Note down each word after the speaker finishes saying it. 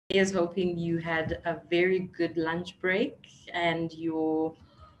is hoping you had a very good lunch break and you're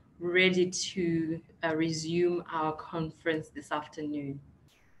ready to resume our conference this afternoon.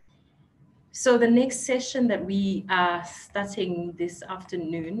 So the next session that we are starting this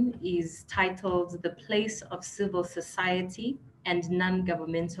afternoon is titled "The Place of Civil Society and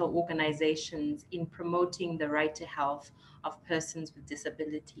Non-Governmental Organizations in Promoting the Right to Health of Persons with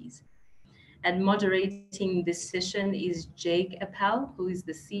Disabilities." And moderating this session is Jake Epelle, who is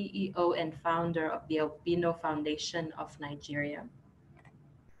the CEO and founder of the Albino Foundation of Nigeria.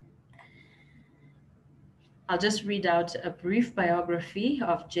 I'll just read out a brief biography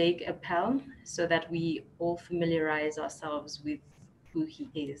of Jake Epelle so that we all familiarize ourselves with who he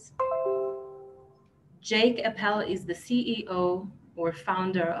is. Jake Epelle is the CEO or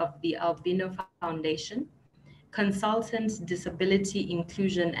founder of the Albino Foundation, consultant disability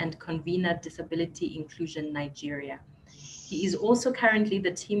inclusion and convener disability inclusion Nigeria. He is also currently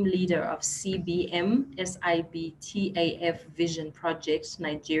the team leader of CBM SIBTAF Vision Project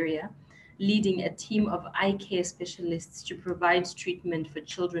Nigeria, leading a team of eye care specialists to provide treatment for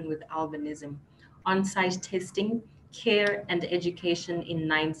children with albinism, on-site testing, care, and education in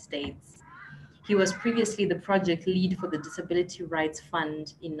 9 states. He was previously the project lead for the Disability Rights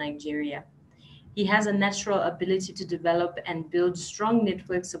Fund in Nigeria. He has a natural ability to develop and build strong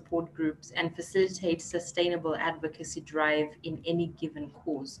network support groups and facilitate sustainable advocacy drive in any given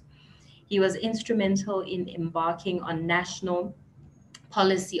cause. He was instrumental in embarking on national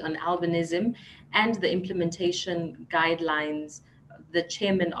policy on albinism and the implementation guidelines, the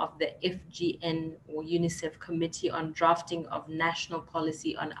chairman of the FGN or UNICEF Committee on drafting of national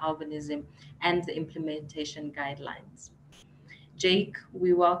policy on albinism and the implementation guidelines. Jake,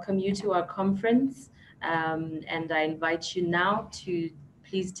 we welcome you to our conference, and I invite you now to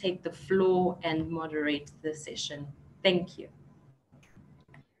please take the floor and moderate the session. Thank you.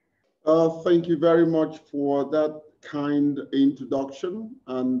 Thank you very much for that kind introduction.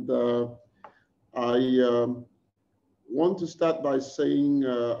 And I want to start by saying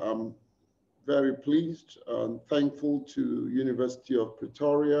I'm very pleased and thankful to University of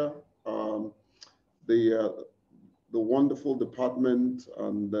Pretoria, the wonderful department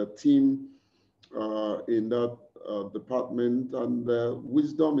and the team in that department, and the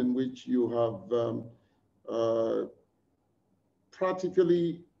wisdom in which you have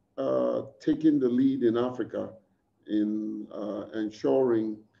practically taken the lead in Africa in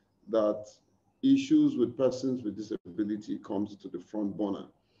ensuring that issues with persons with disability comes to the front burner.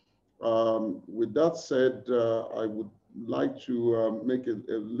 With that said, I would like to make a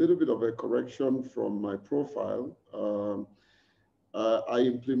little bit of a correction from my profile. I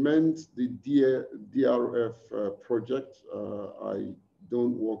implement the DRF project. I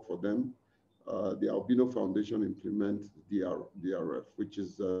don't work for them. The Albino Foundation implements DRF, which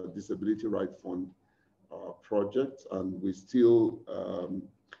is a Disability Rights Fund project, and we're still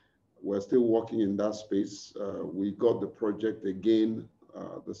working in that space. We got the project again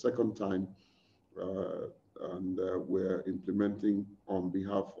the second time, and we're implementing on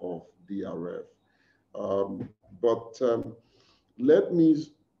behalf of DRF. But let me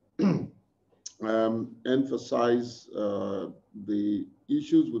emphasize the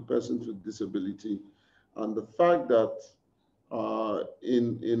issues with persons with disability and the fact that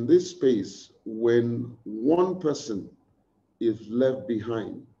in this space, when one person is left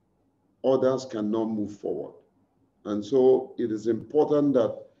behind, others cannot move forward. And so it is important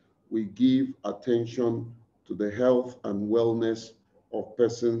that we give attention to the health and wellness of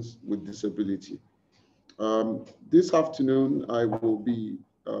persons with disability. This afternoon, I will be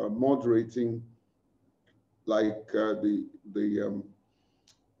moderating, like the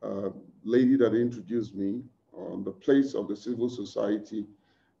lady that introduced me, on the place of the civil society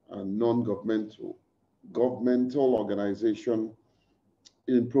and non-governmental organization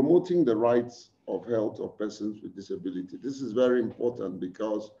in promoting the rights of health of persons with disability. This is very important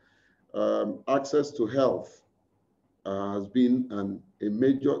because access to health has been a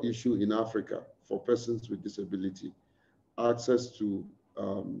major issue in Africa for persons with disability. Access to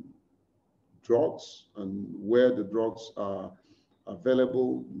drugs, and where the drugs are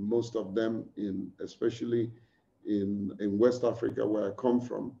available, most of them especially in West Africa, where I come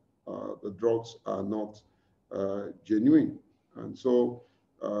from, the drugs are not genuine. And so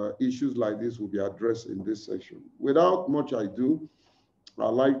issues like this will be addressed in this session. Without much ado, I'd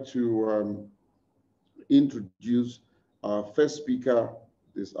like to introduce our first speaker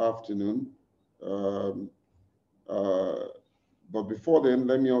this afternoon. But before then,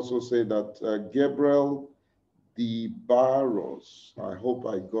 let me also say that Gabriel DeBarros, I hope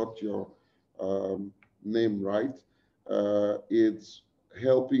I got your name right, it's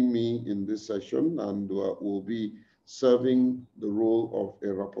helping me in this session and will be serving the role of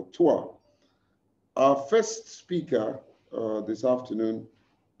a rapporteur. Our first speaker this afternoon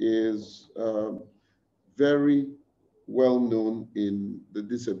is very well known in the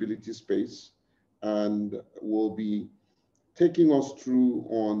disability space and will be taking us through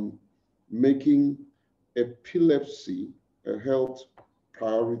on making epilepsy a health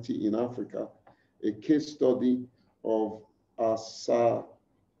priority in Africa, a case study of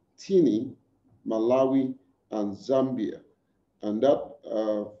Eswatini, Malawi, and Zambia. And that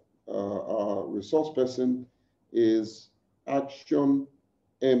our resource person is Amos,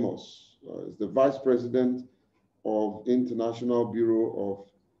 is the Vice President of International Bureau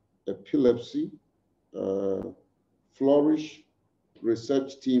of Epilepsy, Flourish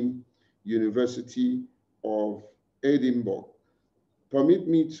Research Team, University of Edinburgh. Permit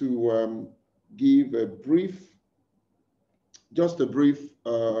me to give a brief, just a brief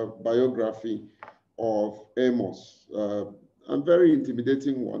biography of Amos. A very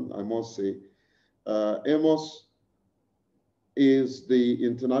intimidating one, I must say. Amos is the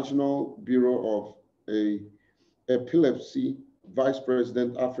International Bureau of Epilepsy Vice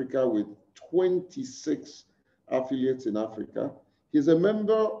President Africa with 26 affiliates in Africa. He's a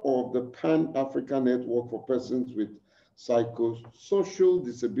member of the Pan-African Network for Persons with Psychosocial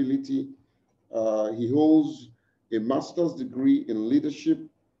Disability. He holds a master's degree in leadership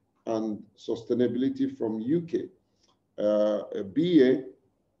and sustainability from UK, a BA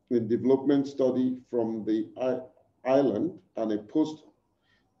in development study from the island, and a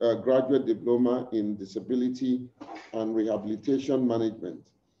postgraduate diploma in disability and rehabilitation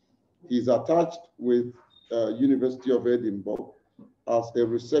management. He's attached with University of Edinburgh as a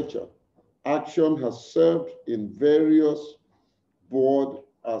researcher. Action has served in various boards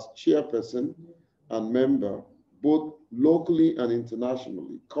as chairperson and member, both locally and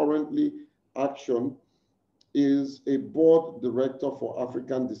internationally. Currently, Action is a board director for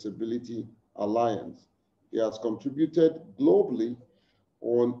African Disability Alliance. He has contributed globally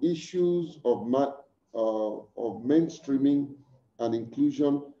on issues of mainstreaming and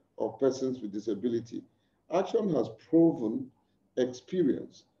inclusion of persons with disability. Action has proven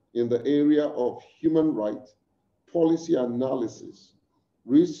experience in the area of human rights, policy analysis,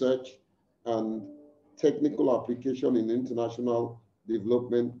 research, and technical application in international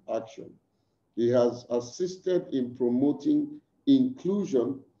development action. He has assisted in promoting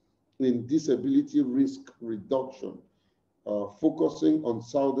inclusion in disability risk reduction, focusing on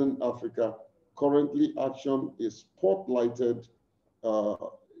Southern Africa. Currently, Action is spotlighted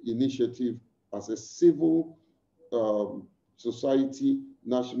initiative as a civil society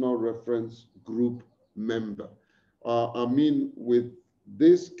national reference group member. I mean, with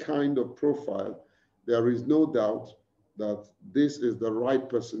this kind of profile, there is no doubt that this is the right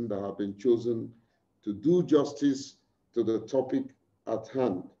person that have been chosen to do justice to the topic at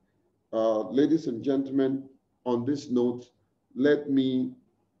hand. Ladies and gentlemen, on this note, let me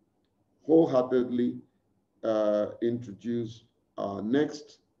wholeheartedly introduce our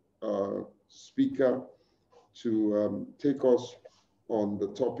next speaker to take us on the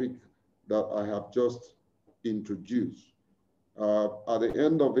topic that I have just introduced. At the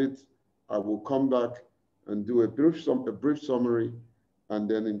end of it, I will come back and do a brief summary and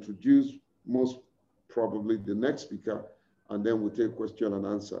then introduce most probably the next speaker, and then we'll take question and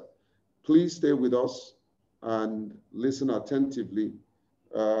answer. Please stay with us and listen attentively.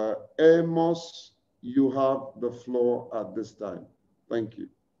 Amos, you have the floor at this time. Thank you.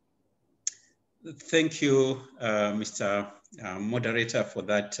 Thank you, Mr. Moderator, for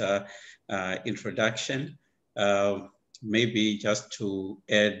that introduction. Maybe just to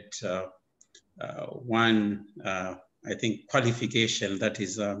add one, I think, qualification that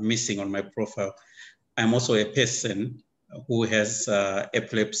is missing on my profile. I'm also a person who has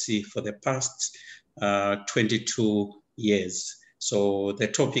epilepsy for the past 22 years. So the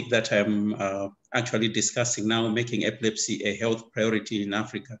topic that I'm actually discussing now, making epilepsy a health priority in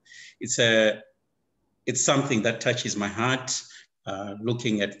Africa, it's something that touches my heart,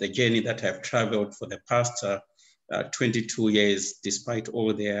 looking at the journey that I've traveled for the past 22 years, despite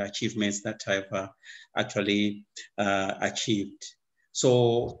all the achievements that I've actually achieved.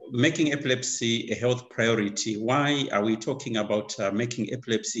 So making epilepsy a health priority, why are we talking about making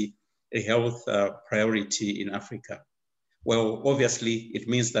epilepsy a health priority in Africa? Well, obviously, it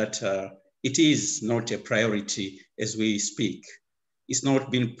means that it is not a priority as we speak. It's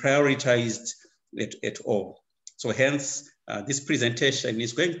not been prioritized at all. So hence, this presentation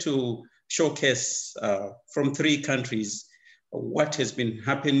is going to showcase from 3 countries what has been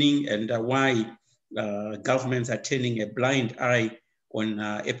happening and why governments are turning a blind eye on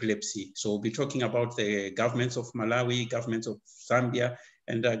epilepsy. So we'll be talking about the governments of Malawi, governments of Zambia,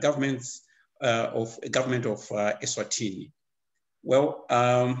 and government of Eswatini. Well,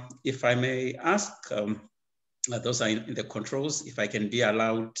 if I may ask, those are in the controls, if I can be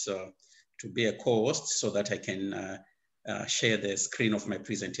allowed to be a co-host so that I can share the screen of my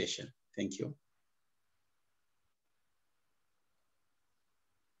presentation. Thank you.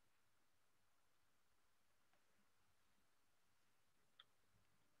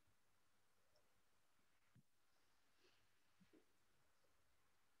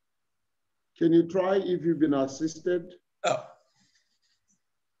 Can you try if you've been assisted? Oh.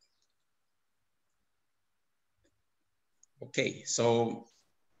 Okay, so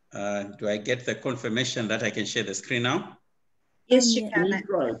do I get the confirmation that I can share the screen now? Yes, you can. You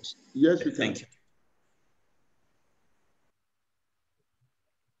try it? Yes, you can. Thank you.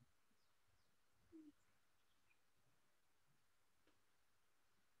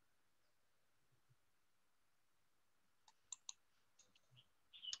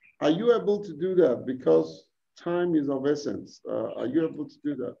 Are you able to do that? Because time is of essence. Are you able to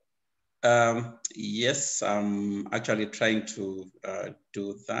do that? Yes, I'm actually trying to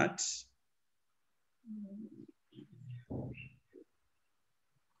do that.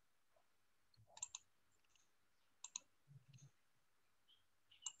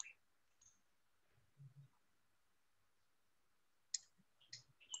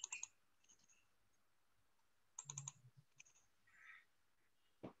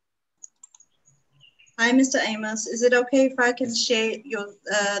 Hi, Mr. Amos. Is it okay if I can share your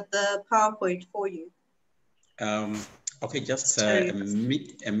the PowerPoint for you? Okay, just a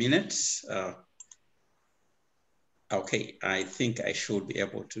minute. Okay, I think I should be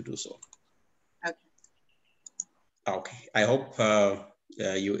able to do so. Okay. Okay, I hope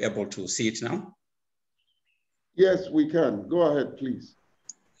you're able to see it now. Yes, we can. Go ahead, please.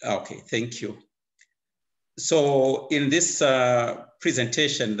 Okay, thank you. So in this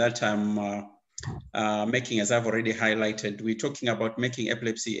presentation that I'm making, as I've already highlighted, we're talking about making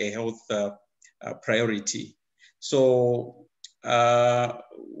epilepsy a health priority. So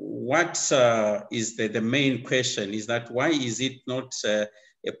what is the main question is that why is it not a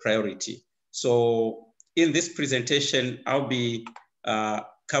priority? So in this presentation, I'll be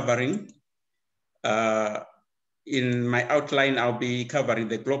covering, in my outline, I'll be covering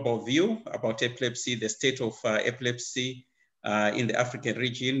the global view about epilepsy, the state of epilepsy in the African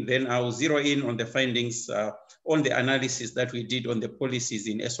region. Then I'll zero in on the findings on the analysis that we did on the policies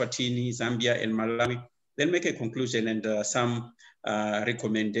in Eswatini, Zambia, and Malawi. Then make a conclusion and some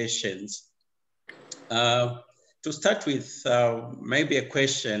recommendations. To start with, maybe a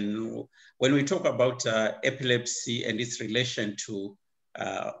question. When we talk about epilepsy and its relation to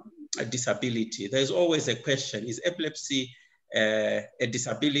a disability, there's always a question, is epilepsy a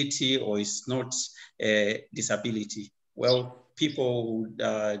disability or is not a disability? Well, people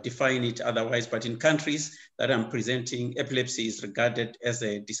define it otherwise, but in countries that I'm presenting, epilepsy is regarded as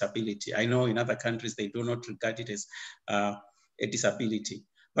a disability. I know in other countries, they do not regard it as a disability.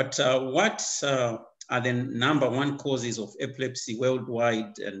 But what are the #1 causes of epilepsy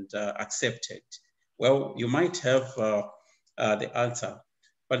worldwide and accepted? Well, you might have the answer.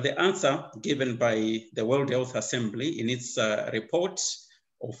 But the answer given by the World Health Assembly in its report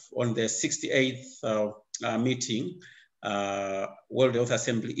on the 68th meeting, World Health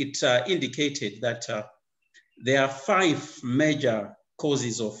Assembly, it indicated that there are 5 major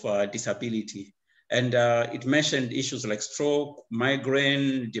causes of disability. And it mentioned issues like stroke,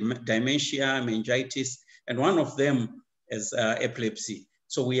 migraine, dementia, meningitis, and one of them is epilepsy.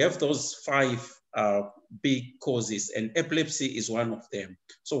 So we have those 5 big causes, and epilepsy is one of them.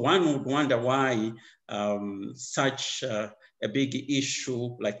 So one would wonder why such a big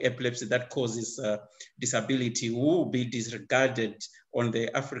issue like epilepsy that causes disability will be disregarded on the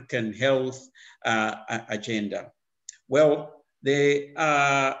African health agenda. Well, there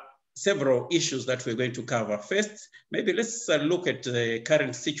are several issues that we're going to cover. First, maybe let's look at the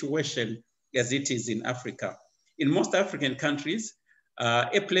current situation as it is in Africa. In most African countries,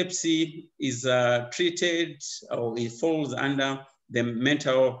 epilepsy is treated, or it falls under the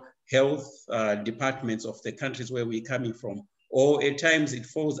mental health departments of the countries where we're coming from, or at times it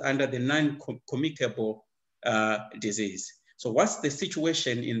falls under the non-communicable disease. So what's the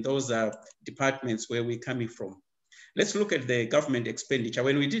situation in those departments where we're coming from? Let's look at the government expenditure.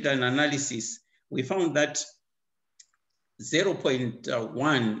 When we did an analysis, we found that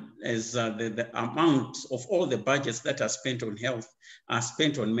 0.1 is the amount of all the budgets that are spent on health are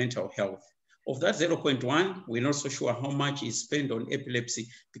spent on mental health. Of that 0.1, we're not so sure how much is spent on epilepsy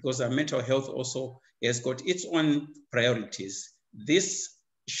because our mental health also has got its own priorities. this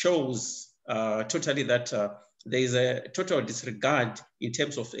shows totally that there is a total disregard in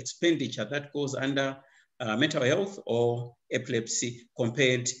terms of expenditure that goes under mental health or epilepsy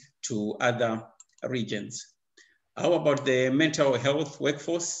compared to other regions. How about the mental health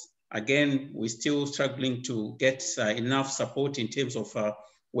workforce? Again, we're still struggling to get enough support in terms of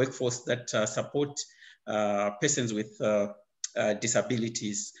workforce that support persons with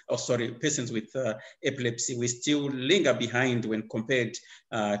disabilities, persons with epilepsy. We still linger behind when compared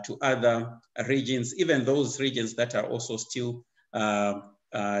to other regions, even those regions that are also still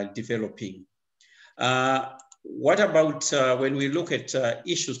developing. What about when we look at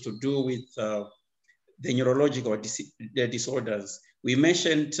issues to do with the neurological disorders? We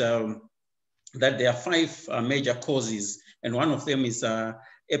mentioned that there are 5 major causes, and one of them is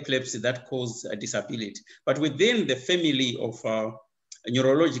epilepsy that causes disability. But within the family of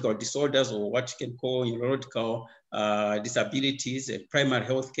neurological disorders, or what you can call neurological disabilities at primary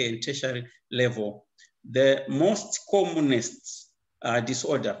healthcare and tertiary level, the most commonest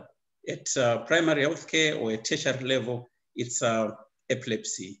disorder at primary healthcare or at tertiary level, it's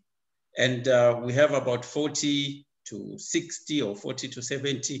epilepsy. And we have about 40 to 60 or 40 to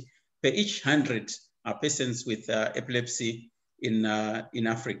 70 per each 100 persons with epilepsy in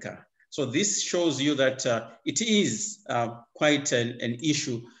Africa. So this shows you that it is quite an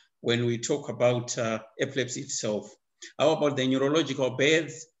issue when we talk about epilepsy itself. How about the neurological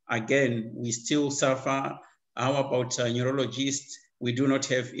beds? Again, we still suffer. How about neurologists? We do not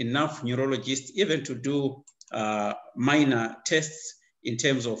have enough neurologists even to do minor tests in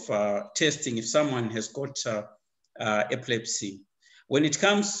terms of testing if someone has got epilepsy. When it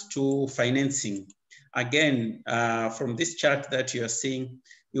comes to financing, again, from this chart that you are seeing,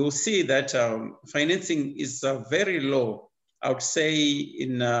 you will see that financing is very low. I would say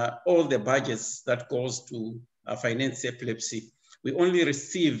in all the budgets that goes to finance epilepsy, we only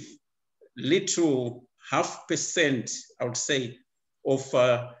receive little 0.5%, I would say, of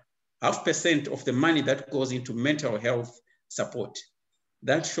 0.5% of the money that goes into mental health support.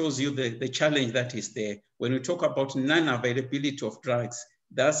 That shows you the challenge that is there. When we talk about non-availability of drugs,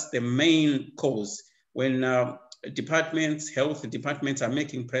 that's the main cause. When health departments are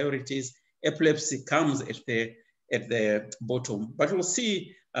making priorities, epilepsy comes at the bottom. But we'll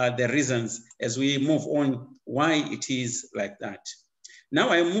see the reasons as we move on why it is like that. Now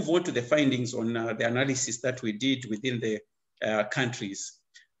I move on to the findings on the analysis that we did within the countries.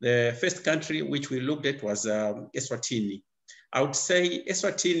 The first country which we looked at was Eswatini. I would say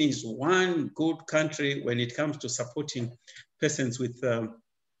Eswatini is one good country when it comes to supporting persons with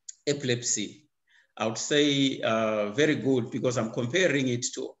epilepsy. I would say very good because I'm comparing it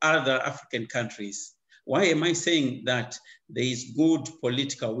to other African countries. Why am I saying that? There is good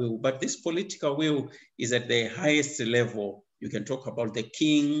political will, but this political will is at the highest level. You can talk about the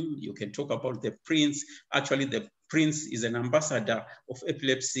king, you can talk about the prince. Actually, the prince is an ambassador of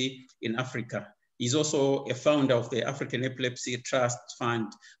epilepsy in Africa. He's also a founder of the African Epilepsy Trust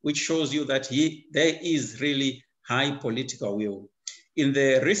Fund, which shows you that there is really high political will. In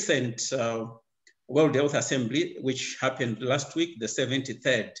the recent World Health Assembly, which happened last week, the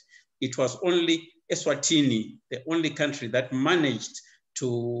 73rd, it was only Eswatini, the only country that managed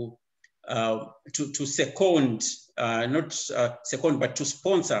to second, not second, but to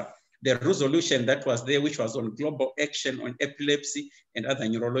sponsor the resolution that was there, which was on global action on epilepsy and other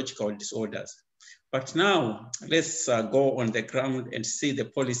neurological disorders. But now let's go on the ground and see the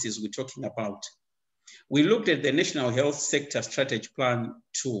policies we're talking about. We looked at the National Health Sector Strategy Plan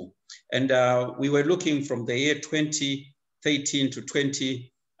 2, and we were looking from the year 2013 to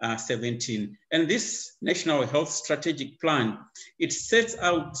 2017. And this National Health Strategic Plan, it sets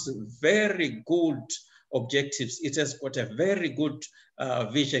out very good objectives. It has got a very good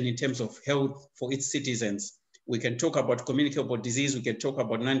vision in terms of health for its citizens. We can talk about communicable disease, we can talk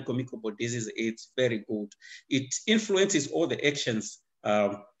about non-communicable disease. It's very good. It influences all the actions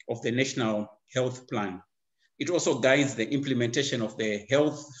of the National Health Plan. It also guides the implementation of the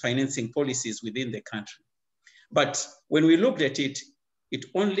health financing policies within the country. But when we looked at it, it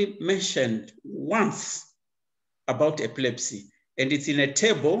only mentioned once about epilepsy, and it's in a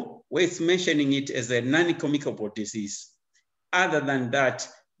table where it's mentioning it as a non-communicable disease. Other than that,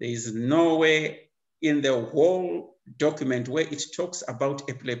 there is nowhere in the whole document where it talks about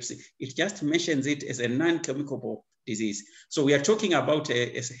epilepsy. It just mentions it as a non-communicable disease. So we are talking about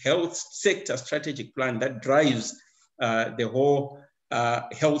a health sector strategic plan that drives the whole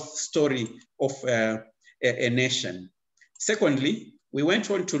health story of a nation. Secondly, we went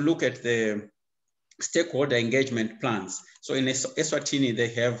on to look at the stakeholder engagement plans. So in Eswatini, they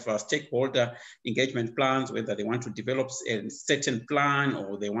have stakeholder engagement plans, whether they want to develop a certain plan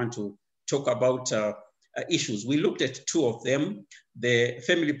or they want to talk about issues. We looked at two of them, the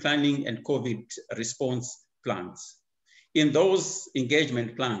family planning and COVID response plans. In those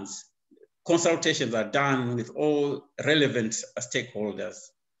engagement plans, consultations are done with all relevant stakeholders.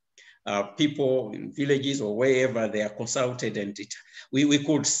 People in villages or wherever they are consulted, and we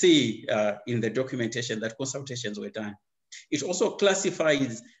could see in the documentation that consultations were done. It also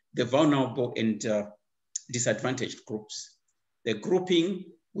classifies the vulnerable and disadvantaged groups. The grouping,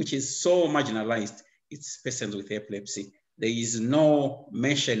 which is so marginalized, it's persons with epilepsy. There is no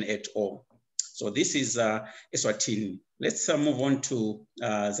mention at all. So this is Eswatini. Let's move on to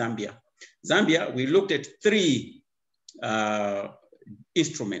Zambia. Zambia, we looked at three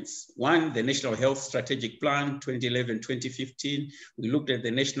instruments. One, the National Health Strategic Plan, 2011-2015. We looked at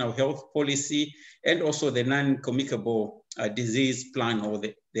the National Health Policy and also the non-communicable disease plan or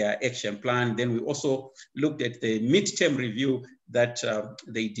their action plan. Then we also looked at the midterm review that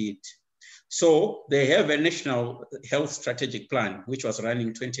they did. So they have a National Health Strategic Plan, which was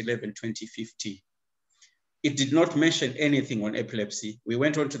running 2011-2015. It did not mention anything on epilepsy. We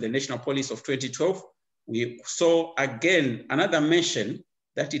went on to the National Policy of 2012. We saw again another mention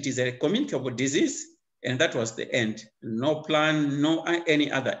that it is a communicable disease, and that was the end. No plan, no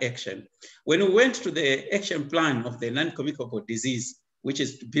any other action. When we went to the action plan of the non-communicable disease, which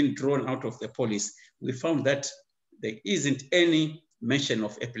has been drawn out of the policy, we found that there isn't any mention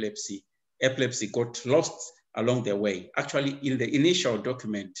of epilepsy. Epilepsy got lost along the way. Actually, in the initial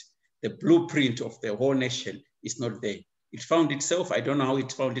document, the blueprint of the whole nation is not there. It found itself, I don't know how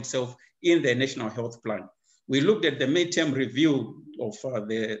it found itself, in the National Health Plan. We looked at the midterm review of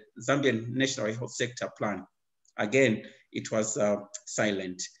the Zambian National Health Sector Plan. Again, it was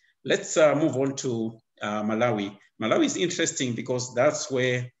silent. Let's move on to Malawi. Malawi is interesting because that's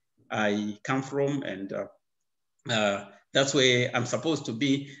where I come from, and that's where I'm supposed to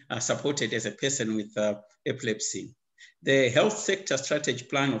be supported as a person with epilepsy. The Health Sector Strategy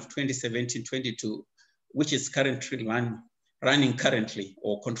Plan of 2017-22, which is currently running currently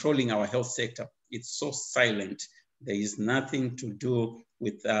or controlling our health sector, it's so silent. There is nothing to do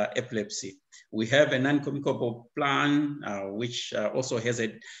with epilepsy. We have a non-communicable plan, which also has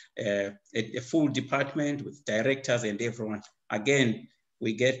a full department with directors and everyone. Again,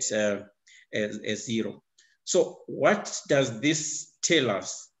 we get a zero. So what does this tell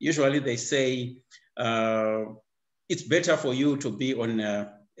us? Usually they say, it's better for you to be on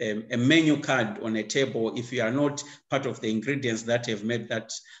a menu card on a table if you are not part of the ingredients that have made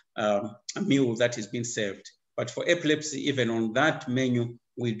that meal that is being served. But for epilepsy, even on that menu,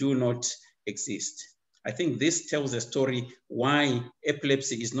 we do not exist. I think this tells a story why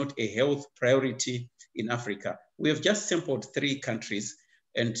epilepsy is not a health priority in Africa. We have just sampled 3 countries,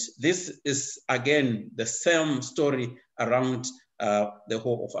 and this is, again, the same story around the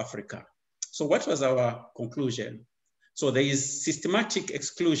whole of Africa. So what was our conclusion? So there is systematic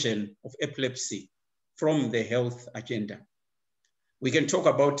exclusion of epilepsy from the health agenda. We can talk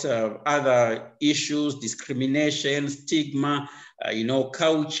about other issues, discrimination, stigma,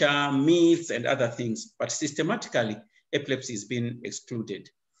 culture, myths, and other things, but systematically, epilepsy is being excluded.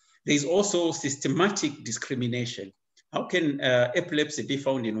 There is also systematic discrimination. How can epilepsy be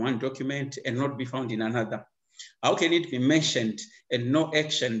found in one document and not be found in another? How can it be mentioned and no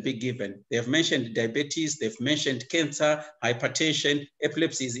action be given? They have mentioned diabetes, they've mentioned cancer, hypertension,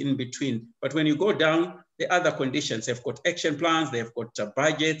 epilepsy is in between. But when you go down, the other conditions, they've got action plans, they've got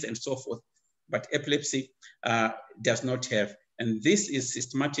budgets and so forth. But epilepsy does not have. And this is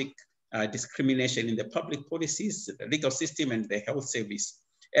systematic discrimination in the public policies, the legal system, and the health service.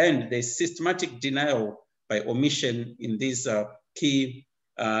 And there's systematic denial by omission in these key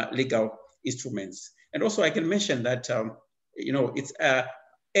legal instruments. And also I can mention that, it's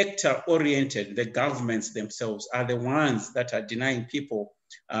actor-oriented. The governments themselves are the ones that are denying people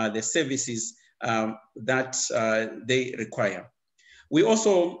the services that they require. We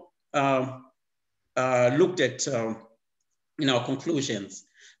also looked at, in our conclusions,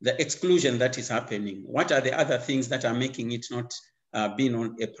 the exclusion that is happening. What are the other things that are making it not being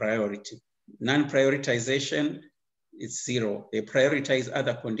on a priority? Non-prioritization is 0. They prioritize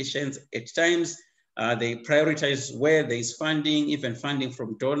other conditions. At times, they prioritize where there is funding, even funding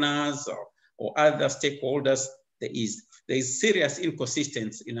from donors or other stakeholders. There is serious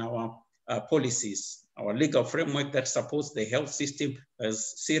inconsistency in our policies. Our legal framework that supports the health system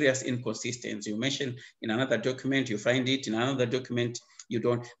has serious inconsistency. You mentioned in another document, you find it, in another document, you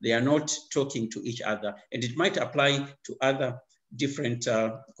don't. They are not talking to each other. And it might apply to other different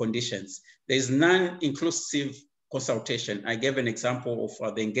conditions. There's non-inclusive consultation. I gave an example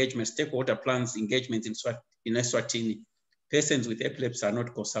of the engagement, stakeholder plans engagement in Eswatini. Persons with epilepsy are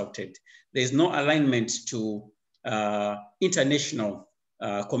not consulted. There's no alignment to international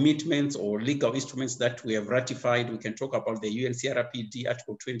commitments or legal instruments that we have ratified. We can talk about the UNCRPD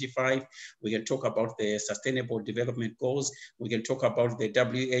Article 25. We can talk about the Sustainable Development Goals. We can talk about the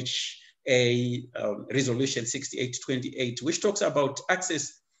WHA Resolution 6828, which talks about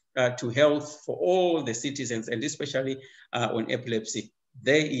access to health for all the citizens, and especially on epilepsy.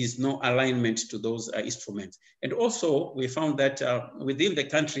 There is no alignment to those instruments. And also, we found that within the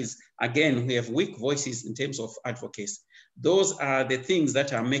countries, again, we have weak voices in terms of advocacy. Those are the things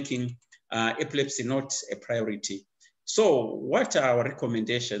that are making epilepsy not a priority. So what are our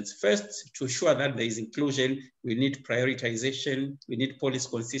recommendations? First, to ensure that there is inclusion, we need prioritization, we need policy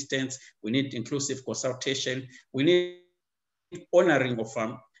consistency, we need inclusive consultation, we need honoring of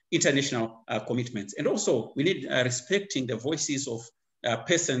international commitments. And also, we need respecting the voices of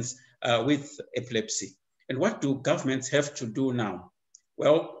persons with epilepsy. And what do governments have to do now?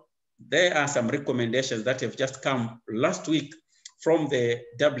 Well, there are some recommendations that have just come last week from the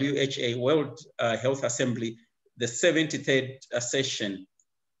WHA World Health Assembly, the 73rd session.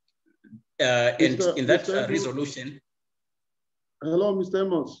 And in that resolution. Hello, Mr.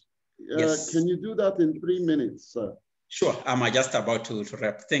 Amos. Yes. Can you do that in 3 minutes, sir? Sure, I'm just about to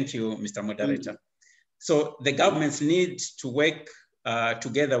wrap. Thank you, Mr. Moderator. So the governments need to work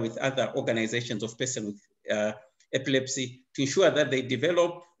together with other organizations of persons with epilepsy to ensure that they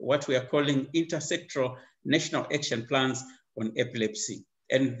develop what we are calling intersectoral national action plans on epilepsy.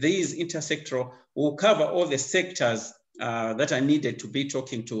 And these intersectoral will cover all the sectors that are needed to be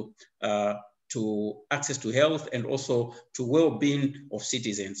talking to access to health and also to well-being of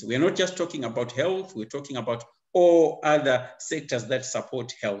citizens. We're not just talking about health, we're talking about all other sectors that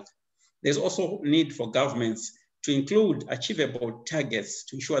support health. There's also need for governments to include achievable targets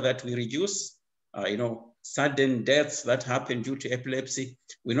to ensure that we reduce, sudden deaths that happen due to epilepsy.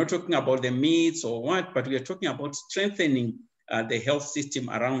 We're not talking about the myths or what, but we are talking about strengthening the health system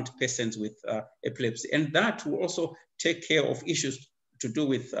around persons with epilepsy. And that will also take care of issues to do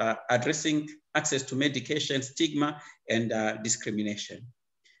with addressing access to medication, stigma, and discrimination.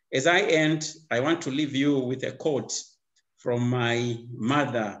 As I end, I want to leave you with a quote from my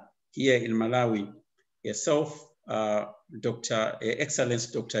mother here in Malawi, herself, Excellence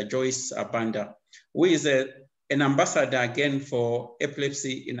Dr. Joyce Abanda, who is an ambassador again for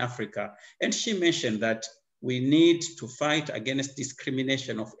epilepsy in Africa. And she mentioned that we need to fight against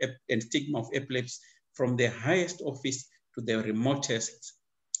discrimination and stigma of epilepsy from the highest office to the remotest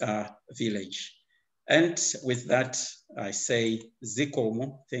village. And with that, I say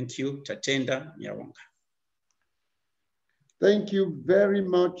Zikomo, thank you, Tatenda, Nyawanga. Thank you very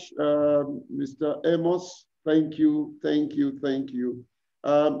much, Mr. Amos. Thank you, thank you, thank you.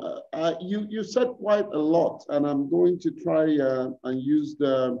 You said quite a lot, and I'm going to try and use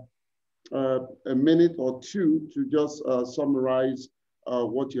a minute or two to just summarize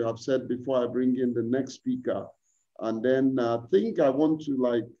what you have said before I bring in the next speaker. And then I think I want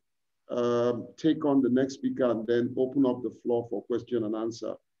to take on the next speaker and then open up the floor for question and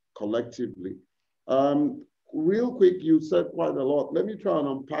answer collectively. Real quick, you said quite a lot. Let me try and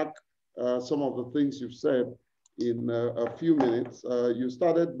unpack some of the things you've said in a few minutes. You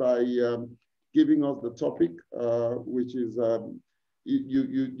started by giving us the topic, which is,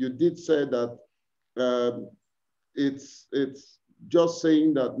 you did say that it's just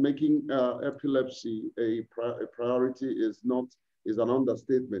saying that making epilepsy a priority is an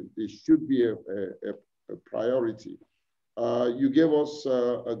understatement. It should be a priority. You gave us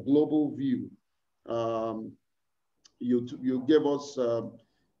a global view. You gave us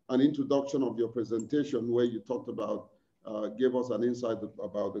an introduction of your presentation where you talked about, gave us an insight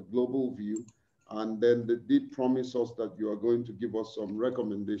about the global view, and then they did promise us that you are going to give us some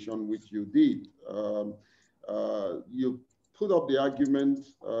recommendation, which you did. You put up the argument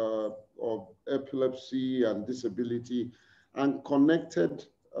of epilepsy and disability and connected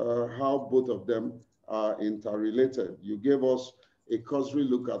how both of them are interrelated. You gave us a cursory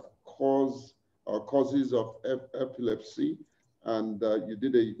look at causes of epilepsy, and you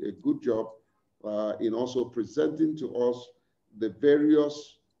did a good job in also presenting to us the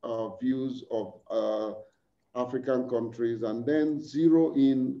various views of African countries, and then zero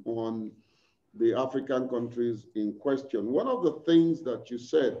in on the African countries in question. One of the things that you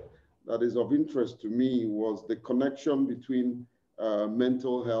said that is of interest to me was the connection between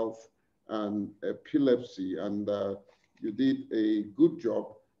mental health and epilepsy, and you did a good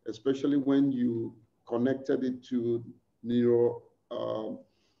job, especially when you connected it to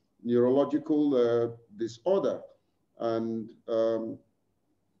neurological disorder, and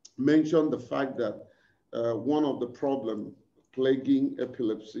mentioned the fact that one of the problems plaguing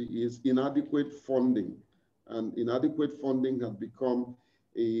epilepsy is inadequate funding, and inadequate funding has become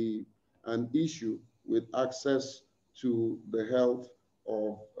an issue with access to the health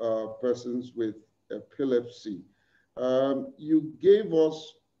of persons with epilepsy. You gave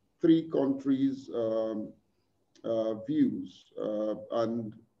us 3 countries' views,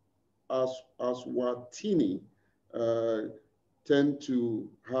 and Eswatini tend to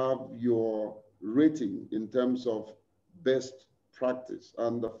have your rating in terms of best practice,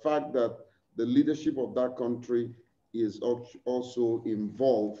 and the fact that the leadership of that country is also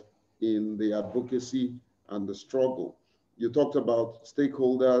involved in the advocacy and the struggle. You talked about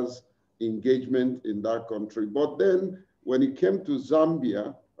stakeholders' engagement in that country, but then when it came to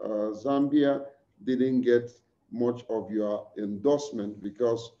Zambia, Zambia didn't get much of your endorsement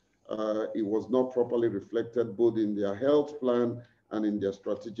because it was not properly reflected both in their health plan and in their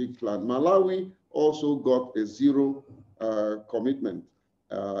strategic plan. Malawi also got a 0 commitment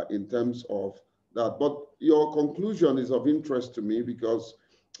in terms of that. But your conclusion is of interest to me because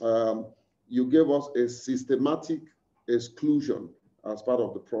you gave us a systematic exclusion as part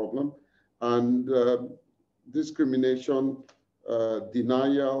of the problem, and discrimination,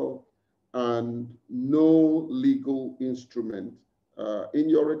 denial, and no legal instrument. In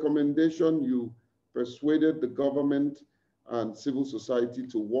your recommendation, you persuaded the government and civil society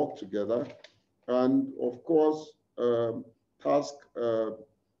to work together, and of course, task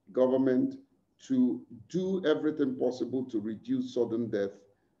government to do everything possible to reduce sudden death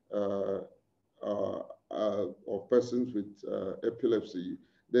of persons with epilepsy.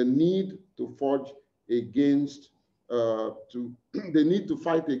 The need to forge against, the need to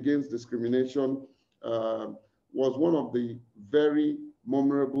fight against discrimination was one of the very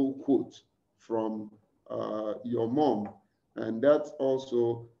memorable quotes from your mom, and that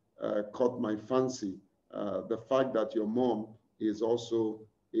also caught my fancy. The fact that your mom is also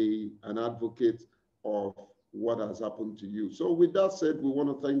an advocate of what has happened to you. So with that said, we want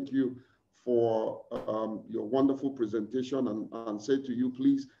to thank you for your wonderful presentation, and say to you,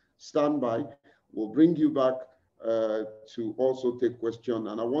 please stand by. We'll bring you back to also take question.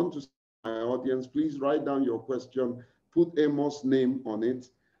 And I want to say to my audience, please write down your question, put Amos' name on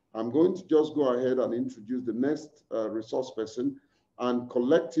it. I'm going to just go ahead and introduce the next resource person, and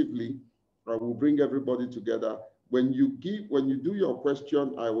collectively, we'll bring everybody together. When you do your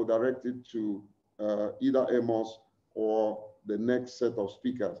question, I will direct it to either Amos or the next set of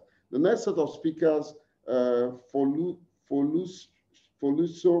speakers. The next set of speakers, Foluso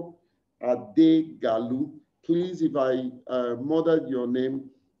Adegalu. Please, if I murdered your name,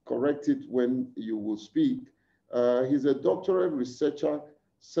 correct it when you will speak. He's a doctorate researcher,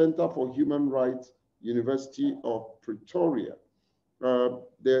 Center for Human Rights, University of Pretoria.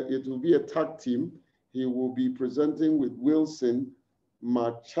 It will be a tag team. He will be presenting with Wilson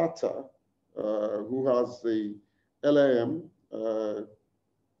Machata, who has the LAM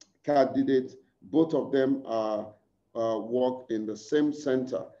candidate. Both of them are work in the same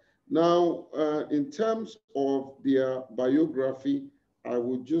center. Now, in terms of their biography, I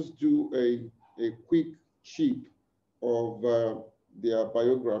will just do a quick sheet of their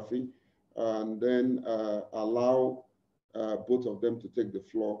biography, and then allow both of them to take the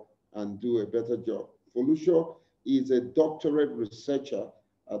floor and do a better job. Foluso is a doctorate researcher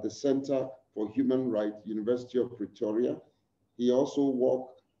at the Center for Human Rights, University of Pretoria. He also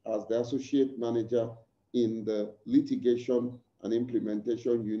worked as the associate manager in the litigation and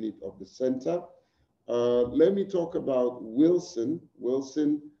implementation unit of the center. Let me talk about Wilson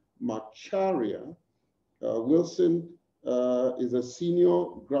Macharia. Wilson is a senior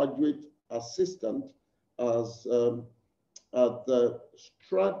graduate assistant at the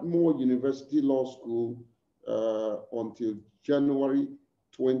Strathmore University Law School until January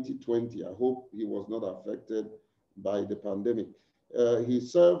 2020. I hope he was not affected by the pandemic. He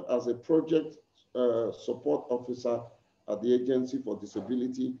served as a project support officer at the Agency for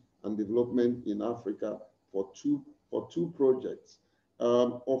Disability and Development in Africa for two projects.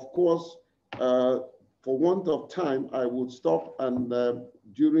 Of course, for want of time, I would stop, and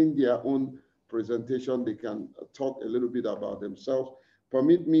during their own presentation, they can talk a little bit about themselves.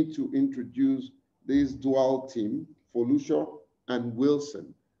 Permit me to introduce this dual team, Foluso and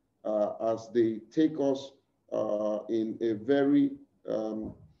Wilson, as they take us in a very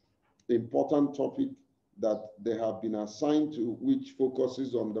important topic that they have been assigned to, which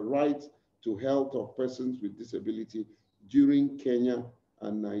focuses on the right to health of persons with disability during Kenya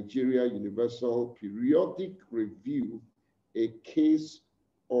and Nigeria Universal Periodic Review a case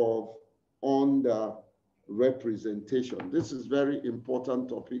of underrepresentation. This is very important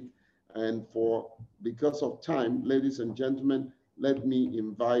topic, and because of time, ladies and gentlemen, let me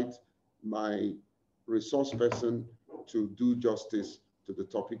invite my resource person to do justice to the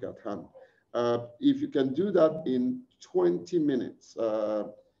topic at hand. If you can do that in 20 minutes,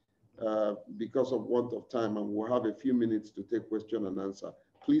 because of want of time, and we'll have a few minutes to take question and answer.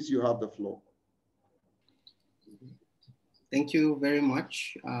 Please, you have the floor. Thank you very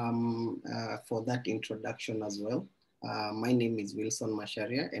much for that introduction as well. My name is Wilson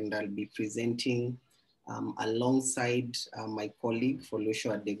Masharia, and I'll be presenting alongside my colleague,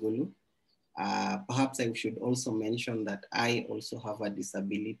 Folusho Adegolu. Perhaps I should also mention that I also have a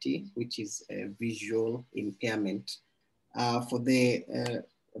disability, which is a visual impairment. For the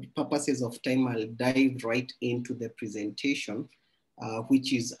purposes of time, I'll dive right into the presentation,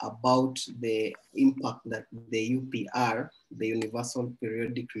 which is about the impact that the UPR, the Universal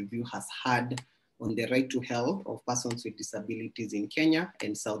Periodic Review, has had on the right to health of persons with disabilities in Kenya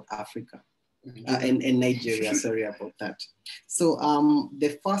and South Africa. And Nigeria, sorry about that. So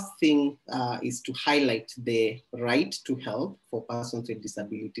the first thing is to highlight the right to health for persons with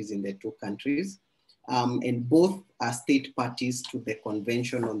disabilities in the two countries. And both are state parties to the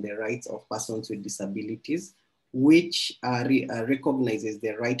Convention on the Rights of Persons with Disabilities, which recognizes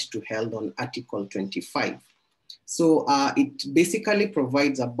the right to health on Article 25. So it basically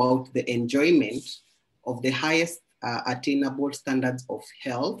provides about the enjoyment of the highest attainable standards of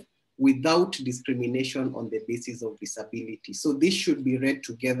health without discrimination on the basis of disability. So this should be read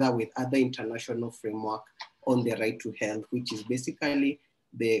together with other international framework on the right to health, which is basically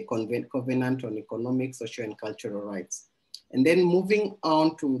the Covenant on Economic, Social, and Cultural Rights. And then moving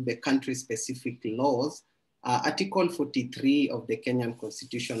on to the country-specific laws, Article 43 of the Kenyan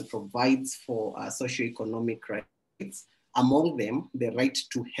Constitution provides for socioeconomic rights, among them the right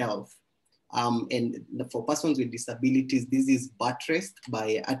to health. And for persons with disabilities, this is buttressed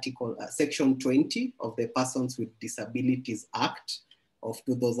by Section 20 of the Persons with Disabilities Act of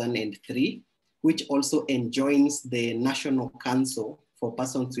 2003, which also enjoins the National Council for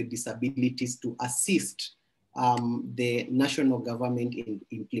Persons with Disabilities to assist the national government in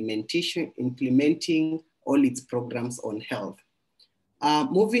implementing all its programs on health.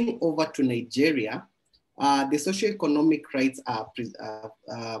 Moving over to Nigeria, the socioeconomic rights are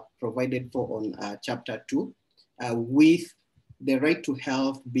provided for on Chapter 2, with the right to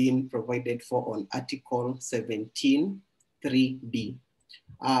health being provided for on Article 17(3)(b).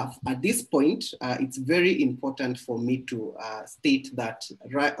 At this point, it's very important for me to state that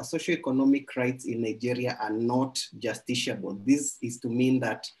socioeconomic rights in Nigeria are not justiciable. This is to mean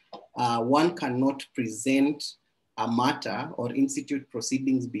that one cannot present a matter or institute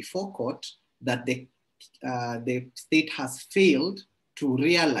proceedings before court that the state has failed to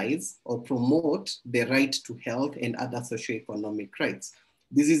realize or promote the right to health and other socioeconomic rights.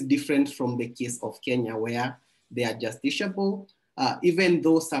 This is different from the case of Kenya, where they are justiciable. Even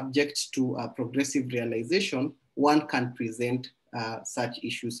though subject to progressive realization, one can present such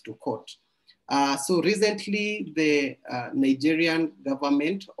issues to court. So recently, the Nigerian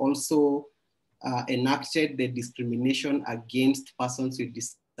government also enacted the Discrimination Against Persons with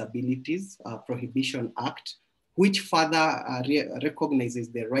Disabilities Prohibition Act, which further recognizes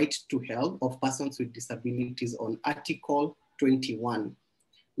the right to health of persons with disabilities on Article 21.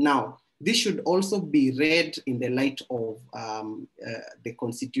 Now, this should also be read in the light of the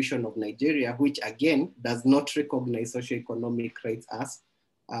Constitution of Nigeria, which again does not recognize socioeconomic rights as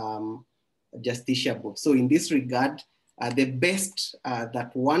justiciable. So in this regard, the best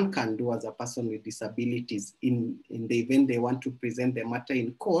that one can do as a person with disabilities in the event they want to present the matter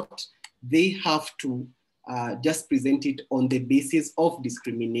in court, they have to just present it on the basis of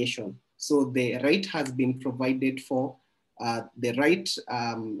discrimination. So the right has been provided for. The right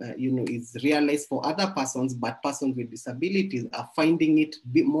is realized for other persons, but persons with disabilities are finding it a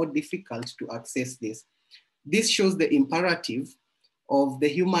bit more difficult to access this. This shows the imperative of the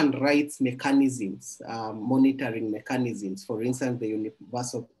human rights mechanisms, monitoring mechanisms, for instance, the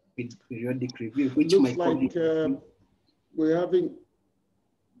Universal Periodic Review, which looks like we're having,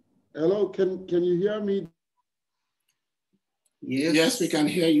 hello, can you hear me? Yes. Yes, we can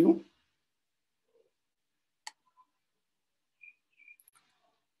hear you.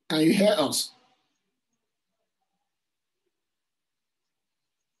 Can you hear us?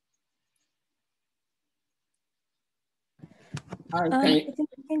 I think you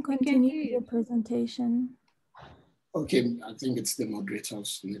can continue your presentation. Okay, I think it's the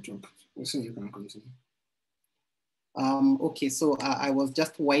moderator's network. Listen, you can continue. Okay, so I was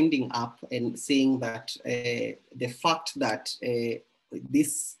just winding up and saying that the fact that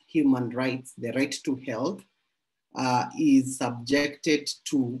this human rights, the right to health, is subjected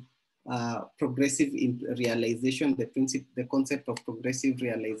to progressive realization, the concept of progressive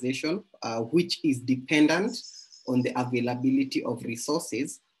realization, which is dependent on the availability of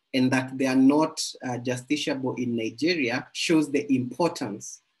resources, and that they are not justiciable in Nigeria, shows the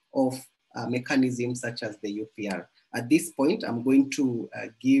importance of mechanisms such as the UPR. At this point, I'm going to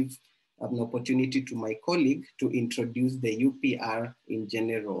give an opportunity to my colleague to introduce the UPR in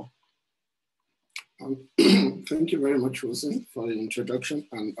general. Thank you very much, Wilson, for the introduction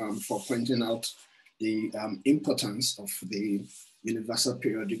and for pointing out the importance of the Universal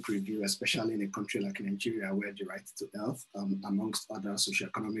Periodic Review, especially in a country like Nigeria, where the right to health, amongst other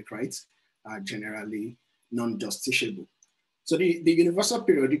socioeconomic rights, are generally non-justiciable. So the Universal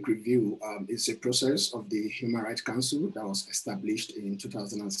Periodic Review is a process of the Human Rights Council that was established in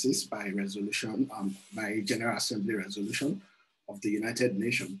 2006 by resolution, by General Assembly resolution of the United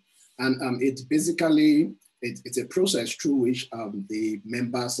Nations. And it's basically, it's a process through which the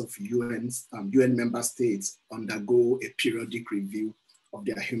members of UN member states undergo a periodic review of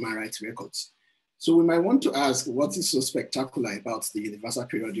their human rights records. So we might want to ask, what is so spectacular about the Universal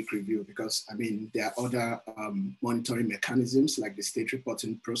Periodic Review? Because I mean, there are other monitoring mechanisms like the state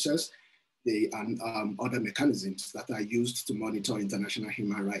reporting process, and other mechanisms that are used to monitor international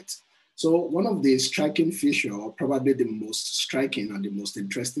human rights. So one of the striking features, or probably the most striking and the most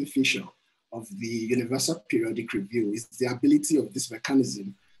interesting feature of the Universal Periodic Review is the ability of this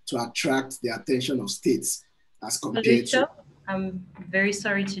mechanism to attract the attention of states as compared to... I'm very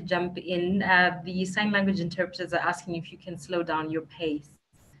sorry to jump in. The sign language interpreters are asking if you can slow down your pace,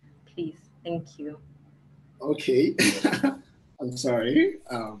 please. Thank you. Okay, I'm sorry.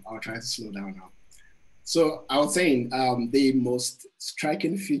 I'll try to slow down now. So I was saying the most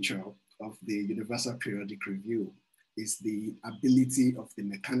striking feature of the Universal Periodic Review is the ability of the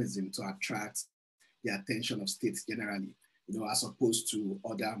mechanism to attract the attention of states generally, as opposed to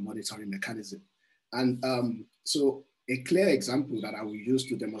other monitoring mechanisms. And so a clear example that I will use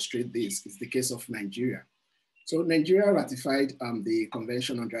to demonstrate this is the case of Nigeria. So Nigeria ratified the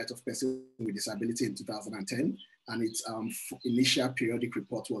Convention on the Rights of Persons with Disability in 2010, and its initial periodic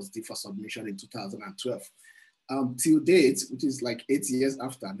report was due for submission in 2012. Till date, which is like 8 years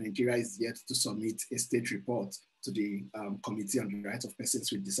after, Nigeria is yet to submit a state report to the Committee on the Rights of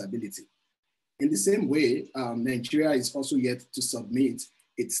Persons with Disability. In the same way, Nigeria is also yet to submit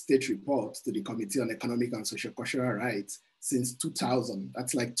its state report to the Committee on Economic and Social-Cultural Rights since 2000.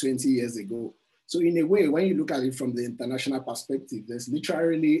 That's like 20 years ago. So in a way, when you look at it from the international perspective, there's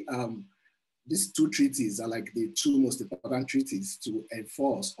literally, these two treaties are like the two most important treaties to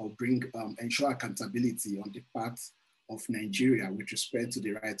enforce or ensure accountability on the part of Nigeria with respect to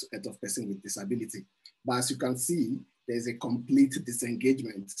the right to health of persons with disability. But as you can see, there's a complete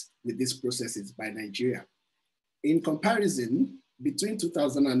disengagement with these processes by Nigeria. In comparison, between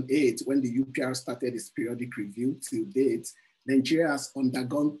 2008, when the UPR started its periodic review till date, Nigeria has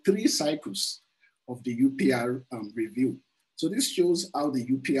undergone 3 cycles of the UPR review. So this shows how the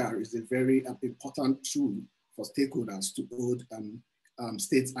UPR is a very important tool for stakeholders to hold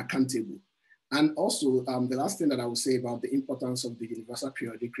states accountable. And also, the last thing that I will say about the importance of the Universal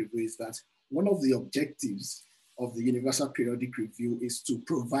Periodic Review is that one of the objectives of the Universal Periodic Review is to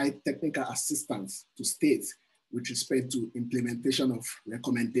provide technical assistance to states with respect to implementation of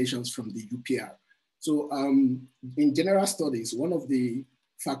recommendations from the UPR. So in general studies, one of the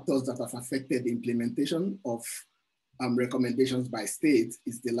factors that have affected the implementation of recommendations by states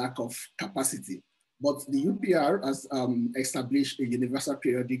is the lack of capacity. But the UPR has established a Universal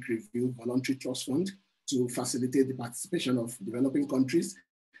Periodic Review voluntary trust fund to facilitate the participation of developing countries.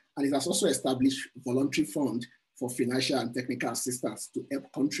 And it has also established voluntary fund for financial and technical assistance to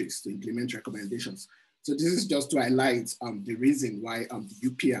help countries to implement recommendations. So this is just to highlight the reason why the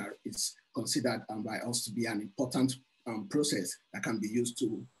UPR is considered by us to be an important process that can be used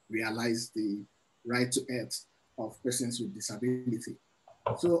to realize the right to health of persons with disability.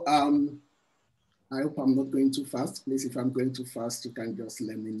 So I hope I'm not going too fast. Please, if I'm going too fast, you can just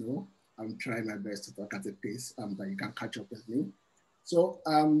let me know. I'm trying my best to talk at a pace that you can catch up with me. So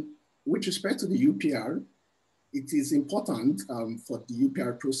with respect to the UPR, it is important for the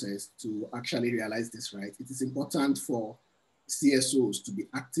UPR process to actually realize this right. It is important for CSOs to be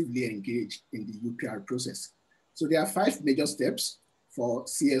actively engaged in the UPR process. So there are 5 major steps for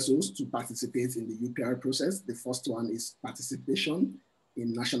CSOs to participate in the UPR process. The first one is participation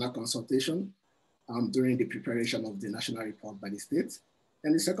in national consultation during the preparation of the national report by the state.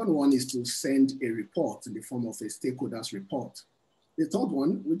 And the second one is to send a report in the form of a stakeholders report. The third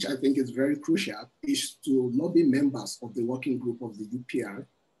one, which I think is very crucial, is to lobby members of the working group of the UPR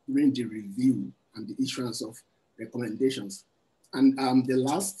during the review and the issuance of recommendations. And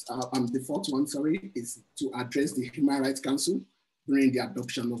the fourth one, is to address the Human Rights Council during the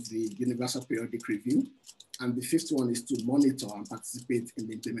adoption of the Universal Periodic Review. And the fifth one is to monitor and participate in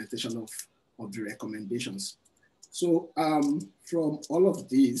the implementation of the recommendations. So from all of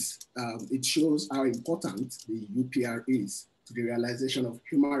these, it shows how important the UPR is to the realization of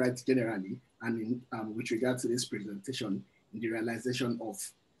human rights generally, and with regard to this presentation, in the realization of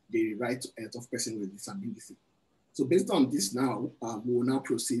the right to health of persons with disability. So based on this now, we will now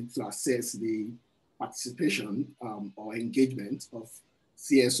proceed to assess the participation or engagement of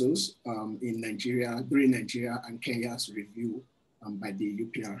CSOs in Nigeria, during Nigeria and Kenya's review by the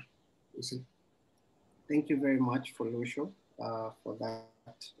UPR. Thank you very much, Flourish, for that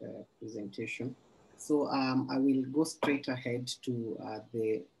presentation. So I will go straight ahead to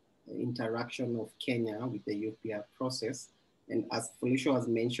the interaction of Kenya with the UPR process. And as Felicia has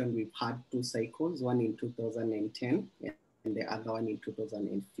mentioned, we've had two cycles, one in 2010 and the other one in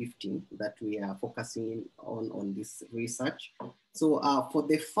 2015 that we are focusing on this research. So for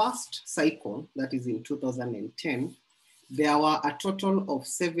the first cycle, that is in 2010, there were a total of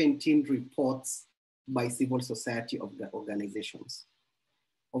 17 reports by civil society organizations.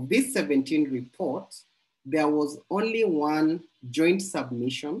 Of these 17 reports, there was only one joint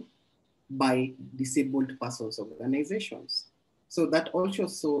submission by disabled persons organizations. So that also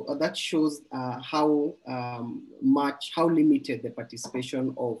that shows how limited the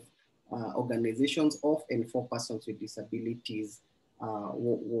participation of organizations of and for persons with disabilities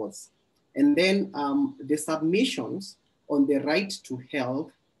was. And then the submissions on the right to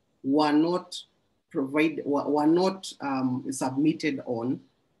health were not submitted on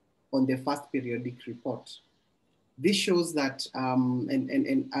the first periodic report. This shows that,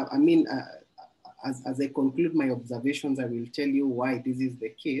 as I conclude my observations, I will tell you why this is the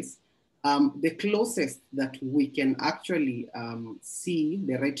case. The closest that we can actually see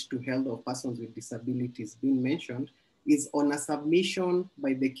the right to health of persons with disabilities being mentioned is on a submission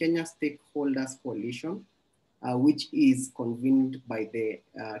by the Kenya Stakeholders Coalition, which is convened by the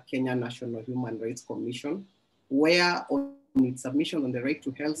Kenya National Human Rights Commission, where on its submission on the right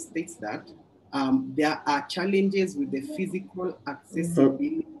to health states that there are challenges with the physical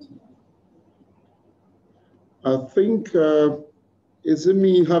accessibility. I think, is it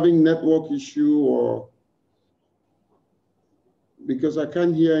me having network issue, or because I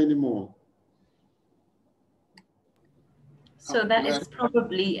can't hear anymore? So that is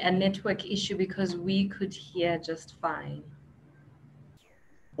probably a network issue because we could hear just fine.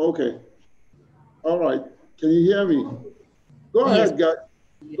 Okay. All right. Can you hear me? Go ahead, guys.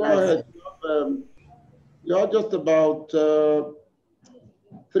 Go ahead. You have just about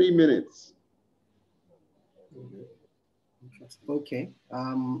 3 minutes. Okay.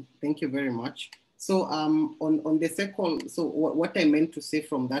 Thank you very much. So on the second, so what I meant to say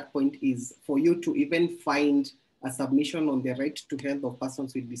from that point is for you to even find a submission on the right to health of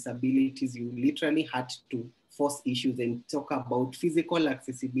persons with disabilities, you literally had to force issues and talk about physical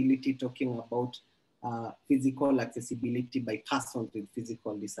accessibility, talking about physical accessibility by persons with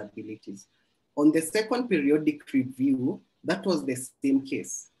physical disabilities. On the second periodic review, that was the same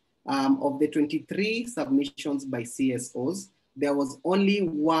case. Of the 23 submissions by CSOs, there was only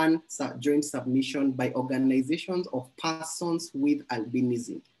one joint submission by organizations of persons with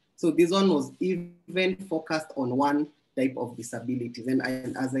albinism. So this one was even focused on one type of disabilities.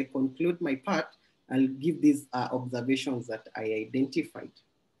 And as I conclude my part, I'll give these observations that I identified.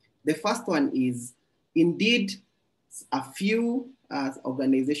 The first one is, indeed, a few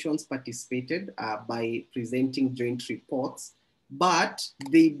organizations participated by presenting joint reports, but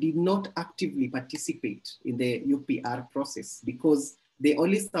they did not actively participate in the UPR process because they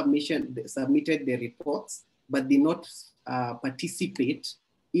only submitted the reports, but did not participate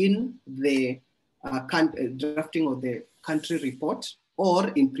in the drafting of the country report or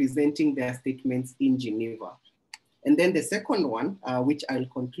in presenting their statements in Geneva. And then the second one, which I'll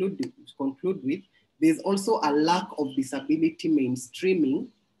conclude with, there's also a lack of disability mainstreaming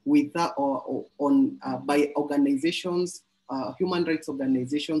with by organizations, human rights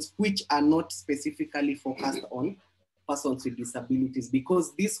organizations, which are not specifically focused on persons with disabilities,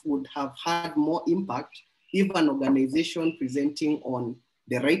 because this would have had more impact if an organization presenting on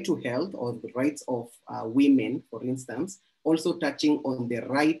the right to health or the rights of women, for instance, also touching on the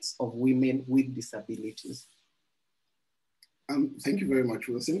rights of women with disabilities. Thank you very much,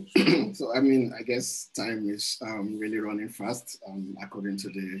 Wilson. So, I mean, I guess time is really running fast, according to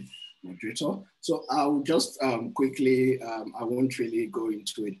the moderator. So I'll just quickly, I won't really go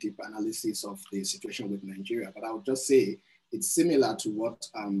into a deep analysis of the situation with Nigeria, but I'll just say it's similar to what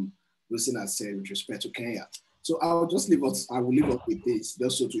Wilson has said with respect to Kenya. So I will leave us with this,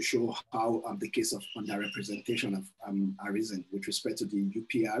 just so to show how the case of underrepresentation have arisen with respect to the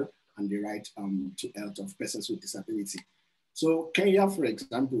UPR and the right to health of persons with disability. So Kenya, for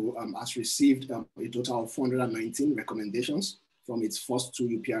example, has received a total of 419 recommendations from its first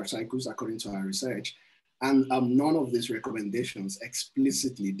 2 UPR cycles, according to our research. And none of these recommendations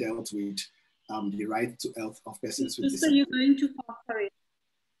explicitly dealt with the right to health of persons with disability. You're going too fast, sorry.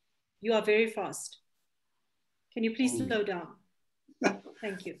 You are very fast. Can you please slow down?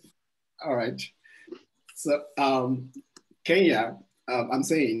 Thank you. All right. So Kenya, I'm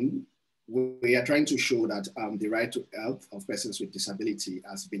saying, we are trying to show that the right to health of persons with disability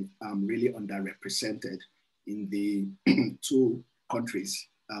has been really underrepresented in the 2 countries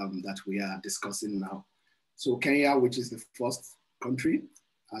that we are discussing now. So Kenya, which is the first country,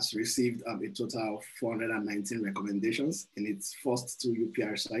 has received a total of 419 recommendations in its first 2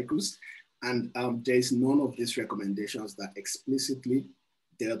 UPR cycles. And there is none of these recommendations that explicitly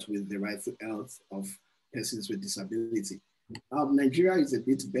dealt with the right to health of persons with disability. Nigeria is a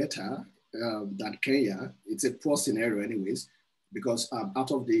bit better than Kenya. It's a poor scenario anyways, because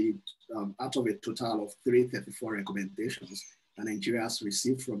out of a total of 334 recommendations that Nigeria has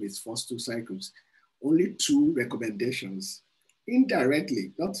received from its first 2 cycles, only 2 recommendations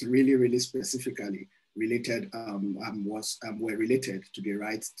indirectly, not really specifically related, were related to the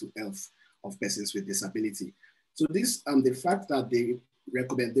right to health of persons with disability. So this, the fact that the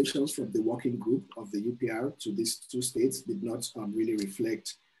recommendations from the working group of the UPR to these 2 states did not really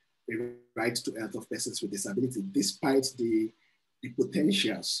reflect the right to health of persons with disability, despite the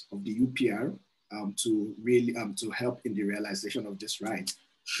potentials of the UPR to really to help in the realization of this right,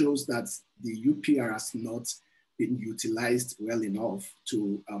 shows that the UPR has not been utilized well enough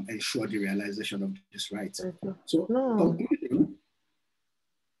to ensure the realization of this right. So, concluding,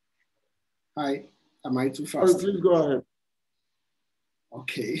 hi, am I too fast? Please go ahead.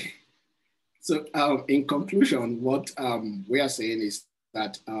 Okay. So in conclusion, what we are saying is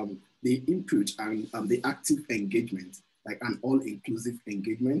that the input and the active engagement, like an all-inclusive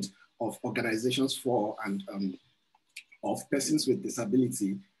engagement of organizations for and of persons with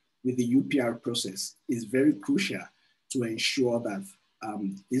disability with the UPR process is very crucial to ensure that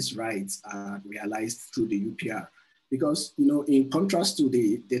these rights are realized through the UPR. Because, you know, in contrast to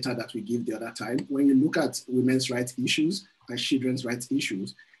the data that we give the other time, when you look at women's rights issues and children's rights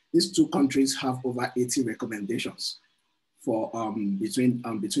issues, these 2 countries have over 80 recommendations for between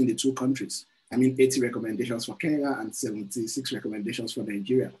the 2 countries. I mean, 80 recommendations for Kenya and 76 recommendations for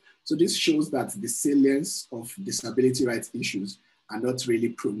Nigeria. So this shows that the salience of disability rights issues are not really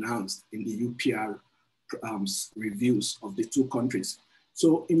pronounced in the UPR reviews of the 2 countries.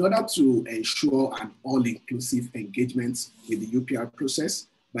 So in order to ensure an all-inclusive engagement with the UPR process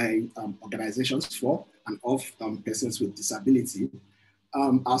by organizations for and of persons with disability,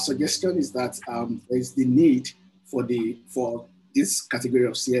 our suggestion is that there is the need for this category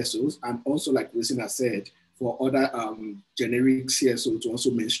of CSOs, and also, like Wilson has said, for other generic CSOs to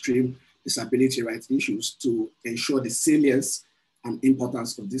also mainstream disability rights issues to ensure the salience and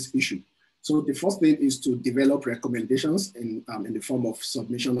importance of this issue. So the first thing is to develop recommendations in the form of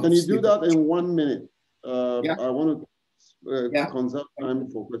submission of— Can you do that in 1 minute? Yeah. I want to conserve time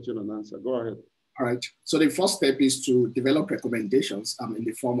for question and answer. Go ahead. All right. So the first step is to develop recommendations in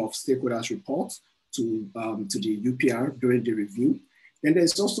the form of stakeholders reports to the UPR during the review. Then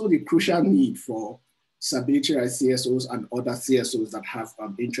there's also the crucial need for disability rights CSOs and other CSOs that have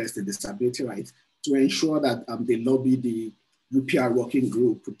interest in disability rights to ensure that they lobby the UPR working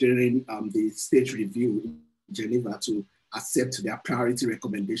group during the state review in Geneva to accept their priority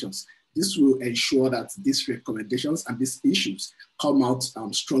recommendations. This will ensure that these recommendations and these issues come out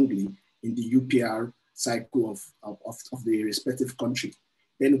strongly in the UPR cycle of the respective country.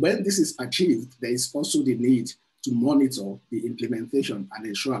 Then when this is achieved, there is also the need to monitor the implementation and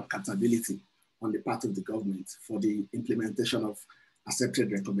ensure accountability on the part of the government for the implementation of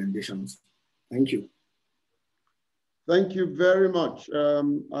accepted recommendations. Thank you. Thank you very much.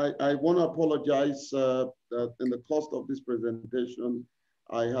 I want to apologize that in the course of this presentation,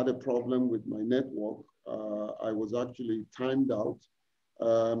 I had a problem with my network. I was actually timed out.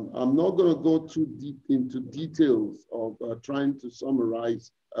 I'm not going to go too deep into details of trying to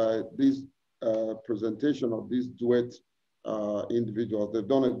summarize this presentation of these duet individuals. They've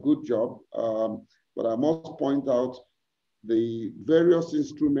done a good job, but I must point out the various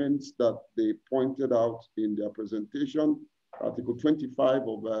instruments that they pointed out in their presentation, Article 25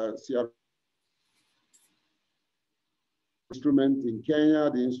 of CR instrument in Kenya,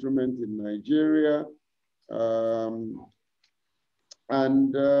 the instrument in Nigeria,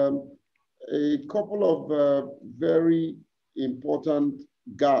 and a couple of very important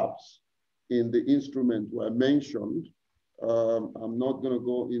gaps in the instrument were mentioned. I'm not going to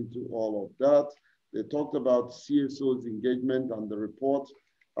go into all of that. They talked about CSO's engagement and the report.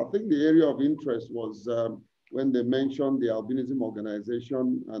 I think the area of interest was when they mentioned the albinism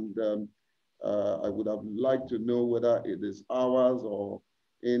organization, and I would have liked to know whether it is ours or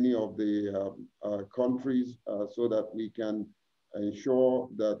any of the countries so that we can ensure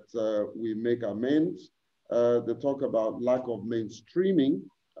that we make amends. They talk about lack of mainstreaming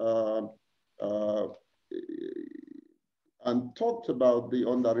and talked about the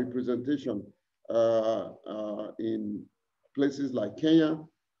underrepresentation in places like Kenya,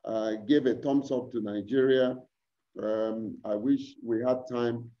 gave a thumbs up to Nigeria. I wish we had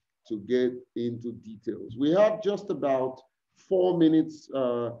time to get into details. We have just about 4 minutes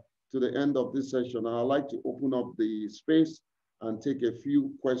to the end of this session. I'd like to open up the space and take a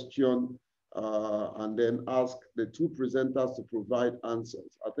few questions and then ask the two presenters to provide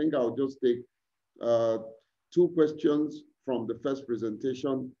answers. I think I'll just take 2 questions from the first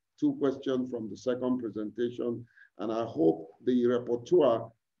presentation, 2 questions from the second presentation, and I hope the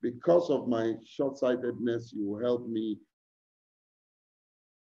rapporteur, because of my short-sightedness, you will help me.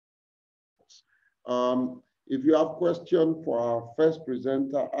 If you have questions for our first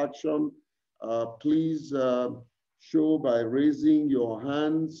presenter, Action, please show by raising your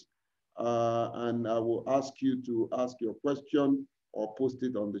hands, and I will ask you to ask your question or post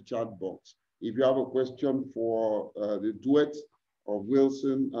it on the chat box. If you have a question for the duet of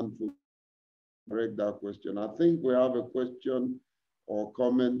Wilson and to correct that question. I think we have a question or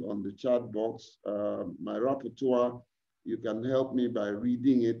comment on the chat box. My rapporteur, you can help me by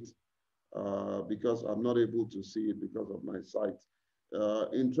reading it because I'm not able to see it because of my sight.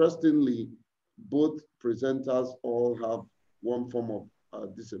 Interestingly, both presenters all have one form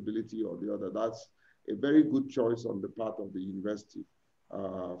of disability or the other. That's a very good choice on the part of the university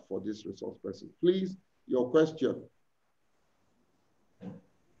for this resource person. Please, your question.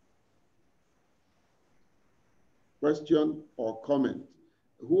 Question or comment.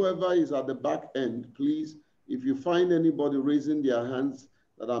 Whoever is at the back end, please, if you find anybody raising their hands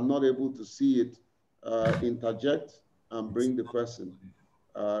that I'm not able to see it, interject and bring the person.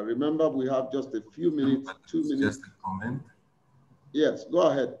 Remember, we have just a few minutes, 2 minutes. Just a comment. Yes, go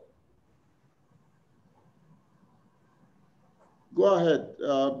ahead. Go ahead.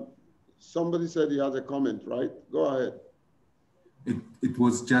 Somebody said he has a comment, right? Go ahead. It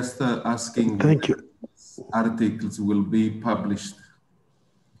was just asking. Thank you. Articles will be published,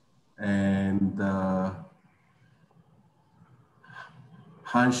 and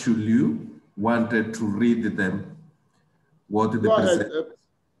Hanshu Liu wanted to read them. What did go ahead.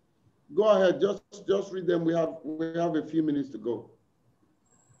 Go ahead. Just read them. We have a few minutes to go.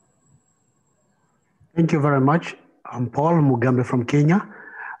 Thank you very much. I'm Paul Mugambe from Kenya.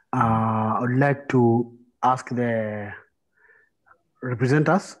 I would like to ask the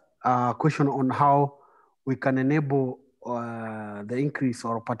representatives a question on how we can enable the increase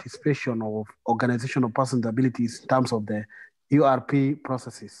or participation of organization of persons with abilities in terms of the URP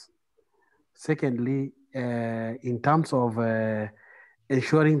processes. Secondly, in terms of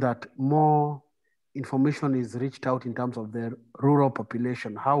ensuring that more information is reached out in terms of the rural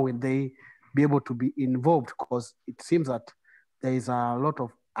population, how will they be able to be involved? Because it seems that there is a lot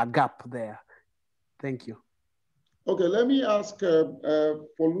of a gap there. Thank you. Okay, let me ask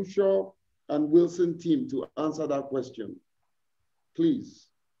Folusho and Wilson team to answer that question. Please,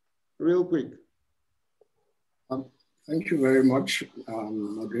 real quick. Thank you very much,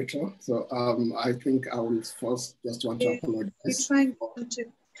 moderator. So I think I will first just want to apologize. You're trying to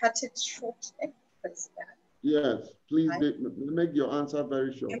cut it short. Yes, please make your answer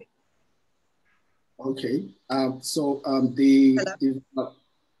very short. Okay,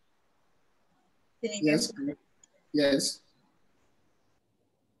 yes.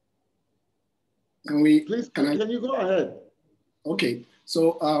 Can we? Please, can you go ahead? Okay,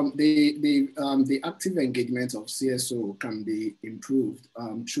 so the active engagement of CSO can be improved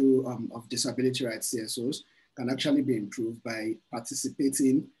through of disability rights CSOs can actually be improved by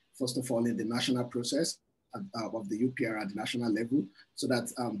participating, first of all, in the national process of the UPR at the national level, so that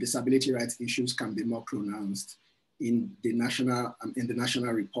disability rights issues can be more pronounced in the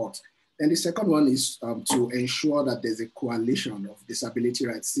national report. And the second one is to ensure that there's a coalition of disability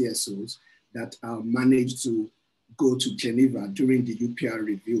rights CSOs that manage to go to Geneva during the UPR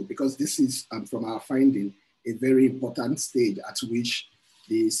review, because this is, from our finding, a very important stage at which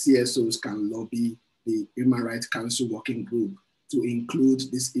the CSOs can lobby the Human Rights Council Working Group to include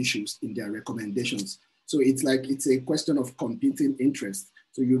these issues in their recommendations. So it's like, it's a question of competing interests.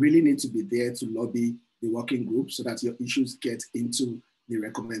 So you really need to be there to lobby the working group so that your issues get into the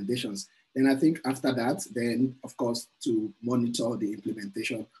recommendations. And I think after that, then of course, to monitor the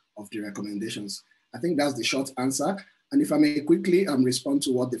implementation of the recommendations. I think that's the short answer. And if I may quickly respond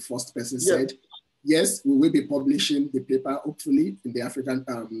to what the first person said. Yes, we will be publishing the paper, hopefully, in the African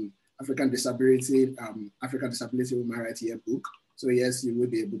Disability Human Rights Yearbook. So yes, you will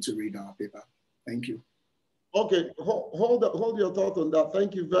be able to read our paper. Thank you. Okay, hold your thought on that.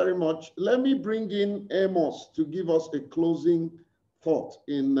 Thank you very much. Let me bring in Amos to give us a closing thought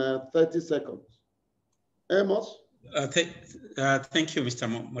in 30 seconds. Amos? Thank you,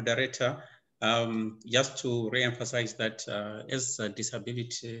 Mr. Moderator. Just to re-emphasize that as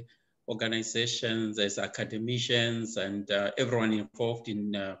disability organizations, as academicians, and everyone involved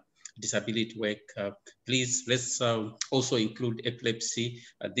in disability work, please let's also include epilepsy.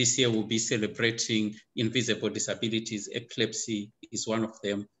 This year we'll be celebrating invisible disabilities. Epilepsy is one of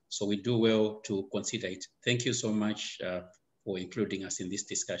them, so we do well to consider it. Thank you so much for including us in this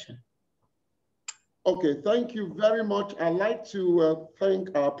discussion. Okay, thank you very much. I'd like to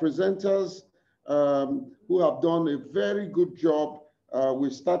thank our presenters who have done a very good job. We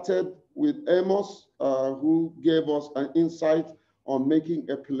started with Amos, who gave us an insight on making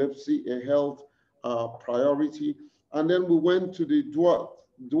epilepsy a health priority. And then we went to the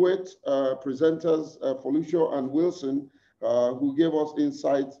duet presenters, Felicia and Wilson, who gave us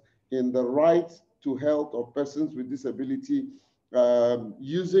insights in the right to health of persons with disability,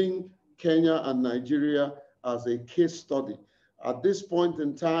 using Kenya and Nigeria as a case study. At this point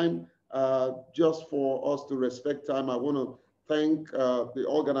in time, just for us to respect time, I want to thank the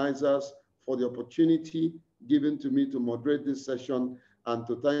organizers for the opportunity given to me to moderate this session, and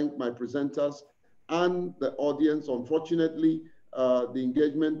to thank my presenters and the audience. Unfortunately, the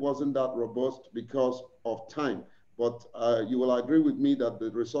engagement wasn't that robust because of time, but you will agree with me that the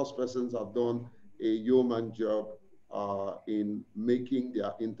resource persons have done a yeoman job in making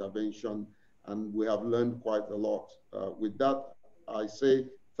their intervention, and we have learned quite a lot. With that, I say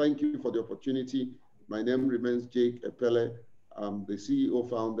thank you for the opportunity. My name remains Jake Epelle. I'm the CEO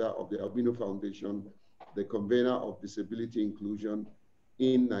founder of the Albino Foundation, the convener of disability inclusion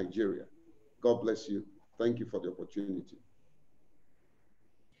in Nigeria. God bless you. Thank you for the opportunity.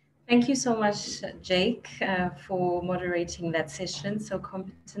 Thank you so much, Jake, for moderating that session so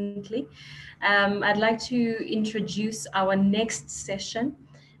competently. I'd like to introduce our next session.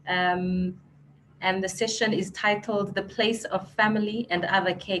 And the session is titled "The Place of Family and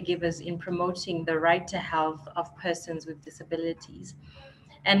Other Caregivers in Promoting the Right to Health of Persons with Disabilities."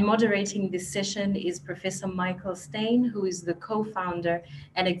 And moderating this session is Professor Michael Stein, who is the co-founder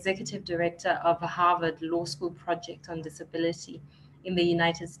and executive director of the Harvard Law School Project on Disability in the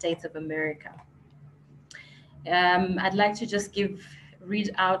United States of America. I'd like to just read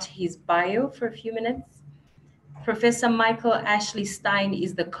out his bio for a few minutes. Professor Michael Ashley Stein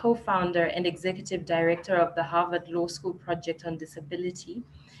is the co-founder and executive director of the Harvard Law School Project on Disability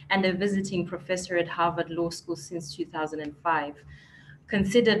and a visiting professor at Harvard Law School since 2005.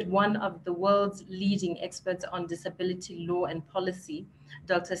 Considered one of the world's leading experts on disability law and policy,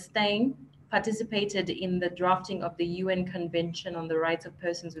 Dr. Stein participated in the drafting of the UN Convention on the Rights of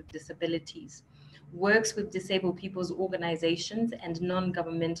Persons with Disabilities, works with disabled people's organizations and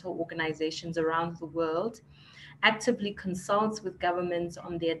non-governmental organizations around the world, actively consults with governments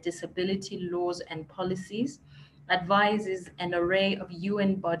on their disability laws and policies, advises an array of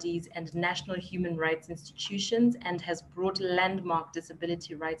UN bodies and national human rights institutions, and has brought landmark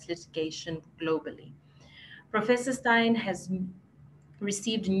disability rights litigation globally. Professor Stein has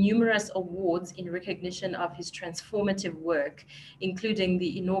received numerous awards in recognition of his transformative work, including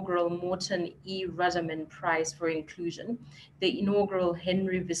the inaugural Morton E. Ruderman Prize for Inclusion, the inaugural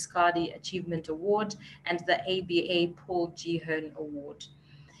Henry Viscardi Achievement Award, and the ABA Paul G. Hearn Award.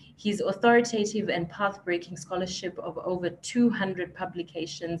 His authoritative and path-breaking scholarship of over 200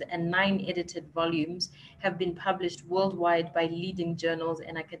 publications and 9 edited volumes have been published worldwide by leading journals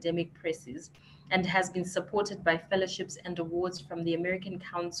and academic presses, and has been supported by fellowships and awards from the American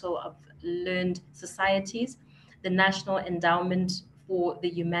Council of Learned Societies, the National Endowment for the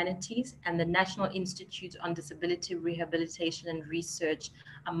Humanities, and the National Institute on Disability Rehabilitation and Research,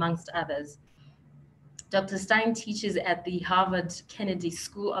 amongst others. Dr. Stein teaches at the Harvard Kennedy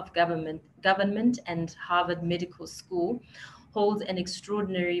School of Government and Harvard Medical School, holds an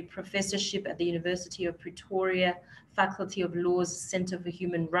extraordinary professorship at the University of Pretoria, Faculty of Law's Center for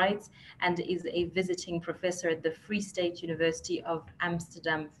Human Rights, and is a visiting professor at the Free State University of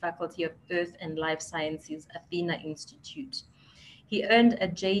Amsterdam, Faculty of Earth and Life Sciences, Athena Institute. He earned a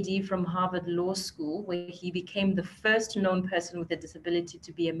JD from Harvard Law School, where he became the first known person with a disability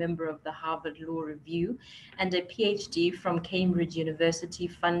to be a member of the Harvard Law Review, and a PhD from Cambridge University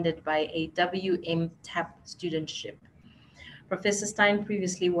funded by a WM-TAP studentship. Professor Stein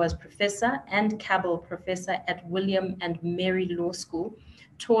previously was professor and Cabell professor at William and Mary Law School,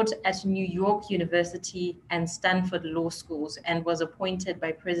 taught at New York University and Stanford Law Schools, and was appointed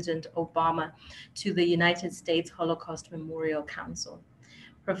by President Obama to the United States Holocaust Memorial Council.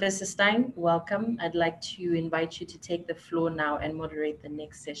 Professor Stein, welcome. I'd like to invite you to take the floor now and moderate the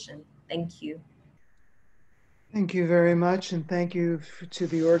next session. Thank you. Thank you very much, and thank you to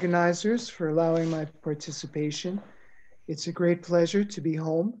the organizers for allowing my participation. It's a great pleasure to be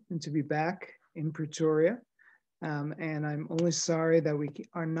home and to be back in Pretoria. And I'm only sorry that we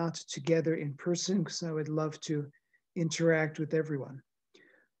are not together in person, because I would love to interact with everyone.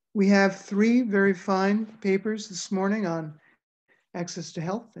 We have 3 very fine papers this morning on access to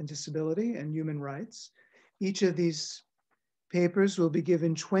health and disability and human rights. Each of these papers will be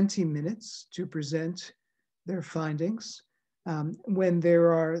given 20 minutes to present their findings. When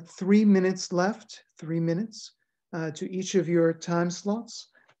there are 3 minutes left, 3 minutes, to each of your time slots,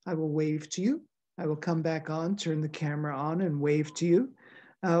 I will wave to you. I will come back on, turn the camera on and wave to you.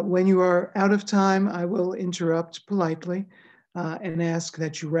 When you are out of time, I will interrupt politely and ask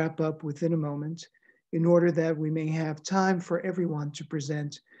that you wrap up within a moment in order that we may have time for everyone to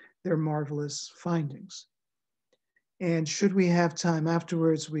present their marvelous findings. And should we have time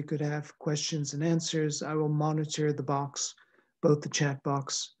afterwards, we could have questions and answers. I will monitor the box, both the chat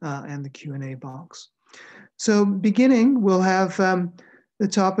box and the Q&A box. So beginning, we'll have, the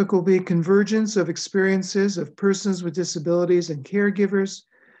topic will be convergence of experiences of persons with disabilities and caregivers,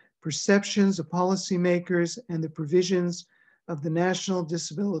 perceptions of policymakers and the provisions of the National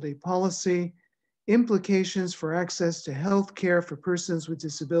Disability Policy, implications for access to health care for persons with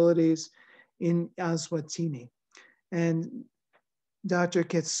disabilities in Eswatini. And Dr.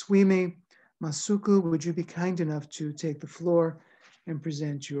 Ketswimi Masuku, would you be kind enough to take the floor and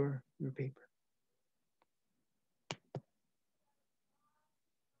present your paper?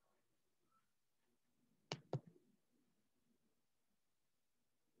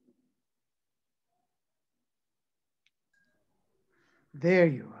 There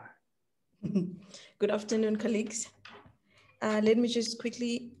you are. Good afternoon, colleagues. Let me just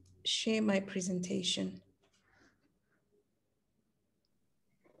quickly share my presentation.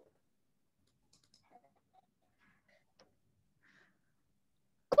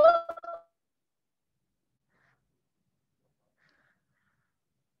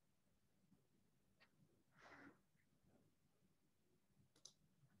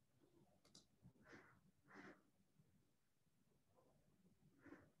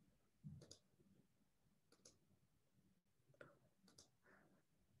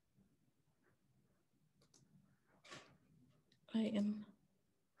 I am.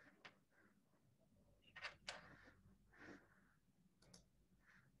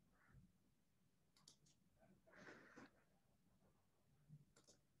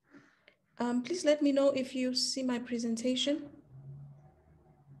 Please let me know if you see my presentation.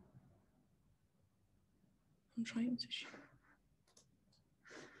 I'm trying to share.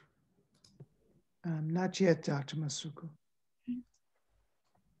 Not yet, Dr. Masuku.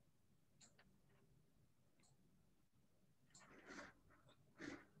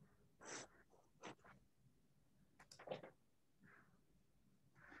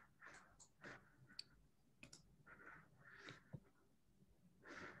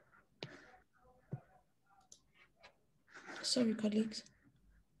 Sorry, colleagues.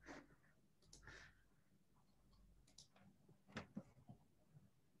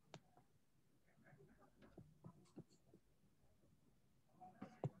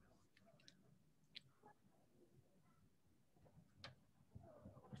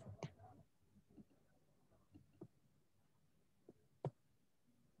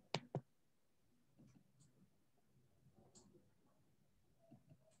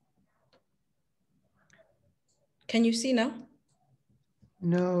 Can you see now?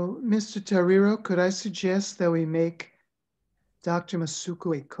 No, Mr. Tariro, could I suggest that we make Dr.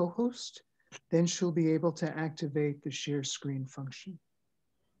 Masuku a co-host? Then she'll be able to activate the share screen function.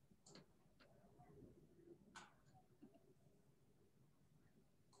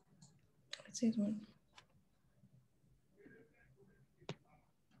 Let's see one.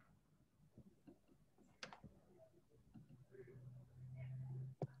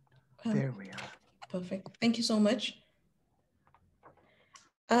 There we are. Perfect. Thank you so much.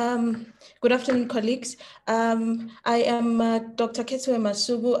 Good afternoon, colleagues. I am Dr. Ketsuwe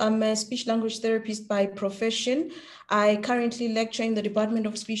Masugu. I'm a speech language therapist by profession. I currently lecture in the Department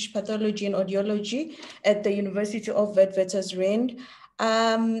of Speech Pathology and Audiology at the University of Witwatersrand.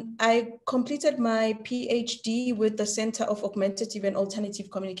 I completed my PhD with the Center of Augmentative and Alternative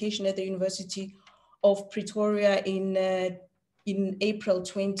Communication at the University of Pretoria in April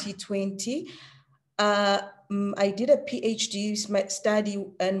 2020. I did a PhD study,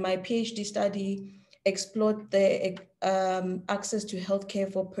 and my PhD study explored the access to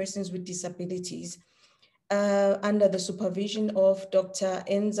healthcare for persons with disabilities under the supervision of Dr.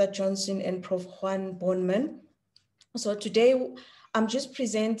 Enza Johnson and Prof. Juan Bonman. So today, I'm just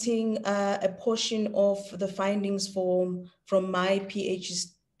presenting a portion of the findings from my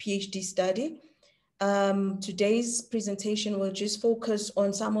PhD study. Today's presentation will just focus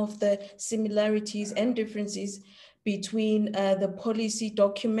on some of the similarities and differences between the policy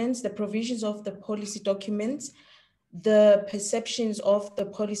documents, the provisions of the policy documents, the perceptions of the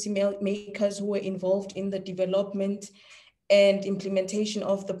policy makers who were involved in the development and implementation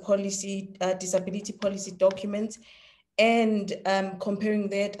of the policy, disability policy documents, and comparing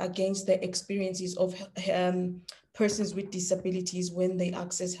that against the experiences of persons with disabilities when they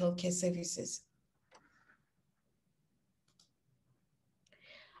access healthcare services.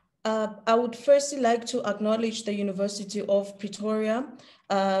 I would firstly like to acknowledge the University of Pretoria,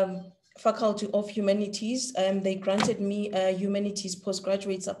 Faculty of Humanities. They granted me a Humanities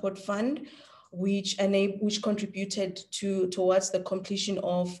Postgraduate Support Fund, which contributed towards the completion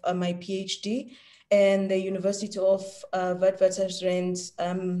of my PhD, and the University of Witwatersrand's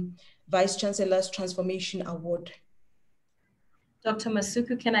Vice Chancellor's Transformation Award. Dr.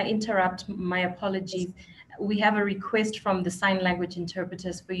 Masuku, can I interrupt? My apologies. We have a request from the sign language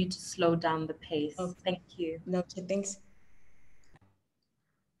interpreters for you to slow down the pace. Okay. Thank you. Okay, thanks.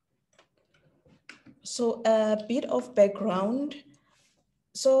 So a bit of background.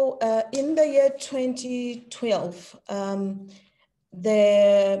 So in the year 2012,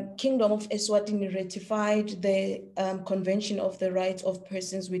 the Kingdom of Eswatini ratified the Convention of the Rights of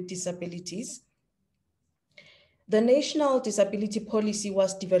Persons with Disabilities. The National Disability Policy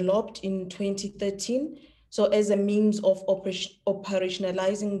was developed in 2013, so as a means of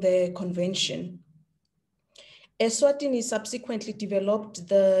operationalizing the convention. Eswatini subsequently developed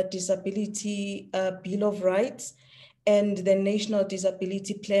the Disability Bill of Rights and the National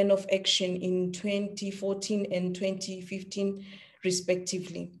Disability Plan of Action in 2014 and 2015,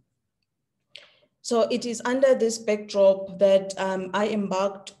 respectively. So it is under this backdrop that I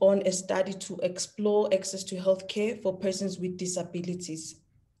embarked on a study to explore access to healthcare for persons with disabilities.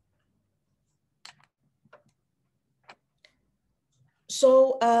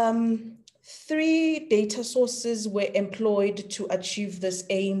 So 3 data sources were employed to achieve this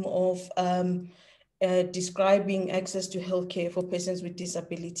aim of describing access to healthcare for persons with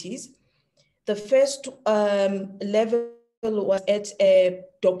disabilities. The first level was at a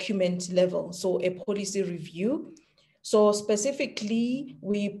document level, so a policy review. So specifically,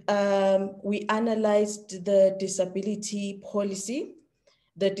 we analyzed the disability policy,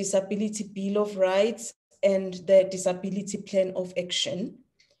 the Disability Bill of Rights, and the Disability Plan of Action.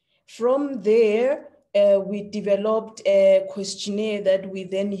 From there, we developed a questionnaire that we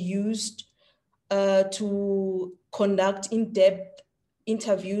then used to conduct in-depth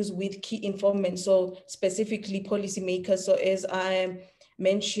interviews with key informants, so specifically policymakers. So as I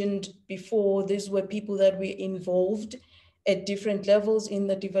mentioned before, these were people that were involved at different levels in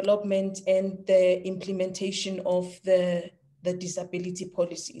the development and the implementation of the disability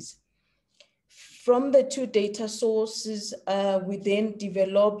policies. From the 2 data sources, we then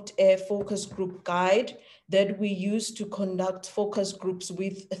developed a focus group guide that we used to conduct focus groups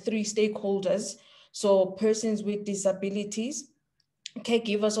with 3 stakeholders. So persons with disabilities,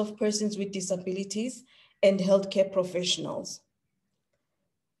 caregivers of persons with disabilities, and healthcare professionals.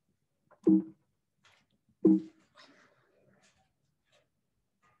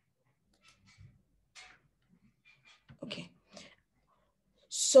 Okay.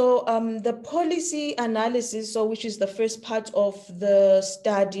 So the policy analysis, so which is the first part of the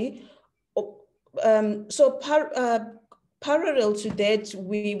study, parallel to that,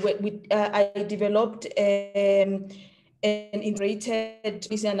 I developed an integrated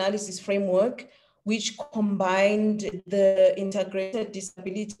policy analysis framework, which combined the integrated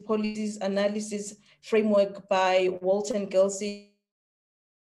disability policies analysis framework by Walton Gelsey.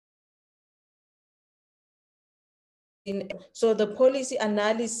 So the policy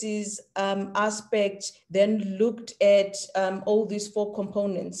analysis aspect then looked at all these 4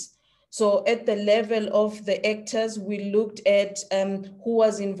 components. So at the level of the actors, we looked at who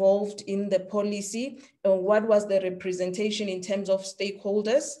was involved in the policy, what was the representation in terms of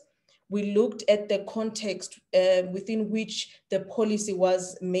stakeholders. We looked at the context within which the policy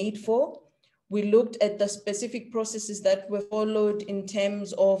was made for. We looked at the specific processes that were followed in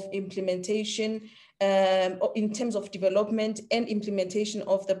terms of implementation, in terms of development and implementation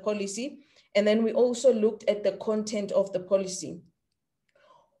of the policy. And then we also looked at the content of the policy.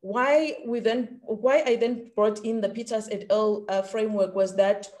 Why I then brought in the Peters et al. Framework was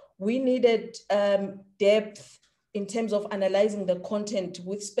that we needed depth in terms of analyzing the content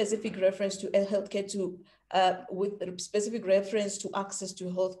with specific reference to healthcare, with specific reference to access to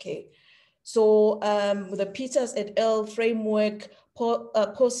healthcare. So the Peters et al. Framework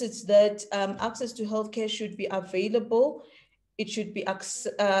posits that access to healthcare should be available, it should be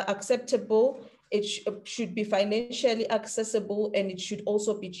acceptable, it should be financially accessible, and it should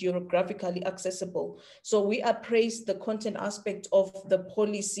also be geographically accessible. So we appraised the content aspect of the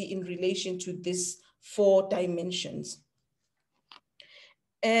policy in relation to these 4 dimensions.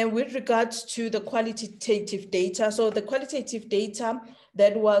 And with regards to the qualitative data, so the qualitative data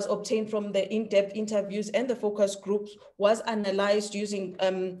that was obtained from the in-depth interviews and the focus groups was analyzed using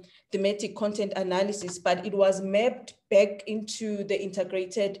thematic content analysis, but it was mapped back into the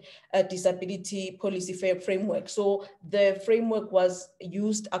integrated disability policy framework. So the framework was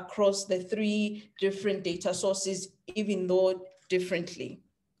used across the 3 different data sources, even though differently.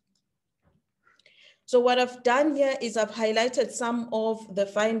 So what I've done here is I've highlighted some of the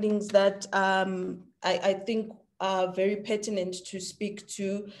findings that I think are very pertinent to speak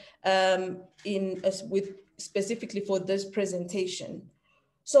to specifically for this presentation.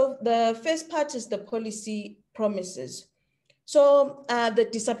 So the first part is the policy promises. So the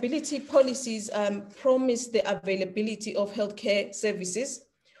disability policies promise the availability of healthcare services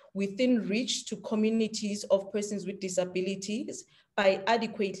within reach to communities of persons with disabilities by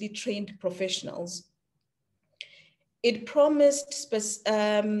adequately trained professionals. It promised,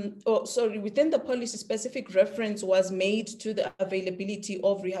 within the policy, specific reference was made to the availability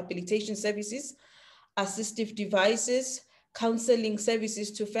of rehabilitation services, assistive devices, counseling services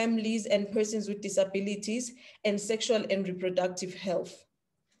to families and persons with disabilities, and sexual and reproductive health.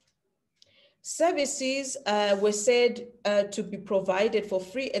 Services were said to be provided for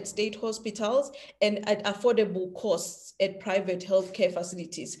free at state hospitals and at affordable costs at private healthcare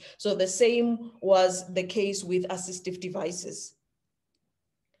facilities. So the same was the case with assistive devices.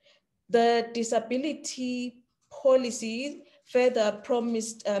 The disability policy further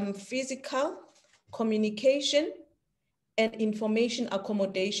promised physical, communication, and information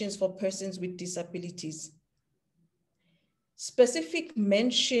accommodations for persons with disabilities. Specific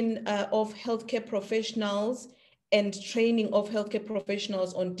mention of healthcare professionals and training of healthcare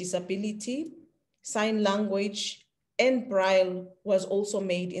professionals on disability, sign language, and Braille was also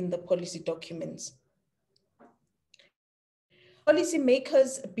made in the policy documents.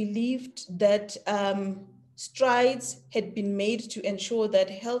 Policymakers believed that strides had been made to ensure that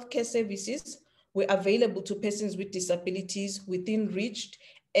healthcare services were available to persons with disabilities within reach,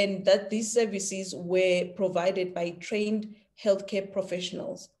 and that these services were provided by trained healthcare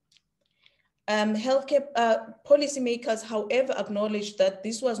professionals. Policymakers, however, acknowledged that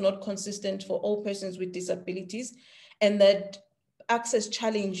this was not consistent for all persons with disabilities and that access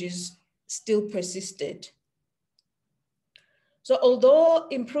challenges still persisted. So although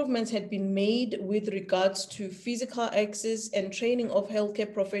improvements had been made with regards to physical access and training of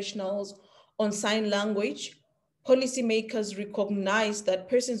healthcare professionals on sign language, policymakers recognized that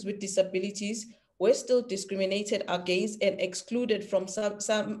persons with disabilities were still discriminated against and excluded from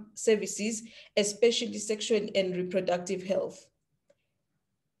some services, especially sexual and reproductive health.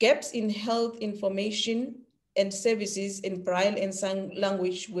 Gaps in health information and services in Braille and sign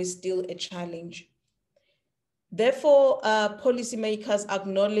language were still a challenge. Therefore, policymakers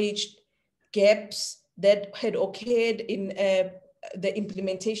acknowledged gaps that had occurred in the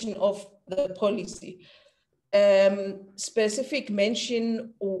implementation of the policy. Specific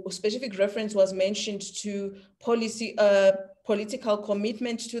mention or specific reference was mentioned to political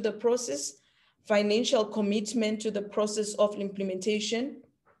commitment to the process, financial commitment to the process of implementation,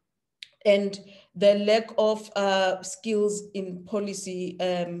 and the lack of skills in policy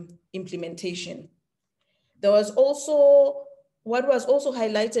implementation. There was also, what was also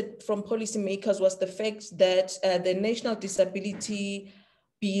highlighted from policymakers was the fact that the National Disability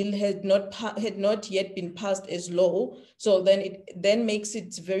Bill had not yet been passed as law. So then it makes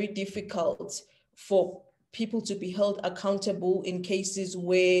it very difficult for people to be held accountable in cases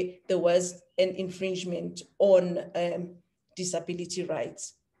where there was an infringement on disability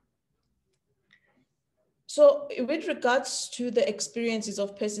rights. So with regards to the experiences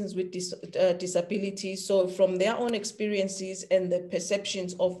of persons with disabilities, so from their own experiences and the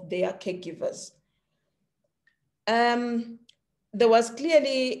perceptions of their caregivers, there was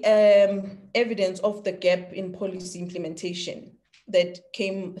clearly evidence of the gap in policy implementation that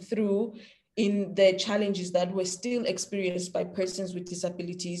came through in the challenges that were still experienced by persons with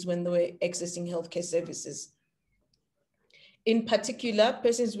disabilities when they were accessing healthcare services. In particular,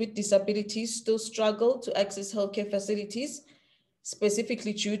 persons with disabilities still struggle to access healthcare facilities,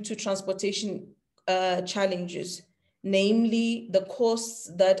 specifically due to transportation challenges, namely the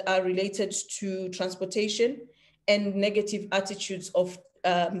costs that are related to transportation and negative attitudes of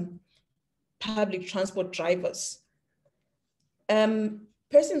public transport drivers.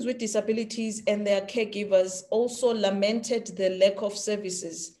 Persons with disabilities and their caregivers also lamented the lack of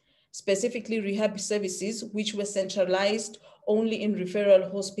services, specifically rehab services, which were centralized only in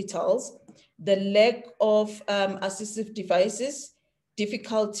referral hospitals, the lack of assistive devices,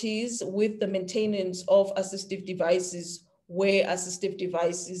 difficulties with the maintenance of assistive devices where assistive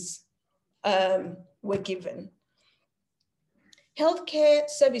devices were given. Healthcare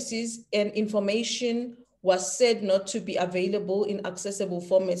services and information was said not to be available in accessible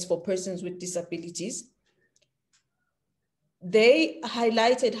formats for persons with disabilities. They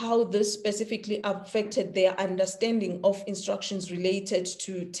highlighted how this specifically affected their understanding of instructions related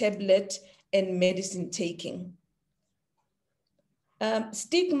to tablet and medicine taking.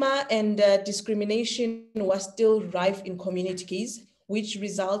 Stigma and discrimination was still rife in communities, which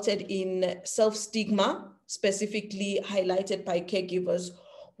resulted in self-stigma, specifically highlighted by caregivers,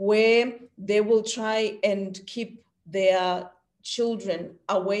 where they will try and keep their children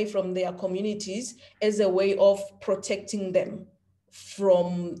away from their communities as a way of protecting them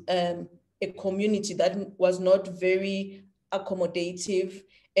from a community that was not very accommodative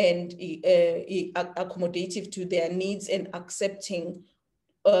and accommodative to their needs and accepting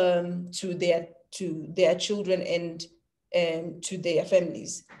to their children and to their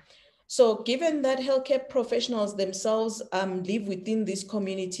families. So given that healthcare professionals themselves live within these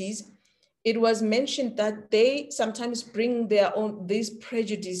communities, it was mentioned that they sometimes bring their own, these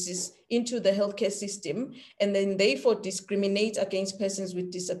prejudices into the healthcare system and then therefore discriminate against persons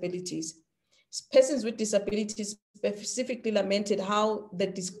with disabilities. Persons with disabilities specifically lamented how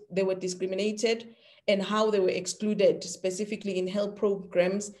they were discriminated and how they were excluded, specifically in health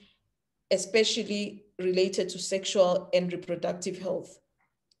programs, especially related to sexual and reproductive health.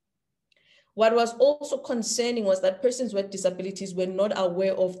 What was also concerning was that persons with disabilities were not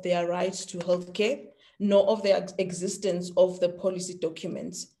aware of their rights to healthcare, nor of the existence of the policy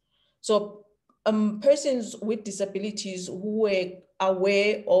documents. So persons with disabilities who were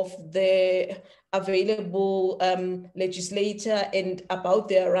aware of the available legislature and about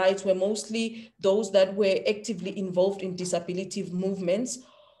their rights were mostly those that were actively involved in disability movements,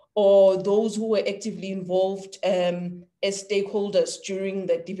 or those who were actively involved as stakeholders during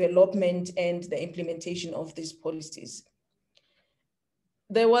the development and the implementation of these policies.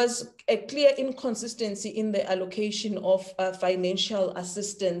 There was a clear inconsistency in the allocation of financial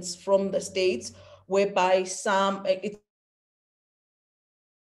assistance from the states, whereby some, it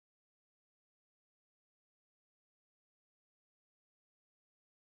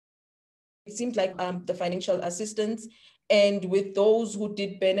seemed like the financial assistance, and with those who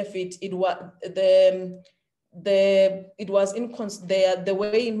did benefit, it was the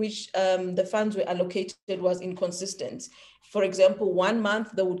way in which the funds were allocated was inconsistent. For example, 1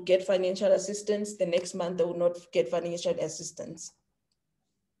 month they would get financial assistance, the next month they would not get financial assistance.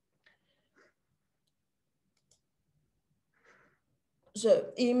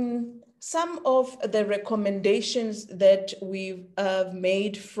 So in some of the recommendations that we've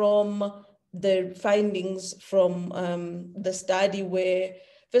made from the findings from the study were,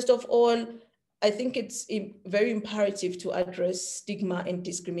 first of all, I think it's very imperative to address stigma and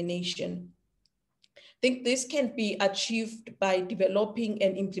discrimination. I think this can be achieved by developing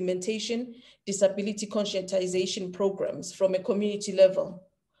and implementation disability conscientization programs from a community level.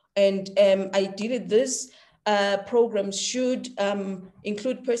 And ideally this programs should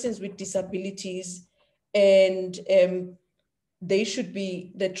include persons with disabilities, and they should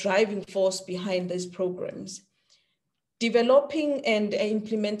be the driving force behind these programs. Developing and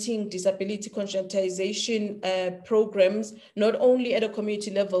implementing disability conscientization programs, not only at a community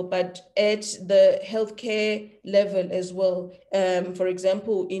level, but at the healthcare level as well. For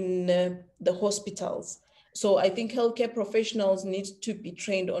example, in the hospitals. So I think healthcare professionals need to be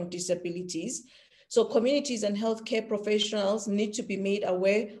trained on disabilities. So communities and healthcare professionals need to be made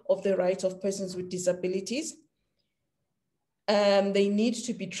aware of the rights of persons with disabilities. They need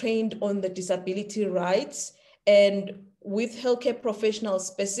to be trained on the disability rights, and with healthcare professionals,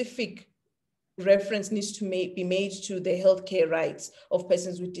 specific reference needs to be made to the healthcare rights of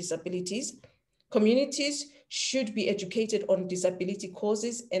persons with disabilities. Communities should be educated on disability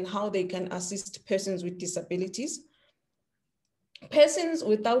causes and how they can assist persons with disabilities. Persons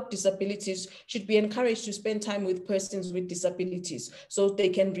without disabilities should be encouraged to spend time with persons with disabilities so they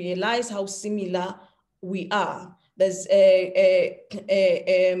can realize how similar we are. There's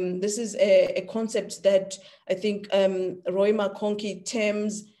this is a concept that I think Roy McConkie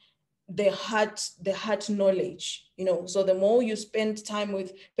terms the heart knowledge, you know. So the more you spend time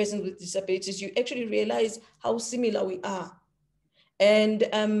with persons with disabilities, you actually realize how similar we are. And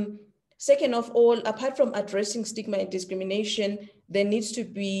second of all, apart from addressing stigma and discrimination, there needs to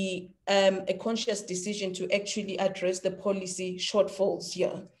be a conscious decision to actually address the policy shortfalls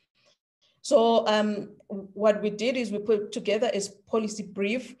here. So what we did is we put together a policy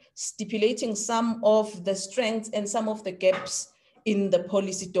brief stipulating some of the strengths and some of the gaps in the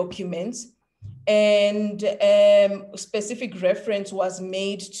policy documents. And specific reference was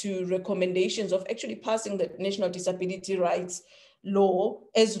made to recommendations of actually passing the National Disability Rights Law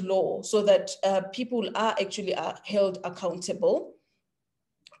as law, so that people are actually held accountable.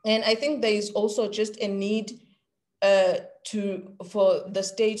 And I think there is also just a need for the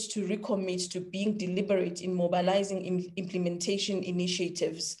states to recommit to being deliberate in mobilizing implementation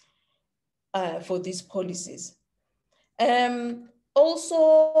initiatives for these policies.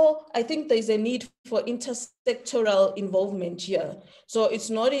 Also, I think there's a need for intersectoral involvement here. So it's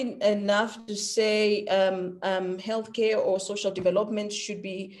not enough to say healthcare or social development should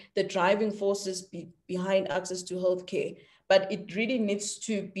be the driving forces behind access to healthcare, but it really needs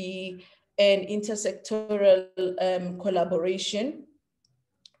to be an intersectoral collaboration.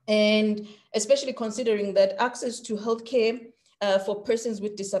 And especially considering that access to healthcare for persons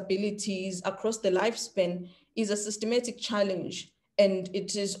with disabilities across the lifespan is a systematic challenge, and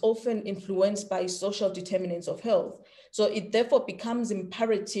it is often influenced by social determinants of health. So it therefore becomes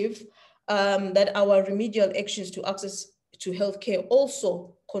imperative that our remedial actions to access to healthcare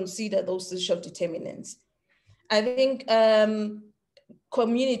also consider those social determinants. I think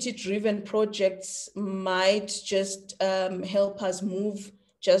community-driven projects might just help us move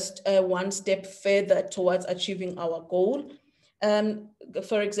just one step further towards achieving our goal.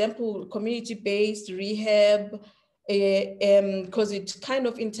 For example, community-based rehab, because it kind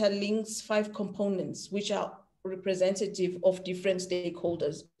of interlinks 5 components, which are representative of different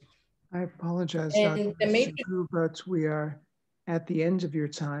stakeholders. I apologize, Dr. Masuku, but we are at the end of your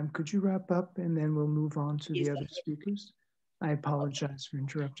time. Could you wrap up and then we'll move on to the other speakers? I apologize for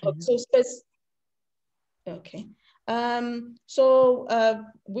interrupting you. Okay. So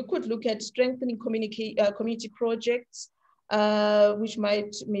we could look at strengthening community projects, which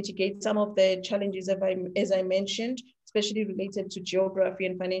might mitigate some of the challenges as I mentioned, especially related to geography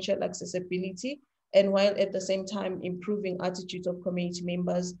and financial accessibility, and while at the same time improving attitudes of community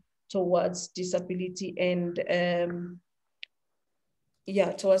members towards disability and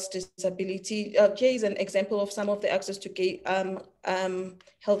towards disability. Here is an example of some of the access to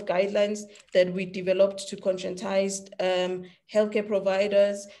health guidelines that we developed to conscientize healthcare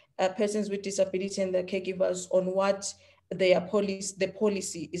providers, persons with disability and their caregivers on what the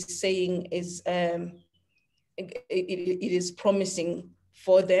policy is saying is it is promising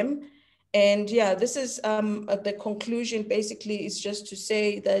for them. And yeah, this is the conclusion basically is just to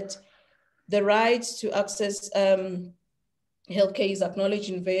say that the right to access healthcare is acknowledged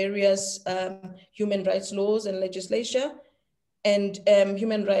in various human rights laws and legislation. And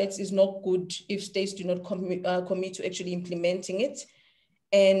human rights is not good if states do not commit to actually implementing it.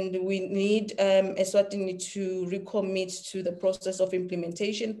 And we need Eswatini to recommit to the process of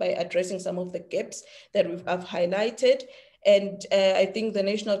implementation by addressing some of the gaps that I've highlighted. And I think the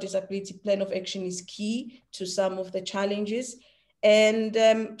National Disability Plan of Action is key to some of the challenges. And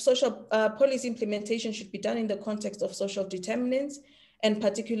social policy implementation should be done in the context of social determinants, and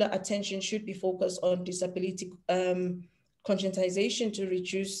particular attention should be focused on disability conscientization to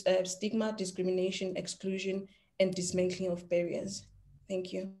reduce stigma, discrimination, exclusion, and dismantling of barriers.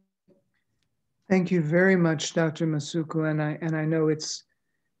 Thank you. Thank you very much, Dr. Masuku. And I know it's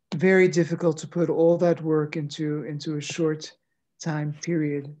very difficult to put all that work into a short time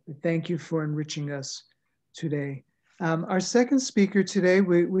period. But thank you for enriching us today. Our second speaker today,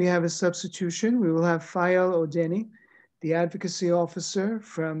 we have a substitution. We will have Fayal Odeni, the advocacy officer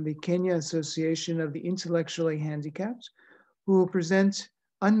from the Kenya Association of the Intellectually Handicapped, who will present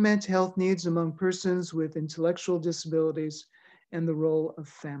unmet health needs among persons with intellectual disabilities and the role of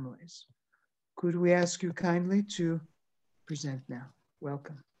families. Could we ask you kindly to present now.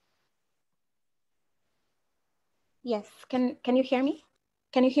 Welcome. Yes, can you hear me?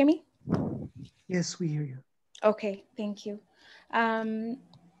 Can you hear me? Yes, we hear you. Okay, thank you.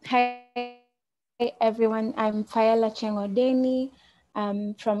 Hi everyone, I'm Fayala Chengodeni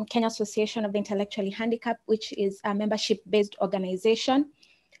from Kenya Association of the Intellectually Handicapped, which is a membership-based organization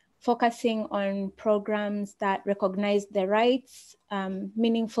focusing on programs that recognize the rights,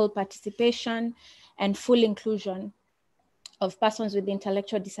 meaningful participation, and full inclusion of persons with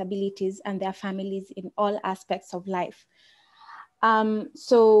intellectual disabilities and their families in all aspects of life.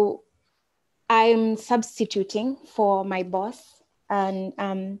 So I'm substituting for my boss,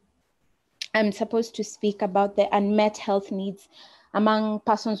 and I'm supposed to speak about the unmet health needs among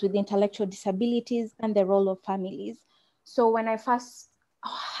persons with intellectual disabilities and the role of families. So when I first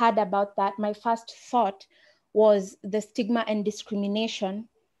heard about that, my first thought was the stigma and discrimination,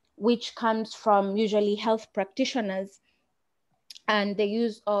 which comes from usually health practitioners and the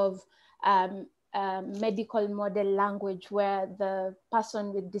use of medical model language where the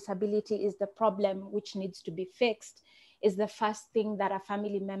person with disability is the problem which needs to be fixed, is the first thing that a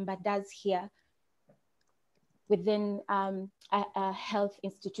family member does here within a health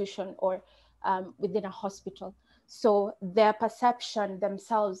institution or within a hospital. So their perception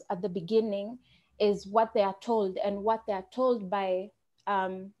themselves at the beginning is what they are told, and what they are told by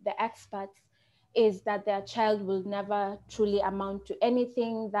the experts is that their child will never truly amount to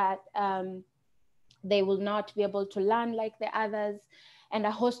anything, that they will not be able to learn like the others, and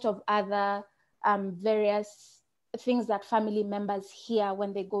a host of other various things that family members hear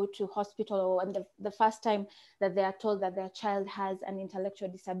when they go to hospital, or when the first time that they are told that their child has an intellectual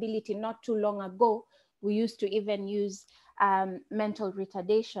disability. Not too long ago, we used to even use mental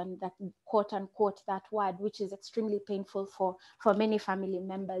retardation, that quote unquote that word, which is extremely painful for many family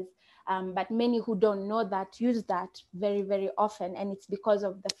members. But many who don't know that use that very, very often. And it's because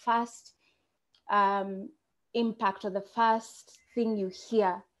of the first impact, or the first thing you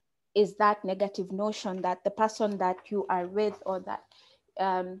hear is that negative notion that the person that you are with, or that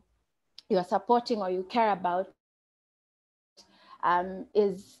you are supporting or you care about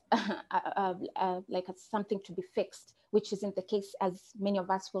is like something to be fixed, which isn't the case, as many of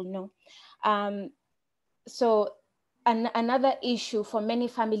us will know. So another issue for many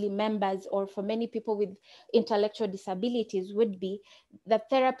family members, or for many people with intellectual disabilities, would be that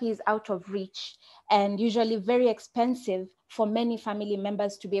therapy is out of reach and usually very expensive for many family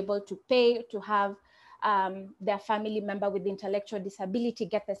members to be able to pay to have their family member with intellectual disability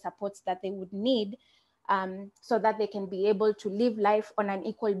get the supports that they would need, so that they can be able to live life on an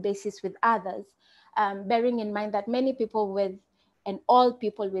equal basis with others, bearing in mind that many people with, and all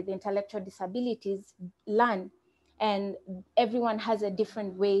people with intellectual disabilities learn, and everyone has a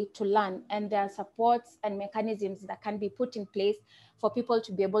different way to learn, and there are supports and mechanisms that can be put in place for people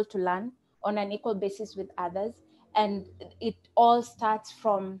to be able to learn on an equal basis with others. And it all starts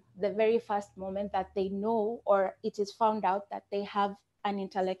from the very first moment that they know, or it is found out that they have an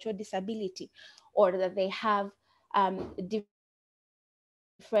intellectual disability, or that they have different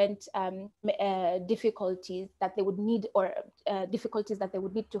difficulties that they would need, or difficulties that they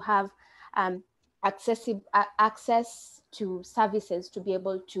would need to have access to services to be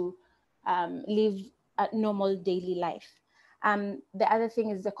able to live a normal daily life. The other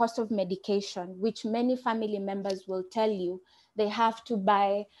thing is the cost of medication, which many family members will tell you they have to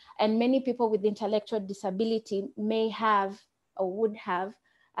buy, and many people with intellectual disability may have or would have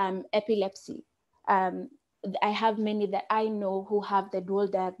epilepsy. I have many that I know who have the dual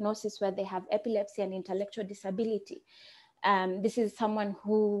diagnosis, where they have epilepsy and intellectual disability. This is someone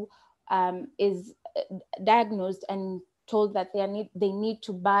who is diagnosed and told that they need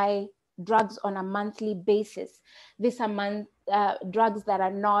to buy drugs on a monthly basis. These are drugs that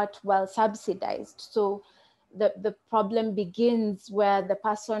are not well subsidized. So the problem begins where the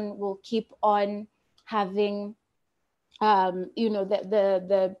person will keep on having,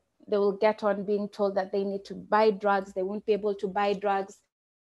 they will get on being told that they need to buy drugs. They won't be able to buy drugs.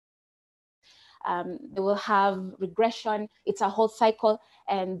 They will have regression. It's a whole cycle.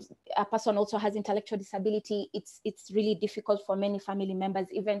 And a person also has intellectual disability. It's really difficult for many family members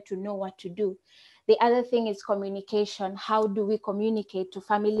even to know what to do. The other thing is communication. How do we communicate to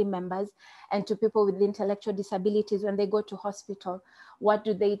family members and to people with intellectual disabilities when they go to hospital? What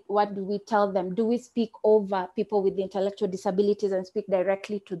do we tell them? Do we speak over people with intellectual disabilities and speak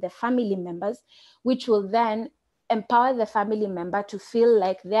directly to the family members, which will then empower the family member to feel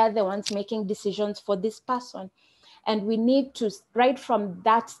like they're the ones making decisions for this person? And we need to, right from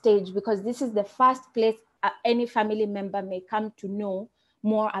that stage, because this is the first place any family member may come to know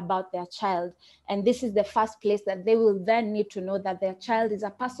more about their child. And this is the first place that they will then need to know that their child is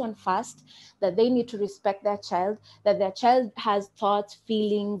a person first, that they need to respect their child, that their child has thoughts,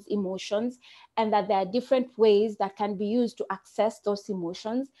 feelings, emotions, and that there are different ways that can be used to access those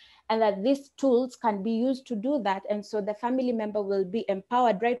emotions, and that these tools can be used to do that. And so the family member will be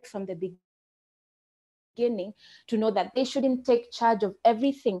empowered right from the beginning to know that they shouldn't take charge of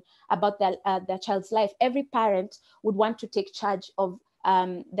everything about their child's life. Every parent would want to take charge of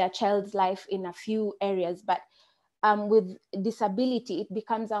their child's life in a few areas, but with disability, it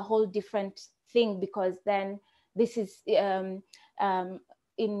becomes a whole different thing, because then this is in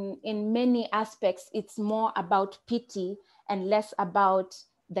many aspects, it's more about pity and less about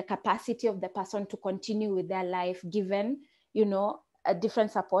the capacity of the person to continue with their life, given, you know, a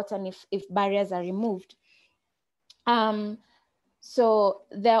different support, and if barriers are removed. So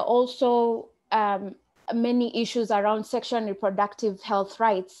there are also many issues around sexual and reproductive health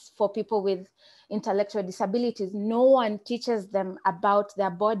rights for people with intellectual disabilities. No one teaches them about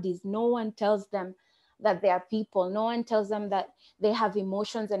their bodies. No one tells them that they are people. No one tells them that they have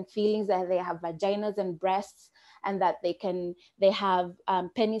emotions and feelings, that they have vaginas and breasts, and that they have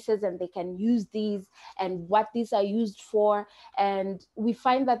penises and they can use these, and what these are used for. And we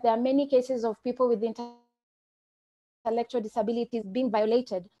find that there are many cases of people with intellectual disabilities being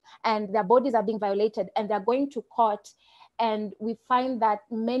violated, and their bodies are being violated, and they're going to court. And we find that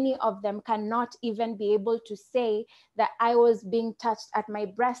many of them cannot even be able to say that I was being touched at my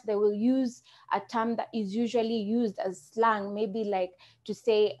breast. They will use a term that is usually used as slang, maybe like to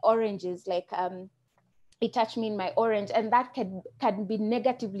say oranges, like he touched me in my orange, and that can be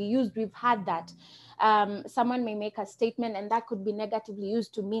negatively used. We've had that. Someone may make a statement and that could be negatively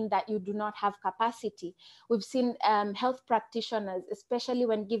used to mean that you do not have capacity. We've seen health practitioners, especially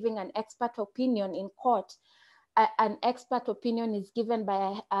when giving an expert opinion in court, an expert opinion is given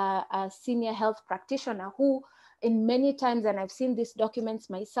by a senior health practitioner who, in many times, and I've seen these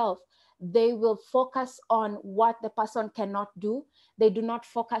documents myself, they will focus on what the person cannot do. They do not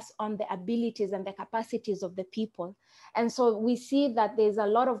focus on the abilities and the capacities of the people. And so we see that there's a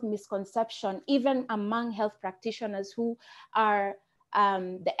lot of misconception, even among health practitioners who are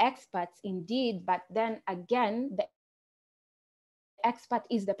the experts indeed, but then again, the expert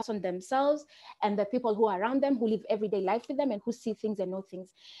is the person themselves and the people who are around them, who live everyday life with them and who see things and know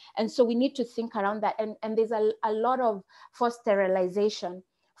things. And so we need to think around that. And there's a lot of forced sterilization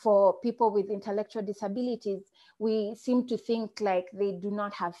for people with intellectual disabilities. We seem to think like they do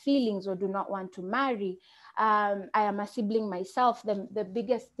not have feelings or do not want to marry. I am a sibling myself. The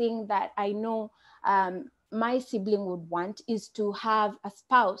biggest thing that I know my sibling would want is to have a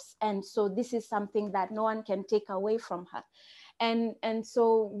spouse. And so this is something that no one can take away from her. And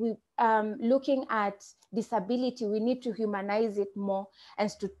so we, looking at disability, we need to humanize it more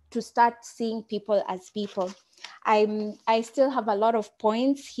and to start seeing people as people. I still have a lot of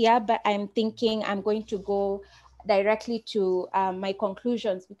points here, but I'm thinking I'm going to go directly to my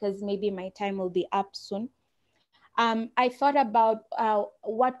conclusions, because maybe my time will be up soon. I thought about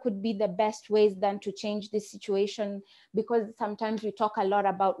what could be the best ways then to change this situation, because sometimes we talk a lot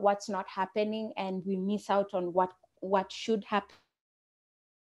about what's not happening and we miss out on what should happen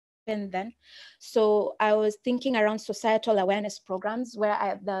then. So I was thinking around societal awareness programs,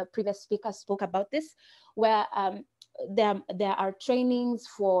 where the previous speaker spoke about this, where there are trainings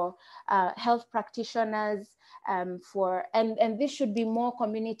for health practitioners, and this should be more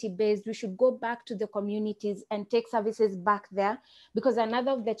community-based. We should go back to the communities and take services back there, because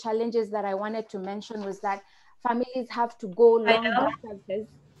another of the challenges that I wanted to mention was that families have to go long distances.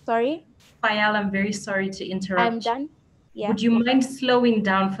 Sorry? Fayal, I'm very sorry to interrupt. I'm done. Yeah. Would you mind slowing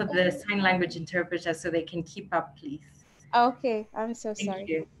down for the sign language interpreter so they can keep up, please? Okay, I'm so sorry. Thank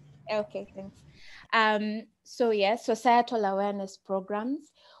you. Okay, thanks. So yeah, societal awareness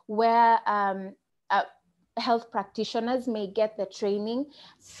programs where health practitioners may get the training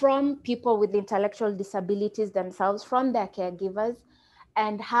from people with intellectual disabilities themselves, from their caregivers,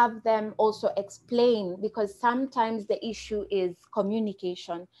 and have them also explain, because sometimes the issue is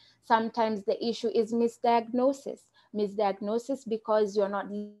communication. Sometimes the issue is misdiagnosis because you're not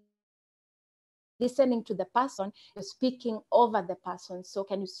listening to the person, you're speaking over the person. So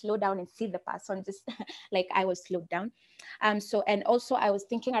can you slow down and see the person, just like I was slowed down. And also I was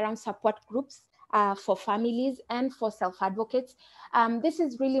thinking around support groups for families and for self-advocates. This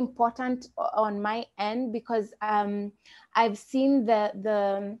is really important on my end, because I've seen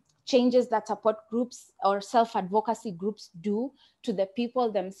the changes that support groups or self-advocacy groups do to the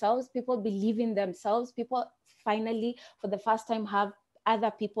people themselves. People believe in themselves. People finally, for the first time, have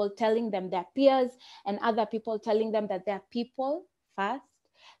other people telling them they're peers, and other people telling them that they're people first,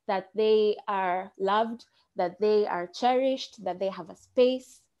 that they are loved, that they are cherished, that they have a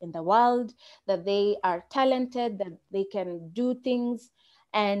space in the world, that they are talented, that they can do things.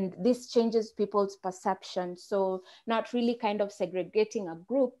 And this changes people's perception. So not really kind of segregating a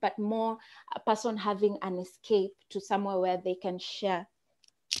group, but more a person having an escape to somewhere where they can share.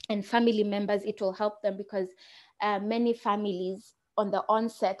 And family members, it will help them because many families on the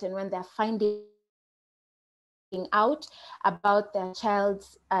onset and when they're finding out about their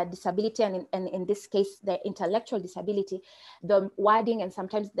child's disability, and in this case, their intellectual disability, the wording and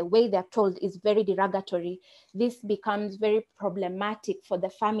sometimes the way they're told is very derogatory. This becomes very problematic for the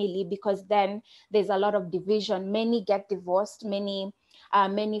family because then there's a lot of division. Many get divorced, many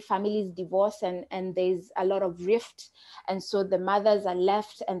families divorce, and there's a lot of rift. And so the mothers are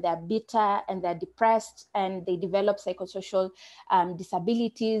left and they're bitter and they're depressed and they develop psychosocial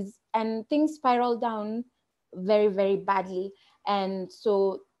disabilities, and things spiral down very, very badly. And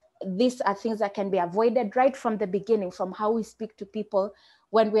so these are things that can be avoided right from the beginning, from how we speak to people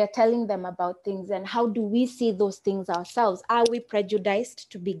when we are telling them about things, and how do we see those things ourselves? Are we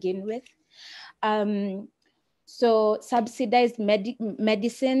prejudiced to begin with? So subsidized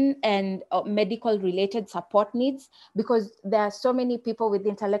medicine and medical related support needs, because there are so many people with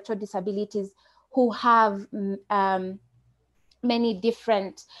intellectual disabilities who have many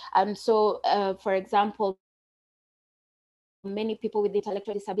different, for example, many people with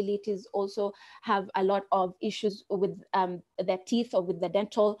intellectual disabilities also have a lot of issues with their teeth or with the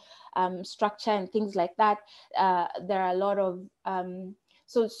dental structure and things like that. There are a lot of,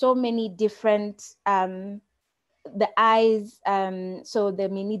 so many different, the eyes, so they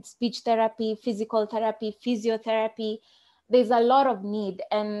may need speech therapy, physical therapy, physiotherapy. There's a lot of need,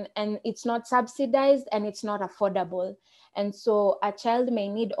 and it's not subsidized and it's not affordable. And so a child may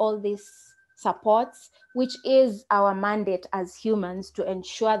need all these supports, which is our mandate as humans, to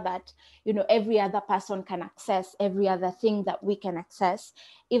ensure that, you know, every other person can access every other thing that we can access,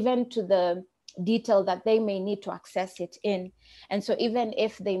 even to the detail that they may need to access it in. And so even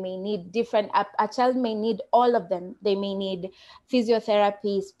if they may need different, a child may need all of them. They may need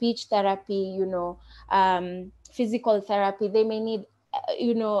physiotherapy, speech therapy, you know, physical therapy. They may need,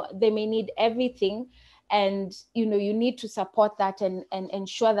 you know, they may need everything. And, you know, you need to support that and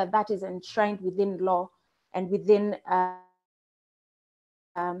ensure that that is enshrined within law and within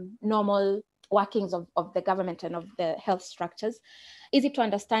normal workings of the government and of the health structures. Easy to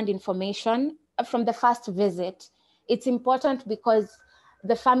understand information from the first visit. It's important because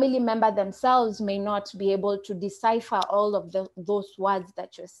the family member themselves may not be able to decipher all of those words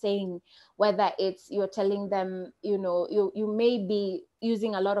that you're saying, whether it's you're telling them, you know, you may be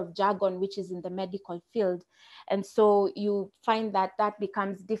using a lot of jargon, which is in the medical field. And so you find that that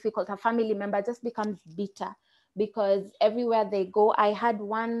becomes difficult. A family member just becomes bitter because everywhere they go, I had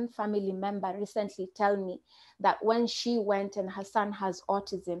one family member recently tell me that when she went and her son has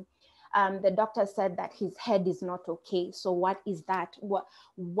autism, the doctor said that his head is not okay. So what is that?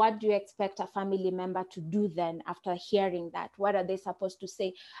 What do you expect a family member to do then after hearing that? What are they supposed to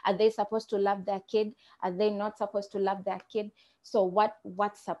say? Are they supposed to love their kid? Are they not supposed to love their kid? So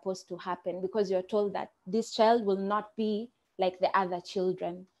what's supposed to happen? Because you're told that this child will not be like the other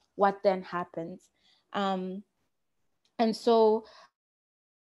children. What then happens? And so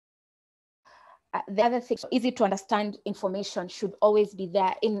the other thing, so easy to understand information should always be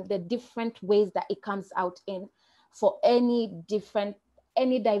there in the different ways that it comes out in for any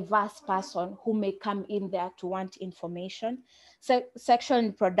diverse person who may come in there to want information. Sexual and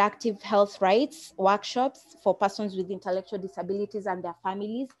reproductive health rights workshops for persons with intellectual disabilities and their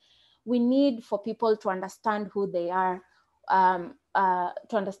families. We need for people to understand who they are,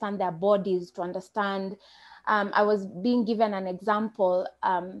 to understand their bodies, to understand. I was being given an example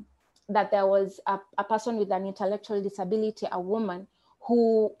that there was a person with an intellectual disability, a woman,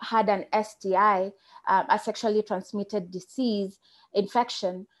 who had an STI, a sexually transmitted disease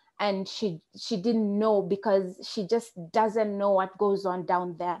infection, and she didn't know because she just doesn't know what goes on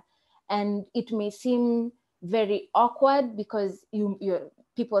down there. And it may seem very awkward because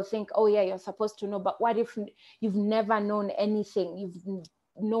people think, oh yeah, you're supposed to know, but what if you've never known anything?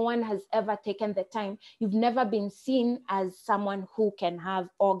 No one has ever taken the time. You've never been seen as someone who can have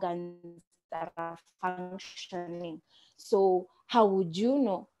organs that are functioning. So how would you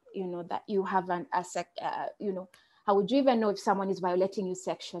know, that you have how would you even know if someone is violating you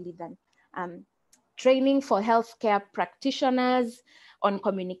sexually then? Training for healthcare practitioners on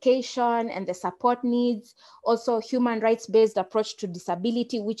communication and the support needs. Also human rights-based approach to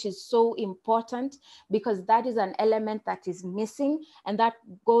disability, which is so important because that is an element that is missing, and that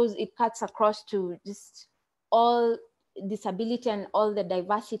it cuts across to just all disability and all the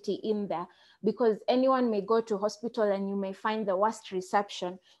diversity in there, because anyone may go to hospital and you may find the worst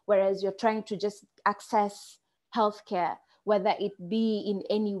reception, whereas you're trying to just access healthcare, whether it be in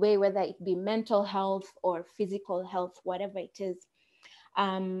any way, whether it be mental health or physical health, whatever it is.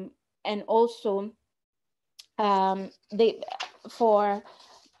 And also for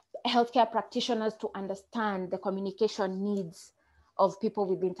healthcare practitioners to understand the communication needs of people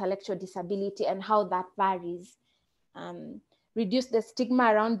with intellectual disability and how that varies. Reduce the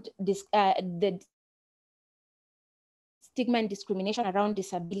stigma around this, the stigma and discrimination around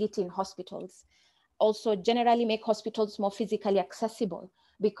disability in hospitals. Also generally make hospitals more physically accessible,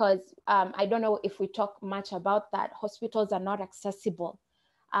 because I don't know if we talk much about that. Hospitals are not accessible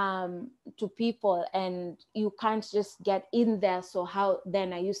to people, and you can't just get in there. So how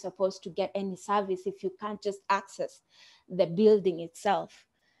then are you supposed to get any service if you can't just access the building itself?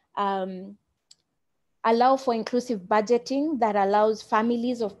 Allow for inclusive budgeting that allows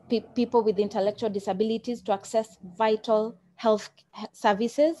families of people with intellectual disabilities to access vital health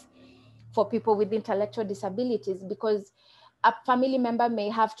services for people with intellectual disabilities, because a family member may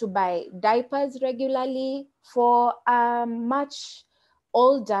have to buy diapers regularly for a much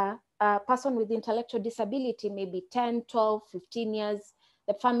older person with intellectual disability, maybe 10, 12, 15 years.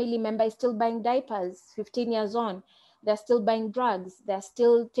 The family member is still buying diapers 15 years on. They're still buying drugs. They're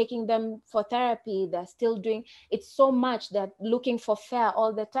still taking them for therapy. They're still doing, it's so much. They're looking for fare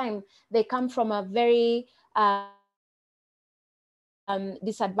all the time. They come from a very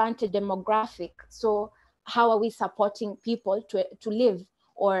disadvantaged demographic. So how are we supporting people to live?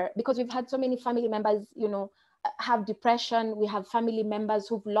 Or because we've had so many family members, you know, have depression. We have family members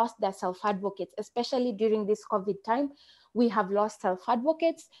who've lost their self-advocates, especially during this COVID time. We have lost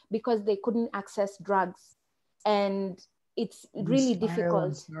self-advocates because they couldn't access drugs. And it's really difficult.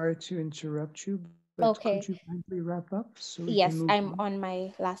 I'm sorry to interrupt you, but could you kindly wrap up? So yes, I'm on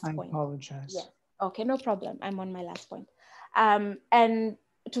my last point. I apologize. Yes. Okay, no problem. I'm on my last point. And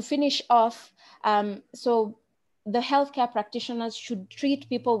to finish off, so the healthcare practitioners should treat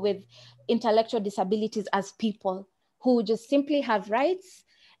people with intellectual disabilities as people who just simply have rights,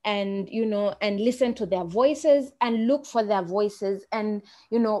 and, you know, and listen to their voices and look for their voices and,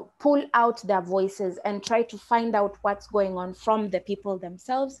 you know, pull out their voices and try to find out what's going on from the people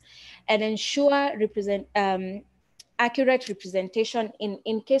themselves, and ensure accurate representation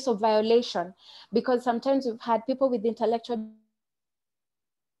in case of violation, because sometimes we've had people with intellectual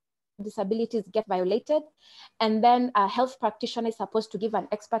disabilities get violated, and then a health practitioner is supposed to give an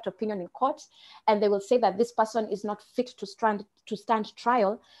expert opinion in court, and they will say that this person is not fit to stand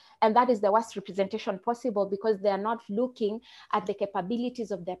trial. And that is the worst representation possible, because they are not looking at the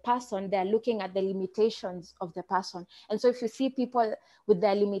capabilities of the person, they're looking at the limitations of the person. And so if you see people with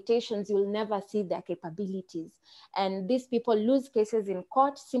their limitations, you'll never see their capabilities. And these people lose cases in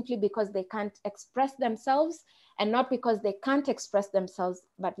court simply because they can't express themselves, and not because they can't express themselves,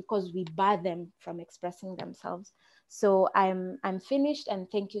 but because we bar them from expressing themselves. So I'm finished, and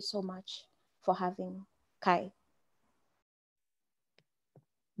thank you so much for having Kai.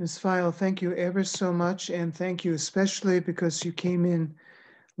 Ms. File, thank you ever so much, and thank you especially because you came in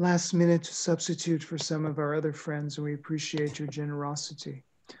last minute to substitute for some of our other friends, and we appreciate your generosity.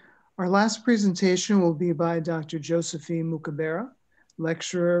 Our last presentation will be by Dr. Josephine Mukabera,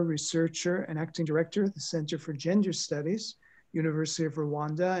 lecturer, researcher, and acting director at the Center for Gender Studies, University of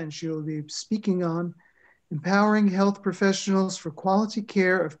Rwanda, and she will be speaking on empowering health professionals for quality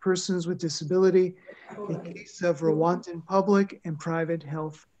care of persons with disability in case of Rwandan public and private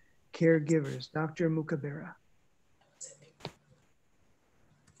health caregivers. Dr. Mukabera.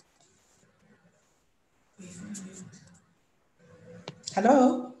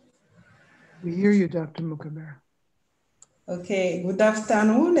 Hello. We hear you, Dr. Mukabera. Okay, good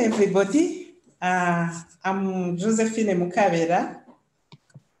afternoon, everybody. I'm Josephine Mukabera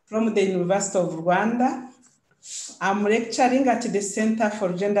from the University of Rwanda. I'm lecturing at the Center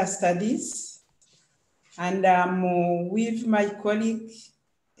for Gender Studies, and I'm with my colleague,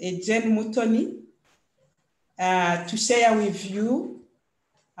 Jane Mutoni, to share with you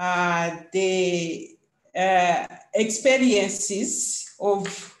the experiences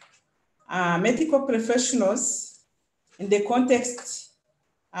of medical professionals in the context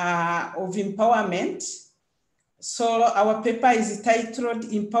of empowerment. So our paper is titled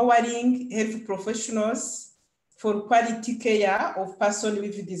Empowering Health Professionals for Quality Care of Persons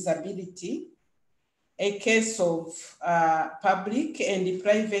with Disability, a case of public and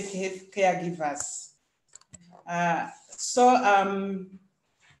private health caregivers.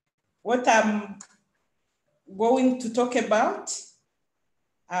 What I'm going to talk about,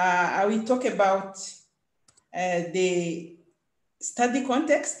 I will talk about the study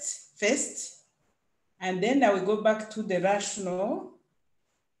context first, and then I will go back to the rationale,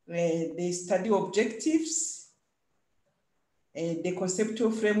 the study objectives, the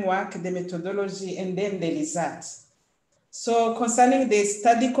conceptual framework, the methodology, and then the results. So concerning the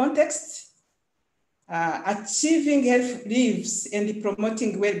study context, achieving health lives and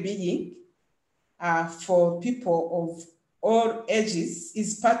promoting well-being for people of all ages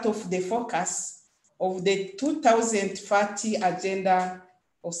is part of the focus of the 2030 Agenda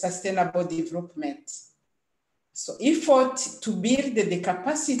of Sustainable Development. So effort to build the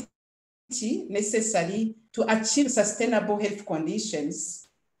capacity necessary to achieve sustainable health conditions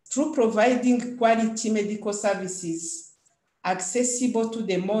through providing quality medical services accessible to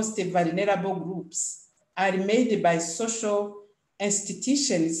the most vulnerable groups are made by social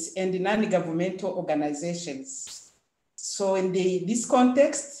institutions and non-governmental organizations. So in this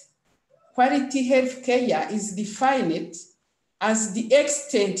context, quality health care is defined as the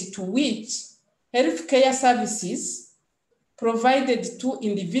extent to which healthcare services provided to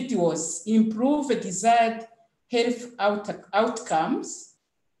individuals improve desired health outcomes.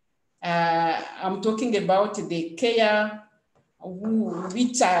 I'm talking about the care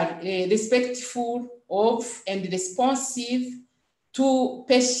which are respectful of and responsive to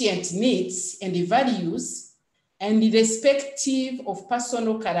patient needs and values, and irrespective of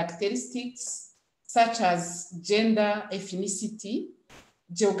personal characteristics such as gender, ethnicity,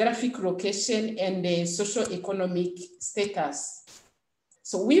 geographic location, and socio-economic status.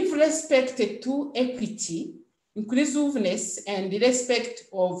 So with respect to equity, inclusiveness, and respect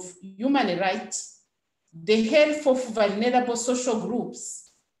of human rights, the health of vulnerable social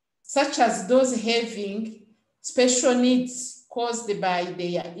groups, such as those having special needs caused by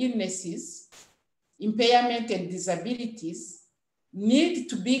their illnesses, impairment, and disabilities, need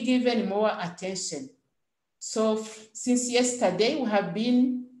to be given more attention. So since yesterday, we have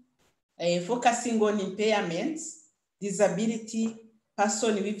been focusing on impairments, disability,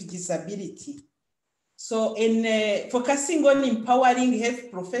 person with disability. So in focusing on empowering health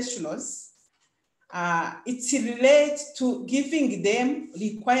professionals, it's related to giving them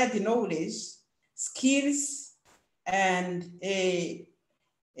required knowledge, skills, and a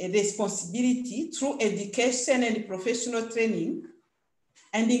responsibility through education and professional training,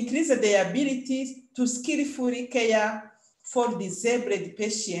 and increase their ability to skillfully care for disabled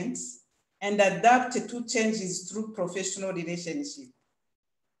patients and adapt to changes through professional relationship.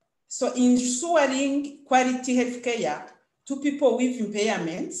 So ensuring quality health care to people with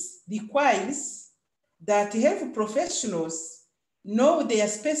impairments requires that health professionals know their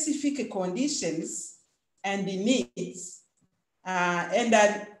specific conditions and needs and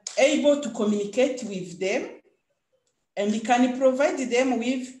are able to communicate with them, and we can provide them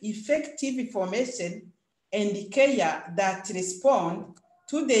with effective information and care that respond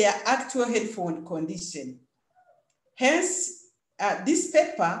to their actual health condition. Hence, this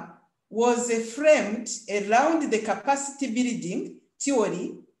paper was framed around the capacity building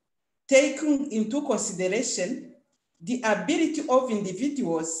theory, taking into consideration the ability of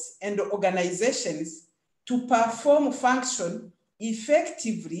individuals and organizations to perform function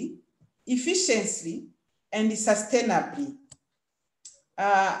effectively, efficiently, and sustainably.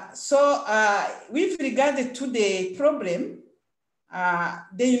 With regard to the problem,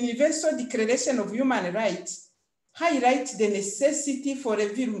 the Universal Declaration of Human Rights highlights the necessity for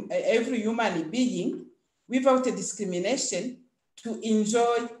every human being without discrimination to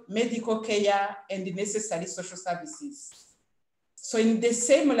enjoy medical care and necessary social services. So in the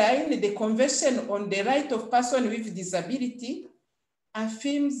same line, the Convention on the Right of Persons with Disability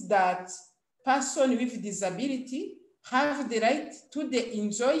affirms that persons with disability have the right to the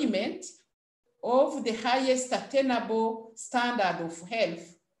enjoyment of the highest attainable standard of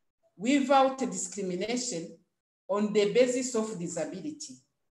health without discrimination on the basis of disability.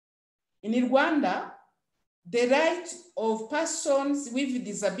 In Rwanda, the rights of persons with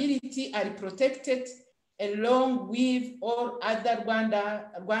disability are protected along with all other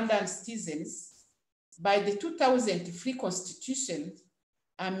Rwandan citizens by the 2003 Constitution,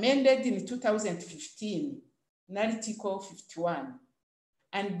 amended in 2015, in Article 51,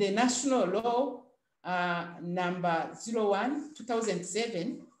 and the National Law number 01,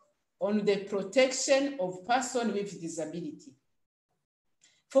 2007, on the protection of persons with disability.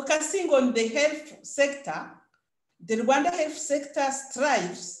 Focusing on the health sector, the Rwanda health sector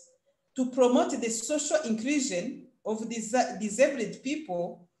strives to promote the social inclusion of disabled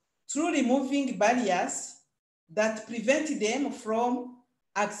people through removing barriers that prevent them from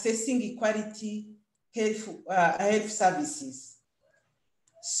accessing quality health services.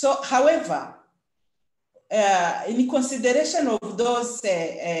 So, however, in consideration of those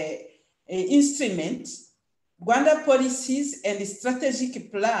instruments, Rwanda policies and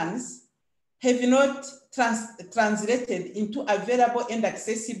strategic plans have not translated into available and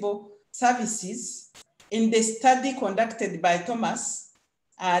accessible services in the study conducted by Thomas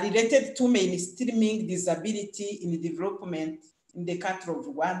related to mainstreaming disability in development in the country of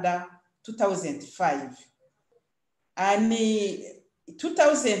Rwanda, 2005. And in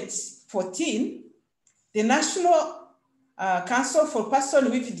 2014, the National Council for Persons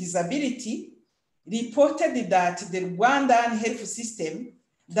with Disability reported that the Rwandan health system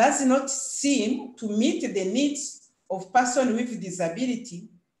does not seem to meet the needs of persons with disability,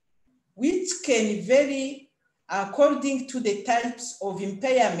 which can vary according to the types of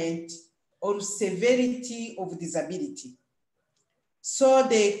impairment or severity of disability. So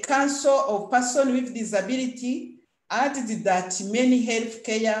the Council of Persons with Disability added that many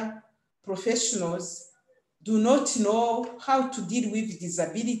healthcare professionals do not know how to deal with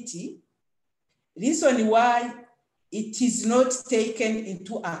disability, reason why it is not taken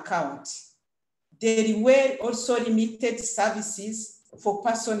into account. There were also limited services for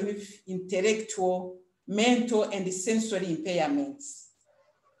persons with intellectual, mental, and sensory impairments.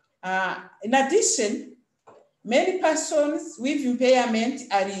 In addition, many persons with impairment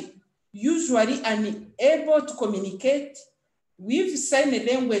are usually unable to communicate with sign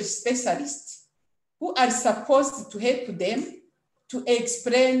language specialists who are supposed to help them to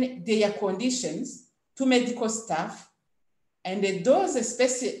explain their conditions to medical staff, and those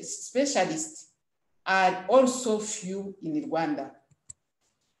specialists are also few in Rwanda.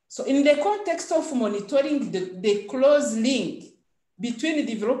 So in the context of monitoring the close link between the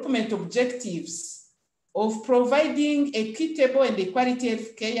development objectives of providing equitable and quality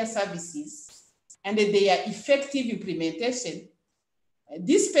health care services and their effective implementation,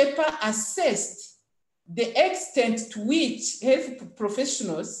 this paper assessed the extent to which health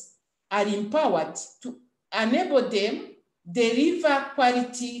professionals are empowered to enable them deliver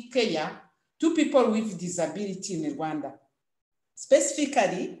quality care to people with disability in Rwanda.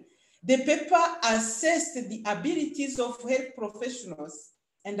 Specifically, the paper assessed the abilities of health professionals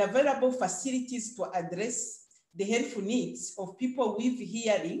and available facilities to address the health needs of people with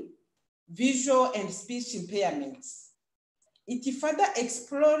hearing, visual, and speech impairments. It further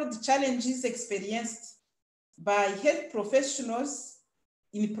explored challenges experienced by health professionals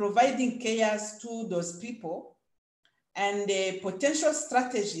in providing care to those people and potential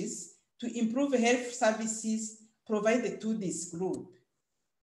strategies to improve health services provided to this group.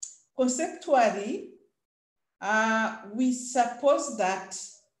 Conceptually, we suppose that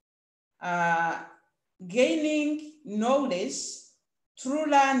gaining knowledge through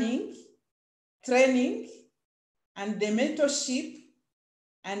learning, training, and the mentorship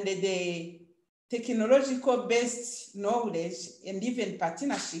and the technological-based knowledge and even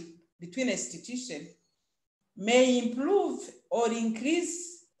partnership between institutions may improve or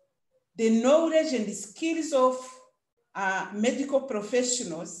increase the knowledge and the skills of medical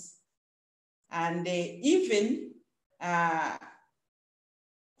professionals, and even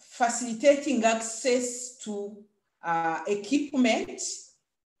facilitating access to equipment,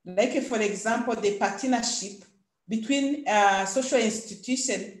 like for example, the partnership between social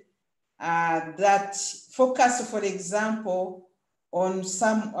institutions that focus, for example, on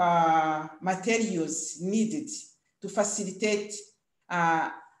some materials needed to facilitate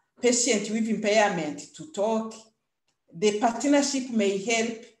patients with impairment to talk. The partnership may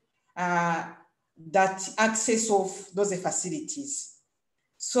help that access of those facilities.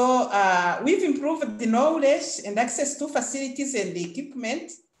 So we've improved the knowledge and access to facilities and the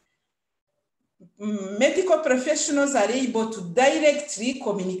equipment. Medical professionals are able to directly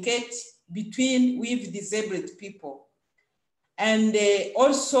communicate with disabled people. And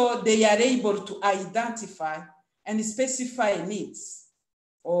also they are able to identify and specify needs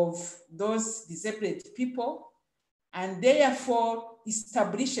of those disabled people, and therefore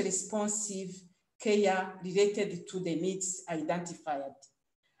establish a responsive care related to the needs identified.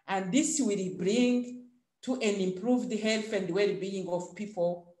 And this will bring to an improved health and well-being of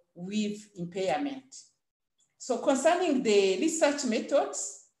people with impairment. So concerning the research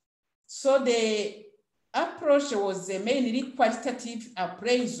methods, so the approach was mainly qualitative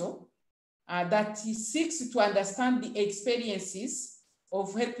appraisal that seeks to understand the experiences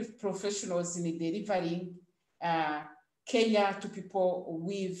of health professionals in delivering care to people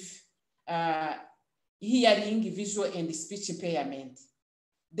with hearing, visual, and speech impairment.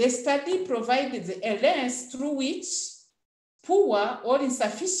 The study provided a lens through which poor or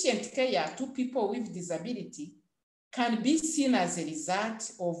insufficient care to people with disability can be seen as a result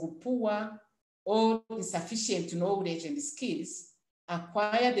of poor or insufficient knowledge and skills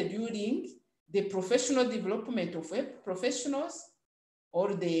acquired during the professional development of professionals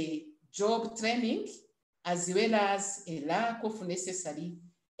or the job training, as well as a lack of necessary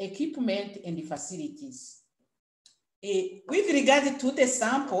equipment and facilities. With regard to the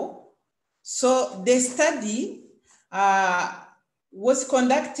sample, so the study was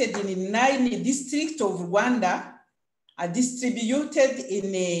conducted in 9 districts of Rwanda, distributed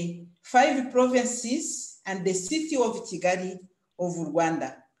in 5 provinces and the city of Kigali of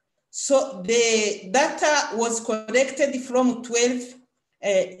Rwanda. So the data was collected from 12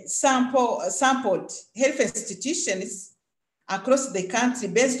 sampled health institutions across the country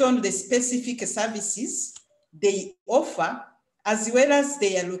based on the specific services they offer, as well as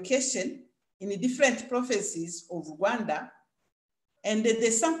their location in the different provinces of Rwanda. And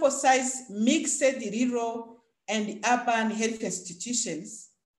the sample size mixed rural and urban health institutions,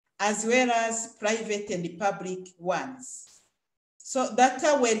 as well as private and public ones. So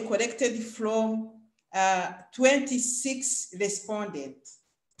data were collected from 26 respondents.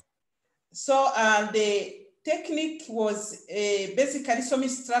 So the technique was basically some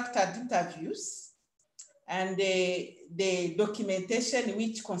structured interviews and the documentation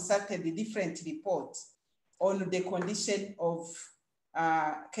which consulted the different reports on the condition of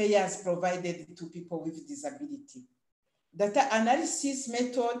cares provided to people with disability. Data analysis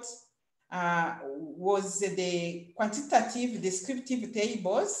method was the quantitative descriptive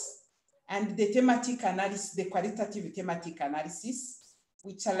tables and the thematic analysis, the qualitative thematic analysis,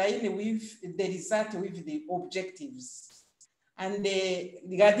 which align with the result with the objectives. And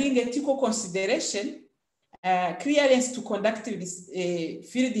regarding ethical consideration, clearance to conduct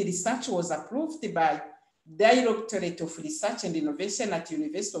field research was approved by Directorate of Research and Innovation at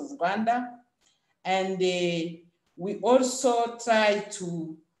University of Rwanda. And we also try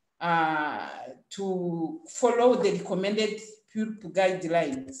to follow the recommended PURP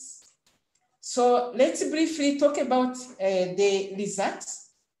guidelines. So let's briefly talk about the results.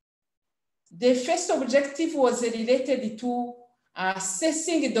 The first objective was related to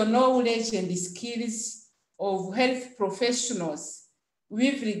assessing the knowledge and the skills of health professionals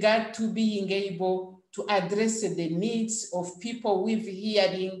with regard to being able to address the needs of people with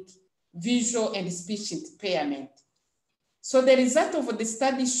hearing, visual, and speech impairment. So the result of the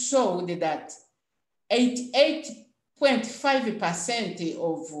study showed that 88.5%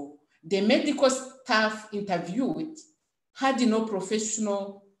 of the medical staff interviewed had no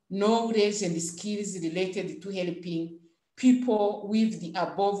professional knowledge and skills related to helping people with the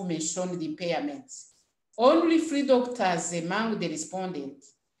above mentioned impairments. Only 3 doctors among the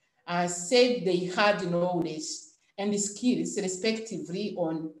respondents said they had knowledge and skills respectively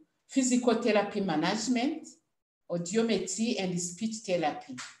on physical therapy management, audiometry, and speech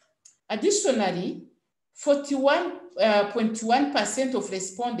therapy. Additionally, 41.1% of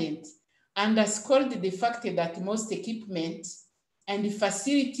respondents underscored the fact that most equipment and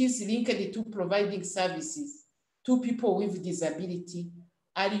facilities linked to providing services to people with disability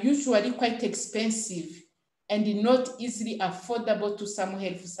are usually quite expensive and not easily affordable to some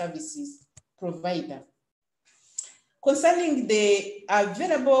health services provider. Concerning the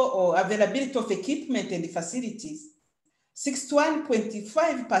availability of equipment and facilities,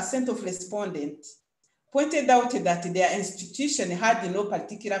 61.5% of respondents pointed out that their institution had no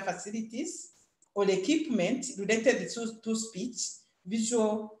particular facilities or equipment related to speech,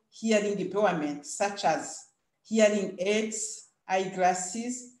 visual, hearing impairment, such as hearing aids,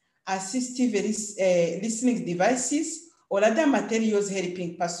 eyeglasses, assistive listening devices, or other materials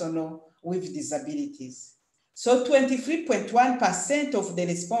helping persons with disabilities. So 23.1% of the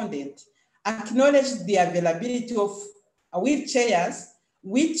respondents acknowledged the availability of wheelchairs,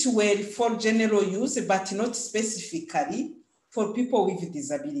 which were for general use, but not specifically for people with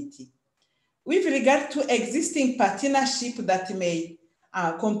disability. With regard to existing partnership that may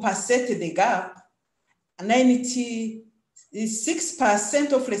compensate the gap,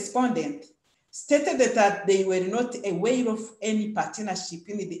 96% of respondents stated that they were not aware of any partnership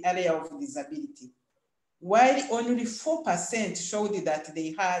in the area of disability, while only 4% showed that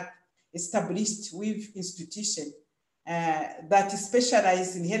they had established with institutions that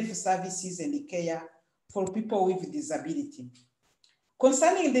specialize in health services and care for people with disability.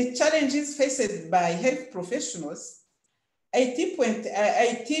 Concerning the challenges faced by health professionals,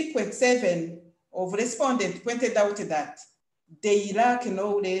 80.7% of respondents pointed out that they lack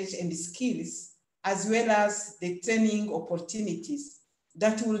knowledge and skills, as well as the training opportunities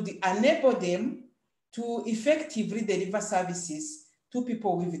that would enable them to effectively deliver services to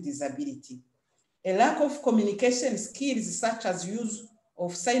people with disability. A lack of communication skills, such as use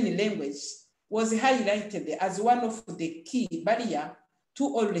of sign language, was highlighted as one of the key barriers to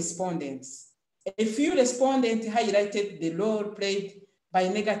all respondents. A few respondents highlighted the role played by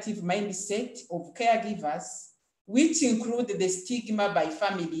negative mindset of caregivers, which include the stigma by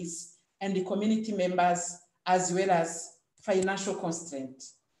families and the community members, as well as financial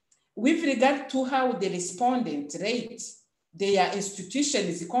constraints. With regard to how the respondents rate their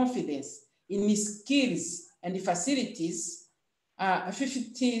institution's confidence in skills and facilities,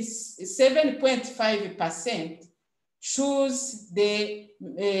 57.5% choose they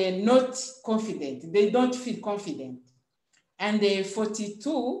not confident, they don't feel confident. And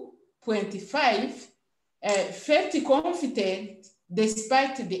 42.5% felt confident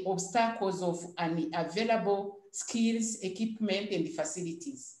despite the obstacles of unavailable skills, equipment, and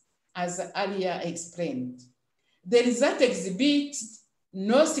facilities, as earlier explained. The result exhibits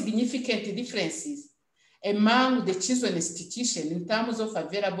no significant differences among the chosen institutions in terms of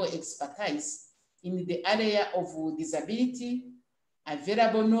available expertise in the area of disability,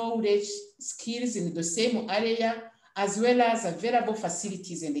 available knowledge, skills in the same area, as well as available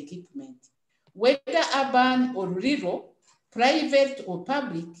facilities and equipment. Whether urban or rural, private or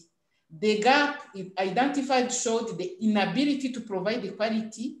public, the gap identified showed the inability to provide the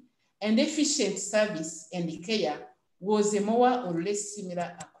quality and efficient service and care was more or less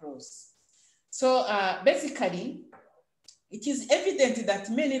similar across. So basically, it is evident that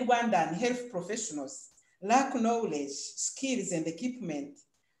many Rwandan health professionals lack knowledge, skills, and equipment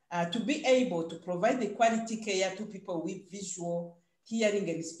to be able to provide the quality care to people with visual, hearing,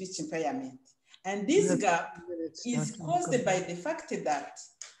 and speech impairment. And this gap is caused by the fact that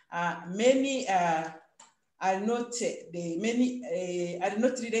many are not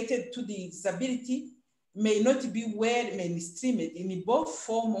related to the disability, may not be well mainstreamed in both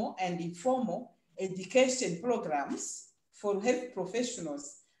formal and informal education programs for health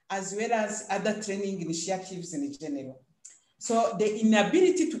professionals, as well as other training initiatives in general. So the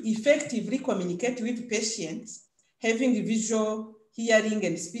inability to effectively communicate with patients having visual, hearing,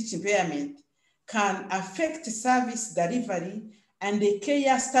 and speech impairment can affect service delivery and the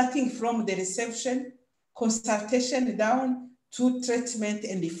care starting from the reception, consultation down to treatment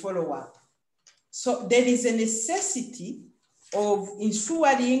and the follow-up. So there is a necessity of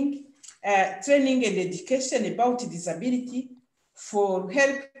ensuring training and education about disability for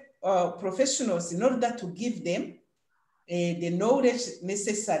health professionals in order to give them the knowledge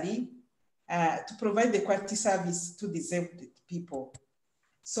necessary to provide the quality service to disabled people.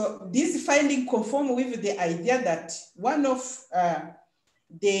 So this finding conform with the idea that one of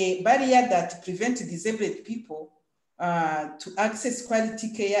the barriers that prevent disabled people to access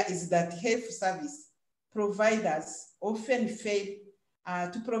quality care is that health service providers often fail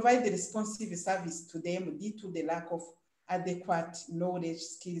to provide the responsive service to them due to the lack of adequate knowledge,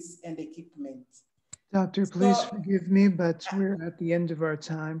 skills, and equipment. Doctor, please forgive me, but we're at the end of our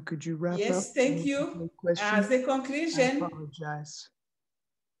time. Could you wrap up? Yes, thank you. As a conclusion, I apologize.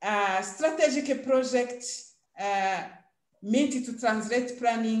 Strategic project meant to translate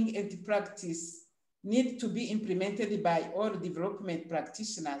planning into practice need to be implemented by all development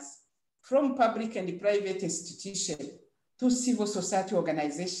practitioners from public and private institutions to civil society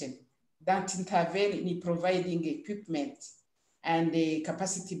organizations that intervene in providing equipment and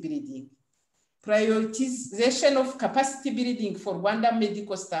capacity building. Prioritization of capacity building for Rwanda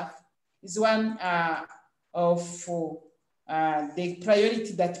medical staff is one of the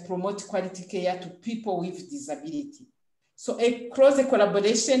priority that promote quality care to people with disability. So a close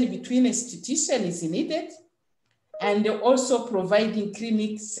collaboration between institutions is needed, and also providing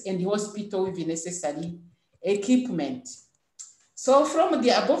clinics and hospitals with necessary equipment. So from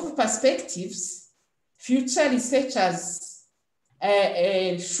the above perspectives, future researchers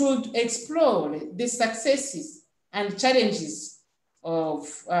should explore the successes and challenges of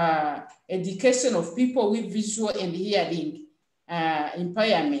education of people with visual and hearing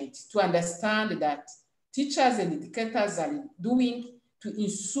impairment to understand that teachers and educators are doing to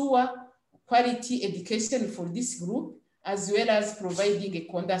ensure quality education for this group, as well as providing a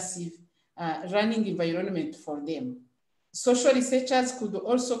conducive learning environment for them. Social researchers could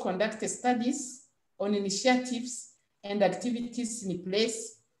also conduct studies on initiatives and activities in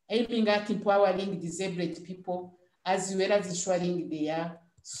place aiming at empowering disabled people, as well as ensuring their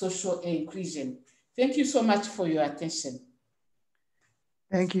social inclusion. Thank you so much for your attention.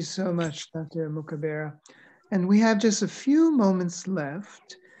 Thank you so much, Dr. Mukabera. And we have just a few moments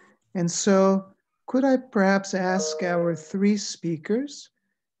left. And so could I perhaps ask our three speakers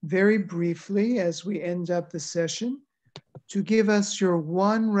very briefly as we end up the session to give us your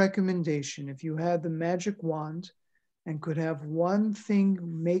one recommendation, if you had the magic wand and could have one thing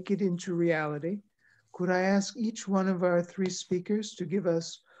make it into reality, could I ask each one of our three speakers to give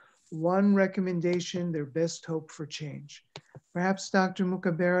us one recommendation, their best hope for change? Perhaps Dr.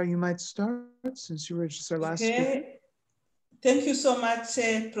 Mukabera, you might start since you were just our last speaker. Thank you so much,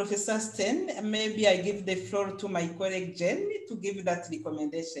 Professor Sten. Maybe I give the floor to my colleague Jen to give that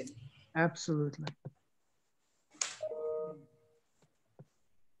recommendation. Absolutely.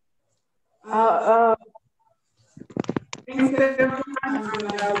 Thanks everyone, and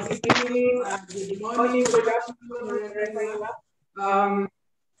good evening, good morning, good afternoon, wherever you are.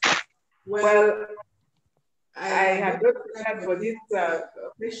 Well, I had not prepared for this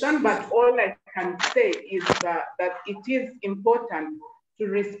question, but all I can say is that it is important to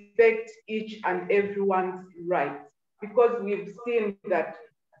respect each and everyone's rights, because we've seen that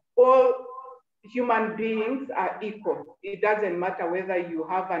all human beings are equal. It doesn't matter whether you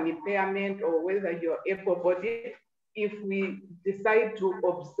have an impairment or whether you're able-bodied. If we decide to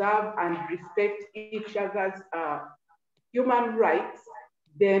observe and respect each other's human rights,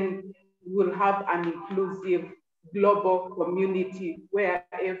 then we'll have an inclusive global community where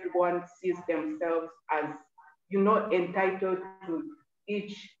everyone sees themselves as, entitled to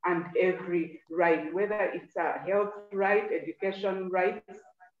each and every right, whether it's a health right, education right.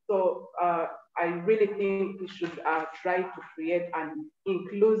 So I really think we should try to create an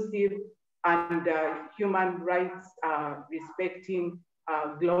inclusive and human rights respecting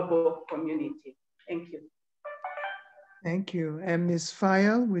global community. Thank you. Thank you. And Ms.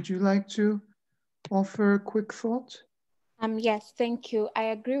 Faya, would you like to offer a quick thought? Yes, thank you. I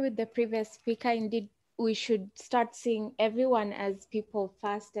agree with the previous speaker. Indeed, we should start seeing everyone as people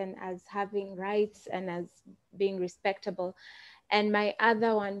first and as having rights and as being respectable. And my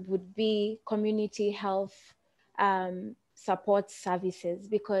other one would be community health support services,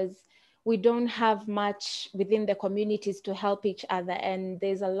 because we don't have much within the communities to help each other. And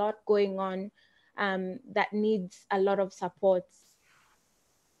there's a lot going on that needs a lot of support.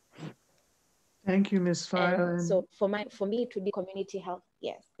 Thank you, Ms. Faya. So for me, it would be community health.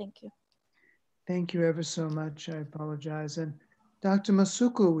 Yes, thank you. Thank you ever so much. I apologize. And Dr.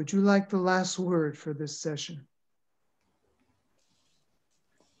 Masuku, would you like the last word for this session?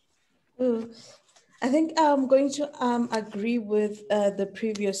 I think I'm going to agree with the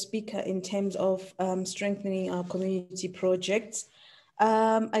previous speaker in terms of strengthening our community projects.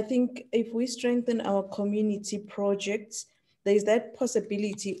 I think if we strengthen our community projects, there's that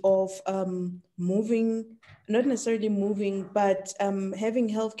possibility of moving, not necessarily moving, but having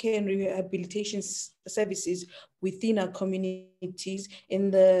healthcare and rehabilitation services within our communities in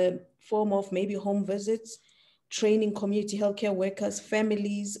the form of maybe home visits, training community healthcare workers,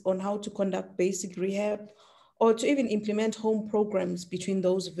 families on how to conduct basic rehab, or to even implement home programs between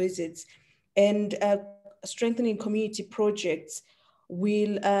those visits. And strengthening community projects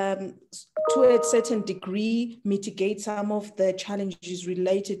will, to a certain degree, mitigate some of the challenges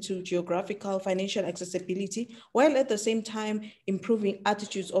related to geographical, financial accessibility, while at the same time improving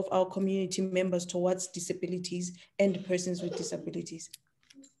attitudes of our community members towards disabilities and persons with disabilities.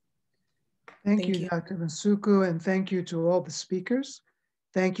 Thank you, Dr. Masuku, and thank you to all the speakers.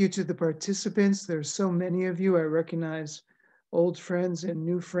 Thank you to the participants. There's so many of you. I recognize old friends and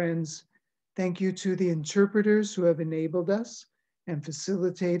new friends. Thank you to the interpreters who have enabled us and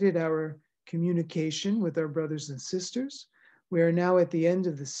facilitated our communication with our brothers and sisters. We are now at the end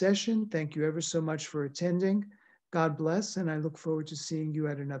of the session. Thank you ever so much for attending. God bless, and I look forward to seeing you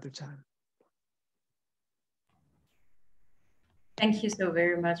at another time. Thank you so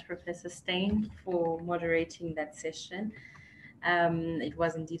very much, Professor Stein, for moderating that session. It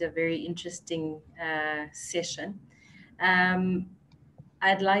was indeed a very interesting session.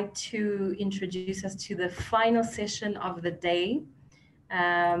 I'd like to introduce us to the final session of the day.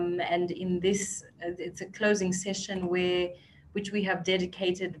 And in this, it's a closing session which we have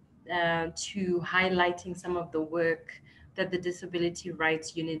dedicated to highlighting some of the work that the Disability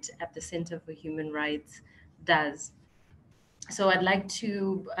Rights Unit at the Center for Human Rights does. So I'd like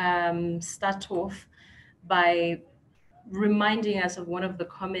to start off by reminding us of one of the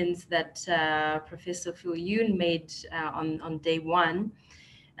comments that Professor Phil Yoon made on day one,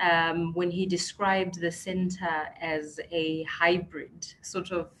 when he described the center as a hybrid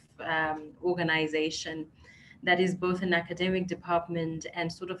sort of organization that is both an academic department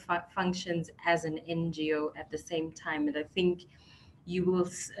and sort of functions as an NGO at the same time. And I think you will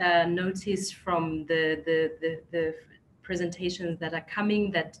notice from the presentations that are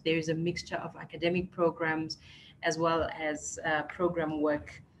coming that there is a mixture of academic programs as well as program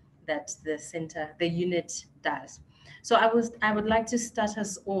work that the unit does. So I would like to start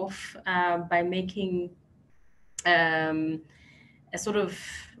us off by making a sort of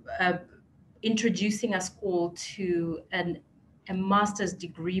introducing us all to a master's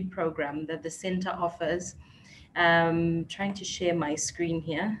degree program that the center offers. Trying to share my screen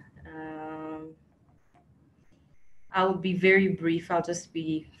here. I'll be very brief. I'll just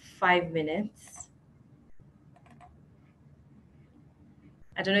be 5 minutes.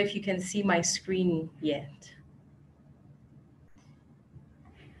 I don't know if you can see my screen yet.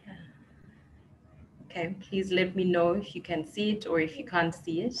 Okay, please let me know if you can see it or if you can't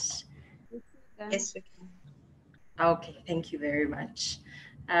see it. Yes, we can. Okay, thank you very much.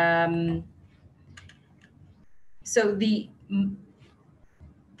 So the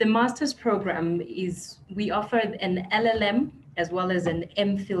master's program is, we offer an LLM as well as an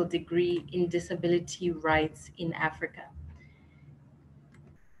MPhil degree in disability rights in Africa.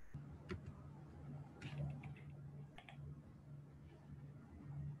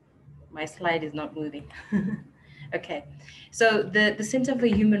 My slide is not moving. Okay, so the Center for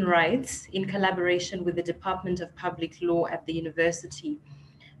Human Rights, in collaboration with the Department of Public Law at the university,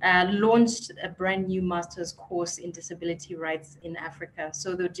 launched a brand new master's course in disability rights in Africa.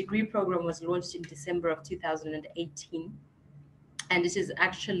 So the degree program was launched in December of 2018. And it is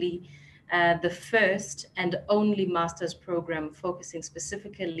actually the first and only master's program focusing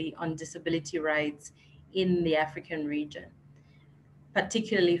specifically on disability rights in the African region,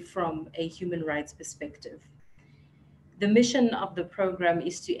 particularly from a human rights perspective. The mission of the program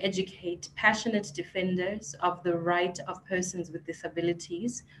is to educate passionate defenders of the right of persons with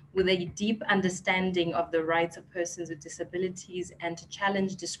disabilities with a deep understanding of the rights of persons with disabilities and to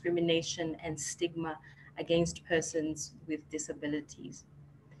challenge discrimination and stigma against persons with disabilities.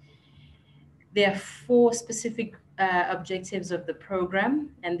 There are 4 specific objectives of the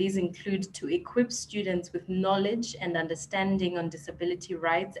program, and these include to equip students with knowledge and understanding on disability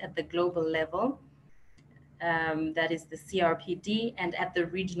rights at the global level, that is the CRPD, and at the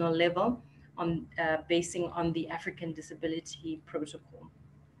regional level, on basing on the African Disability Protocol.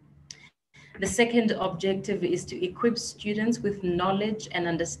 The second objective is to equip students with knowledge and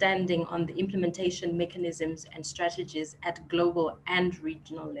understanding on the implementation mechanisms and strategies at global and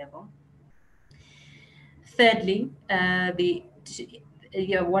regional level. Thirdly, one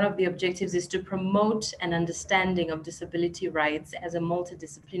of the objectives is to promote an understanding of disability rights as a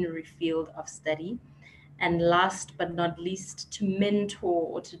multidisciplinary field of study. And last but not least, to mentor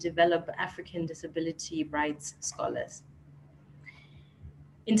or to develop African disability rights scholars.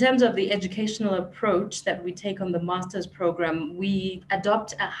 In terms of the educational approach that we take on the master's program, we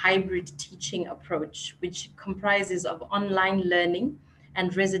adopt a hybrid teaching approach, which comprises of online learning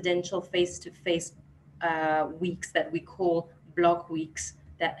and residential face-to-face weeks that we call block weeks,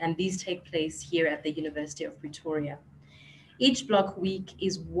 and these take place here at the University of Pretoria. Each block week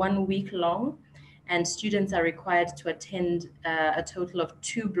is 1 week long, and students are required to attend a total of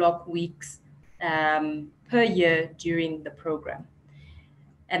 2 block weeks per year during the program.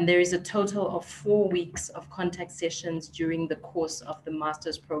 And there is a total of 4 weeks of contact sessions during the course of the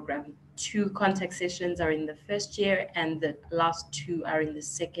master's program. 2 contact sessions are in the first year, and the last 2 are in the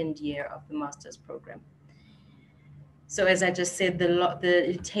second year of the master's program. So as I just said,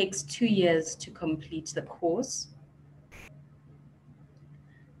 it takes 2 years to complete the course.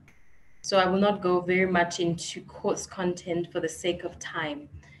 So I will not go very much into course content for the sake of time.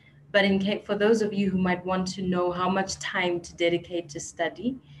 But for those of you who might want to know how much time to dedicate to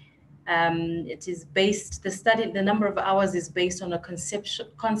study, it is based, the number of hours is based on a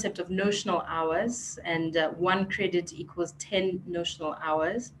concept of notional hours, and 1 credit equals 10 notional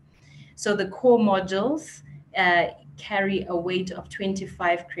hours. So the core modules carry a weight of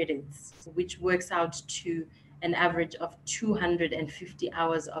 25 credits, which works out to an average of 250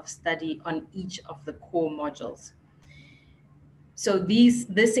 hours of study on each of the core modules. So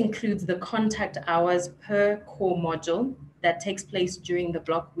this includes the contact hours per core module that takes place during the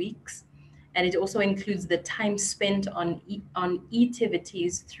block weeks. And it also includes the time spent on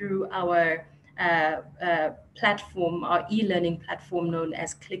e-activities through our platform, our e-learning platform known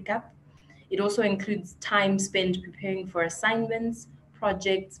as ClickUp. It also includes time spent preparing for assignments,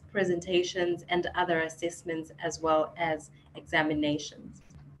 projects, presentations, and other assessments, as well as examinations.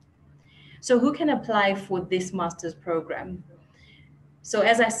 So who can apply for this master's program? So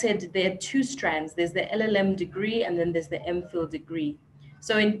as I said, there are 2 strands. There's the LLM degree, and then there's the MPhil degree.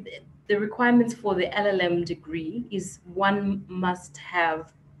 So the requirements for the LLM degree is 1 must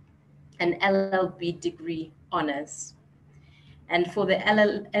have an LLB degree honors. And for the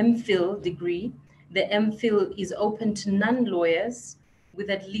MPhil degree, the MPhil is open to non-lawyers with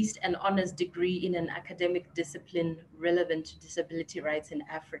at least an honors degree in an academic discipline relevant to disability rights in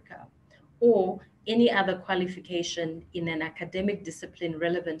Africa, or any other qualification in an academic discipline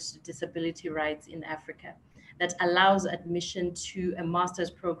relevant to disability rights in Africa that allows admission to a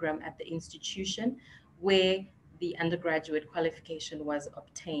master's program at the institution where the undergraduate qualification was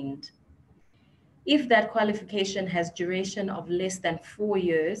obtained. If that qualification has duration of less than 4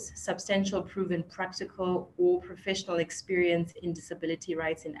 years, substantial proven practical or professional experience in disability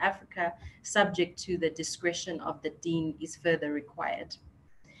rights in Africa, subject to the discretion of the dean, is further required.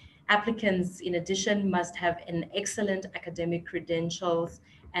 Applicants, in addition, must have an excellent academic credentials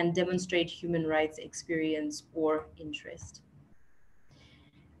and demonstrate human rights experience or interest.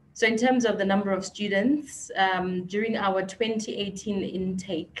 So in terms of the number of students, during our 2018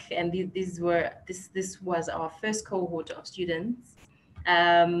 intake, and this was our first cohort of students,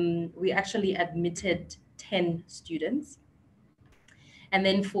 we actually admitted 10 students. And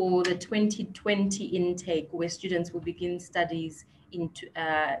then for the 2020 intake, where students will begin studies into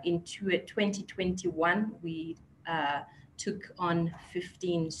 2021, we took on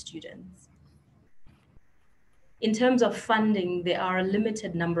 15 students. In terms of funding, there are a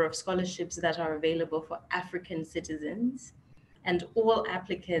limited number of scholarships that are available for African citizens, and all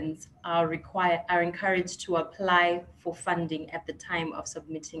applicants are encouraged to apply for funding at the time of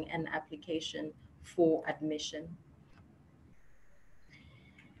submitting an application for admission.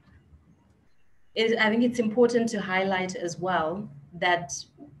 I think it's important to highlight as well that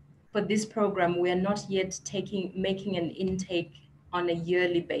for this program, we are not yet making an intake on a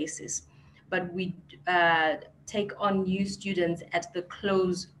yearly basis, but we take on new students at the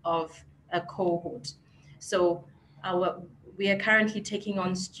close of a cohort. So we are currently taking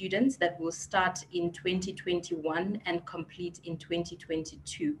on students that will start in 2021 and complete in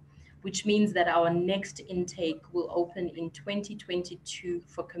 2022, which means that our next intake will open in 2022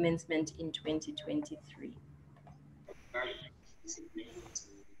 for commencement in 2023.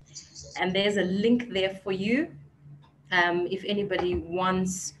 And there's a link there for you if anybody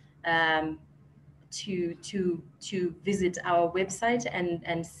wants to visit our website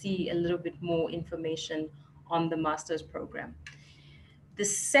and see a little bit more information on the master's program. The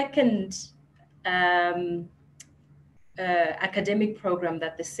second academic program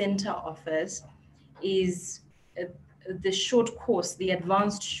that the center offers is the short course, the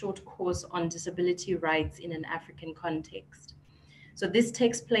advanced short course on disability rights in an African context. So this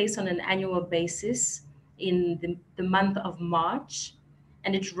takes place on an annual basis in the month of March,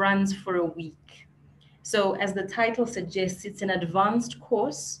 and it runs for a week. So as the title suggests, it's an advanced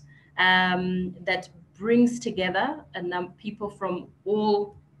course that brings together people from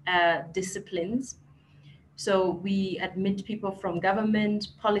all disciplines. So we admit people from government,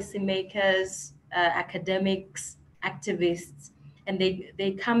 policymakers, academics, activists, and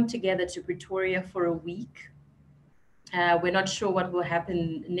they come together to Pretoria for a week. We're not sure what will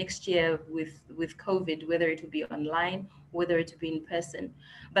happen next year with COVID, whether it will be online, whether it will be in person.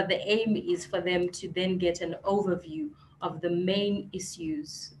 But the aim is for them to then get an overview of the main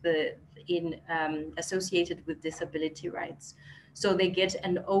issues associated with disability rights. So they get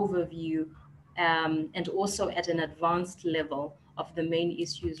an overview and also at an advanced level of the main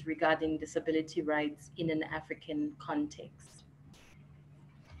issues regarding disability rights in an African context.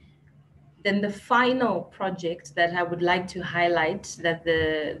 Then the final project that I would like to highlight that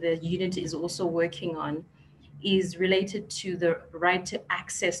the unit is also working on is related to the right to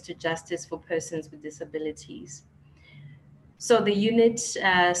access to justice for persons with disabilities. So the unit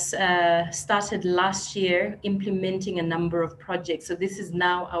started last year implementing a number of projects. So this is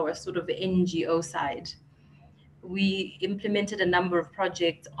now our sort of NGO side. We implemented a number of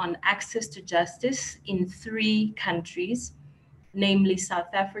projects on access to justice in 3 countries, namely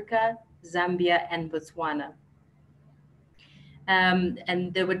South Africa, Zambia, and Botswana.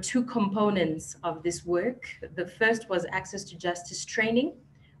 And there were 2 components of this work. The first was access to justice training,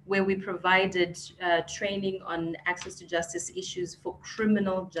 where we provided training on access to justice issues for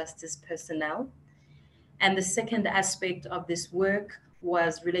criminal justice personnel. And the second aspect of this work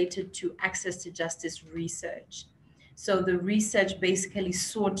was related to access to justice research. So the research basically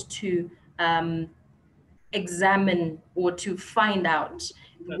sought to examine or to find out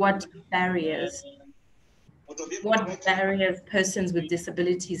what barriers persons with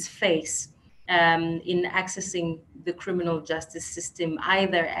disabilities face in accessing the criminal justice system,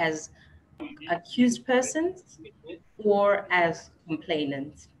 either as accused persons or as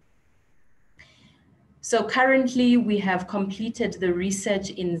complainants. So currently we have completed the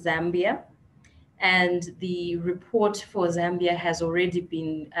research in Zambia, and the report for Zambia has already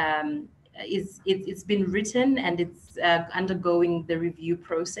been, it's been written and it's undergoing the review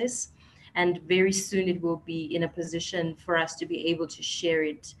process. And very soon it will be in a position for us to be able to share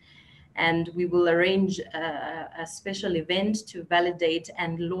it. And we will arrange a special event to validate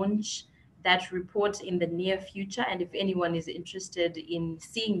and launch that report in the near future. And if anyone is interested in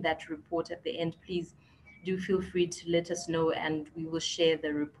seeing that report at the end, please do feel free to let us know and we will share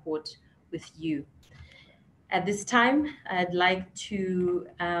the report with you. At this time, I'd like to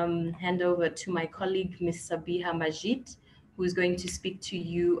hand over to my colleague, Ms. Sabiha Majid, who is going to speak to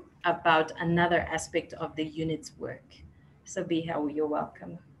you about another aspect of the unit's work. Sabiha, you're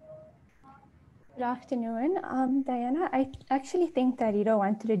welcome. Good afternoon. Diana, I actually think that Rito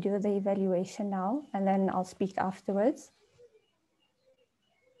wanted to do the evaluation now, and then I'll speak afterwards.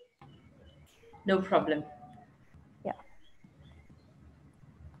 No problem. Yeah.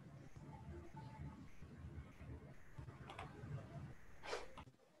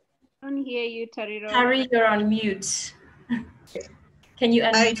 I don't hear you, Tariro. Tari, you're on mute. Can you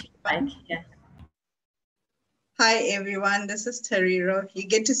unmute your mic? Yeah. Hi, everyone. This is Tariro. You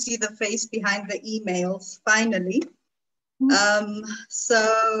get to see the face behind the emails, finally.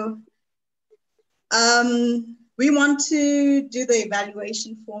 We want to do the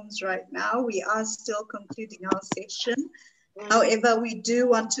evaluation forms right now. We are still concluding our session. However, we do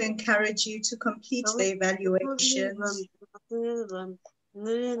want to encourage you to complete the evaluations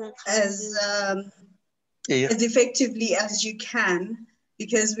as effectively as you can,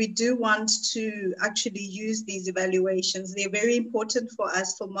 because we do want to actually use these evaluations. They're very important for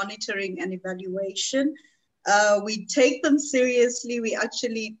us for monitoring and evaluation. We take them seriously. We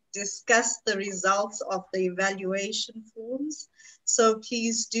actually discuss the results of the evaluation forms. So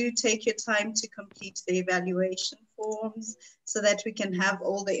please do take your time to complete the evaluation forms so that we can have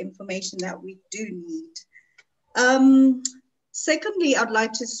all the information that we do need. Secondly, I'd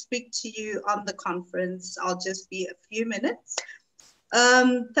like to speak to you on the conference. I'll just be a few minutes.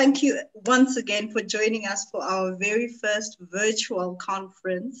 Thank you once again for joining us for our very first virtual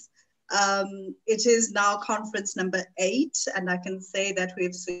conference. It is now conference number 8, and I can say that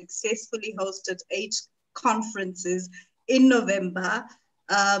we've successfully hosted 8 conferences in November,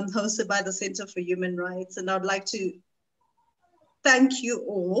 hosted by the Center for Human Rights. And I'd like to thank you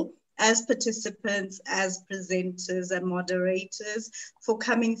all as participants, as presenters and moderators for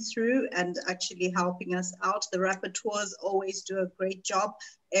coming through and actually helping us out. The rapporteurs always do a great job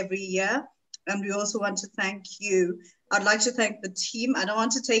every year. And we also want to thank you. I'd like to thank the team. I don't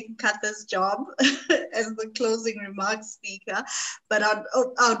want to take Katha's job as the closing remarks speaker, but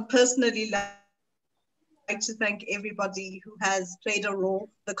I'd personally like to thank everybody who has played a role,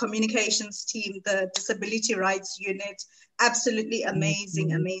 the communications team, the disability rights unit, absolutely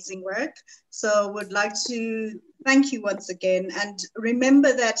amazing, amazing work. So would like to thank you once again. And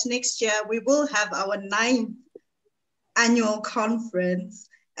remember that next year we will have our 9th annual conference.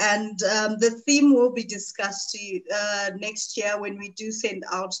 And the theme will be discussed next year when we do send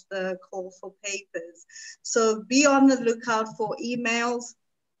out the call for papers. So be on the lookout for emails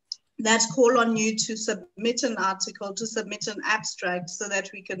that call on you to submit an article, to submit an abstract so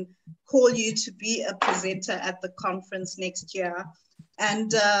that we can call you to be a presenter at the conference next year.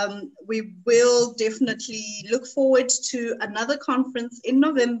 And we will definitely look forward to another conference in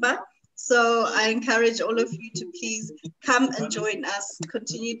November. So I encourage all of you to please come and join us,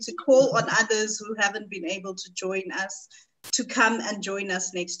 continue to call on others who haven't been able to join us to come and join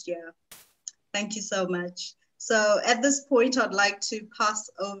us next year. Thank you so much. So at this point, I'd like to pass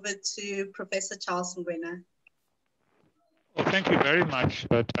over to Professor Charles Ngwena. Well, thank you very much,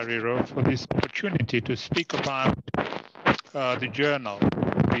 Tariro, for this opportunity to speak about the journal,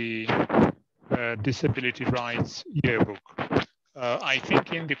 the Disability Rights Yearbook. I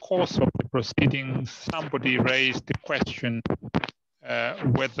think in the course of the proceedings, somebody raised the question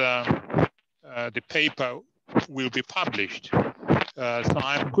whether the paper will be published. So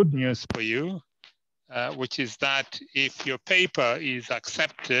I have good news for you, which is that if your paper is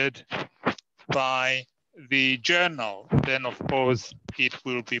accepted by the journal, then of course it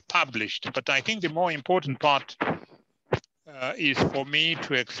will be published. But I think the more important part is for me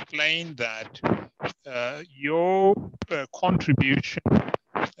to explain that your contribution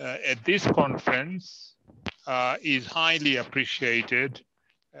at this conference is highly appreciated.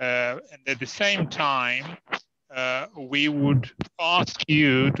 And at the same time, we would ask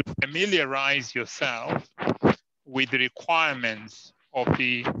you to familiarize yourself with the requirements of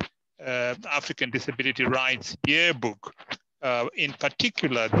the African Disability Rights Yearbook, in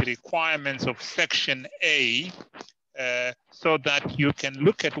particular the requirements of Section A, so that you can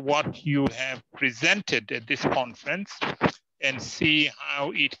look at what you have presented at this conference and see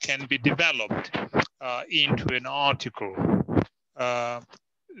how it can be developed into an article.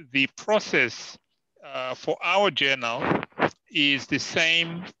 The process for our journal is the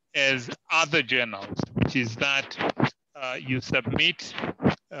same as other journals, which is that you submit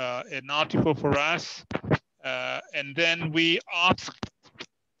an article for us, and then we ask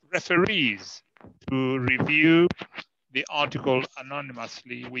referees to review the article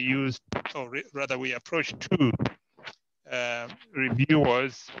anonymously. We used, or rather we approached two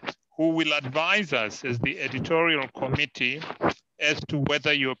reviewers who will advise us as the editorial committee as to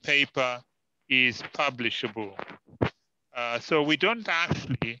whether your paper is publishable. So we don't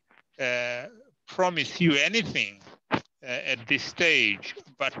actually promise you anything at this stage,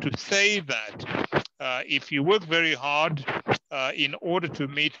 but to say that if you work very hard in order to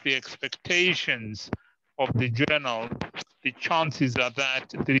meet the expectations of the journal, the chances are that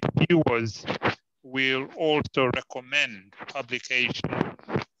the reviewers will also recommend publication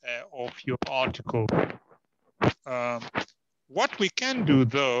of your article. What we can do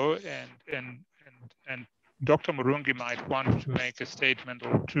though, and Dr. Murungi might want to make a statement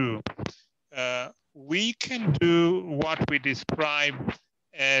or two, we can do what we describe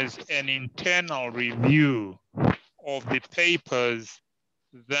as an internal review of the papers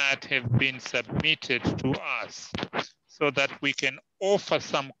that have been submitted to us, so that we can offer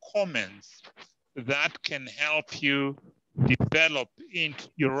some comments that can help you develop into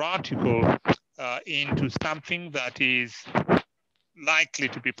your article into something that is likely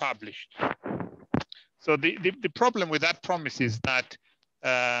to be published. So the problem with that promise is that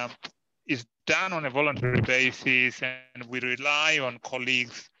it's done on a voluntary basis, and we rely on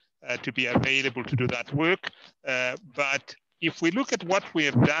colleagues to be available to do that work. But if we look at what we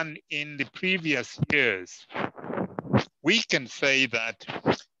have done in the previous years, we can say that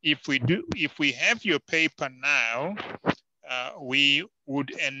if we have your paper now, we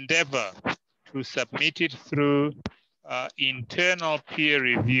would endeavor to submit it through internal peer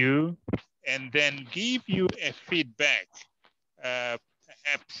review and then give you a feedback,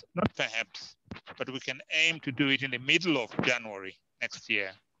 but we can aim to do it in the middle of January next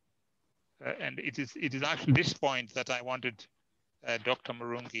year. And it is actually this point that I wanted Dr.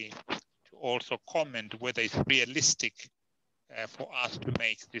 Murungi to also comment whether it's realistic for us to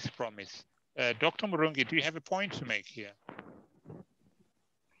make this promise. Dr. Murungi, do you have a point to make here?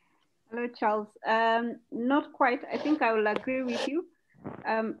 Hello, Charles. Not quite. I think I will agree with you.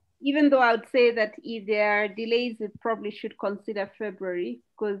 Even though I would say that if there are delays, we probably should consider February,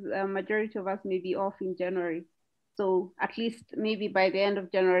 because a majority of us may be off in January. So at least maybe by the end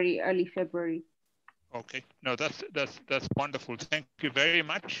of January, early February. Okay, no, that's wonderful. Thank you very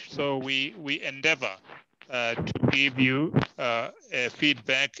much. So we endeavor to give you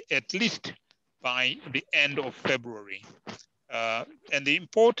feedback at least by the end of February. And the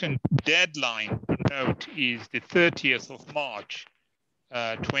important deadline to note is the 30th of March,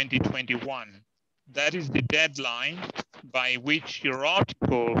 2021. That is the deadline by which your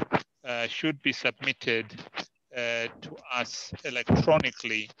article should be submitted to us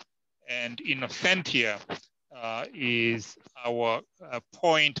electronically. And Innocentia is our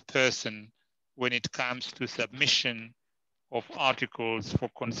point person when it comes to submission of articles for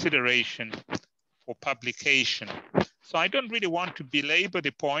consideration for publication. So I don't really want to belabor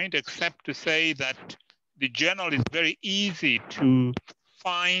the point, except to say that the journal is very easy to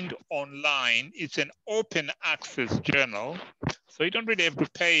find online. It's an open access journal, so you don't really have to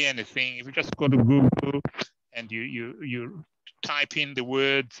pay anything. If you just go to Google and you type in the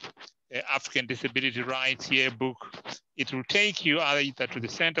words African Disability Rights Yearbook, it will take you either to the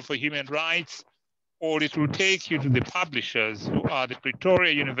Center for Human Rights, or it will take you to the publishers, who are the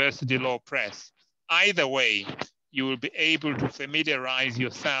Pretoria University Law Press. Either way, you will be able to familiarize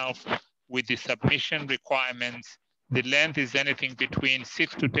yourself with the submission requirements. The length is anything between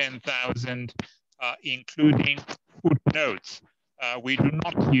 6,000 to 10,000, including footnotes. We do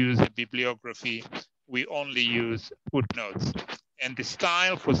not use a bibliography. We only use footnotes. And the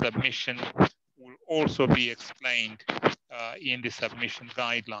style for submission will also be explained in the submission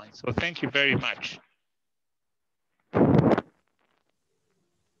guidelines. So thank you very much.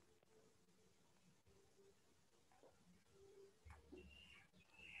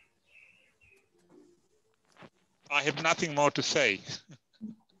 I have nothing more to say.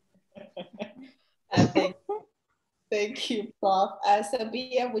 Thank you, Prof.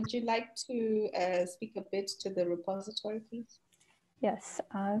 Sabia, would you like to speak a bit to the repository, please? Yes,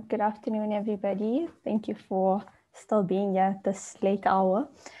 good afternoon, everybody. Thank you for still being here at this late hour.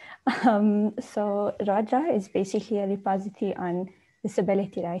 So Raja is basically a repository on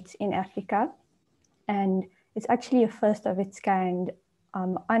disability rights in Africa. And it's actually a first of its kind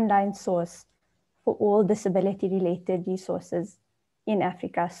online source for all disability related resources in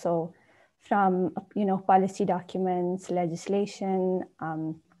Africa. So from, policy documents, legislation,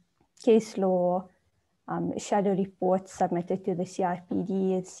 case law, shadow reports submitted to the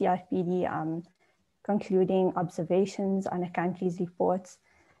CRPD concluding observations on a country's reports.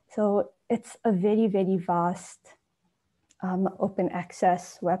 So it's a very, very vast open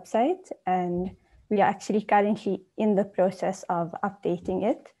access website, and we are actually currently in the process of updating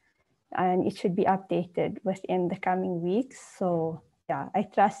it, and it should be updated within the coming weeks. So yeah, I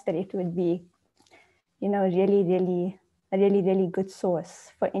trust that it would be, you know, really good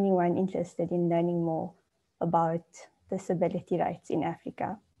source for anyone interested in learning more about disability rights in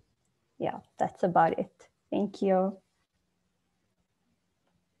Africa. Yeah, that's about it. Thank you.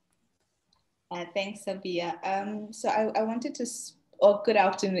 Thanks, Sabia. So I wanted to, good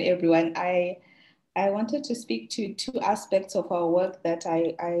afternoon, everyone. I wanted to speak to two aspects of our work that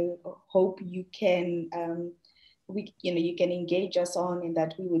I hope you can, you can engage us on, and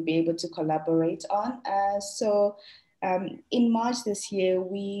that we would be able to collaborate on. In March this year,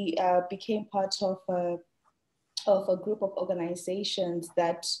 we became part of a group of organizations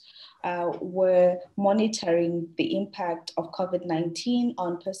that were monitoring the impact of COVID-19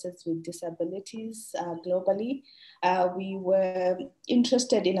 on persons with disabilities globally. We were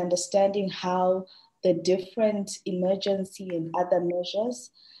interested in understanding how the different emergency and other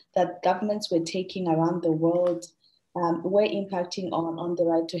measures that governments were taking around the world were impacting on the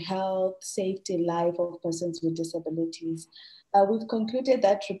right to health, safety, life of persons with disabilities. We've concluded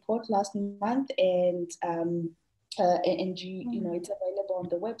that report last month, and it's available on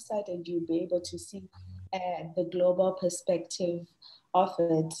the website, and you'll be able to see the global perspective of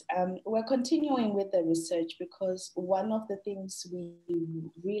it. We're continuing with the research, because one of the things we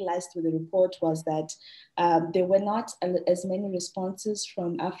realized with the report was that there were not as many responses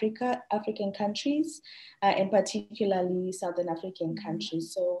from African countries, and particularly Southern African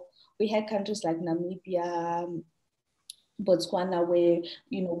countries. So we had countries like Namibia, Botswana, where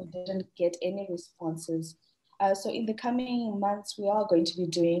we didn't get any responses. So in the coming months, we are going to be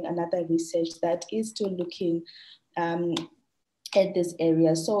doing another research that is still looking at this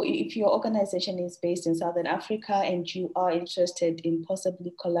area. So if your organization is based in Southern Africa and you are interested in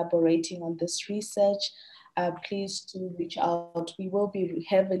possibly collaborating on this research, please do reach out. We will be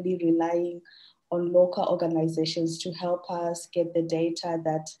heavily relying on local organizations to help us get the data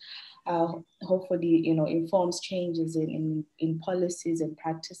that hopefully informs changes in policies and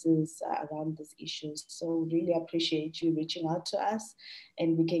practices around these issues. So really appreciate you reaching out to us,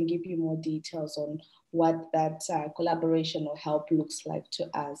 and we can give you more details on what that collaboration or help looks like to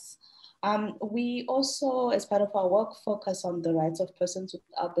us. We also, as part of our work, focus on the rights of persons with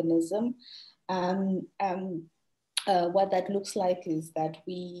albinism. What that looks like is that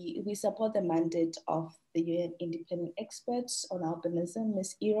we support the mandate of the UN Independent Experts on Albinism,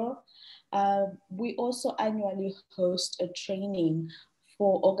 Ms. Iro. We also annually host a training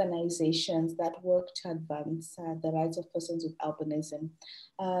for organizations that work to advance the rights of persons with albinism.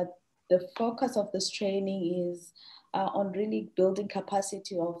 The focus of this training is on really building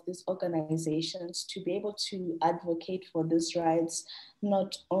capacity of these organizations to be able to advocate for these rights,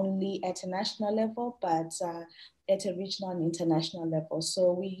 not only at a national level, but at a regional and international level.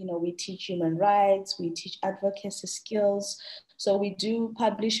 So we teach human rights, we teach advocacy skills. So we do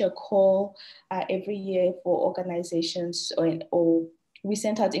publish a call every year for organizations, or we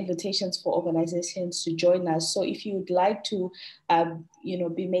sent out invitations for organizations to join us. So if you would like to,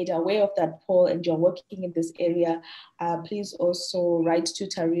 be made aware of that poll and you're working in this area, please also write to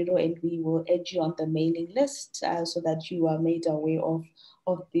Tariro, and we will add you on the mailing list so that you are made aware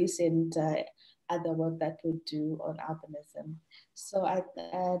of this and other work that we do on albinism. So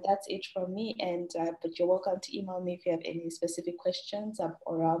that's it from me, but you're welcome to email me if you have any specific questions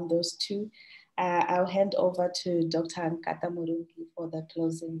around those two. I'll hand over to Dr. Nkata Murungi for the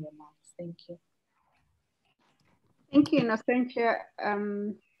closing remarks. Thank you. Thank you, Innocentia,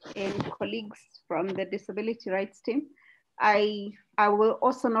 and colleagues from the Disability Rights Team. I will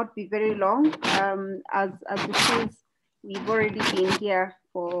also not be very long, as it is, we've already been here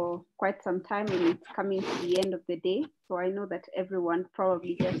for quite some time, and it's coming to the end of the day. So I know that everyone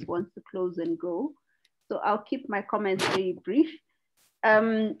probably just wants to close and go. So I'll keep my comments very brief.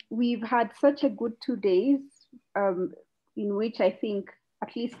 We've had such a good 2 days in which I think,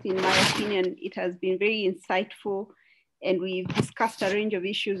 at least in my opinion, it has been very insightful, and we've discussed a range of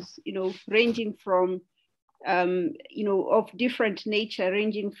issues, ranging from, of different nature,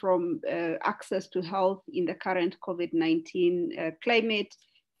 ranging from access to health in the current COVID-19 climate,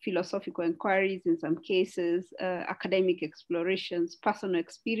 philosophical inquiries in some cases, academic explorations, personal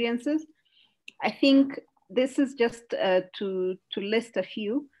experiences. I think this is just to list a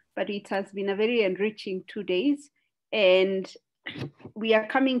few, but it has been a very enriching 2 days. And we are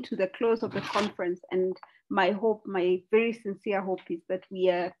coming to the close of the conference, and my hope, my very sincere hope, is that we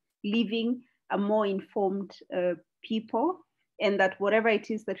are leaving a more informed people, and that whatever it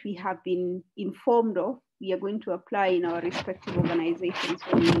is that we have been informed of, we are going to apply in our respective organizations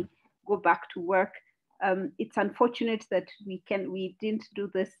when we go back to work. It's unfortunate that we didn't do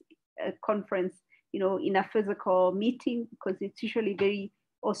this conference, in a physical meeting, because it's usually very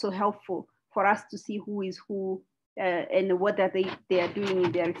also helpful for us to see who is who and what they are doing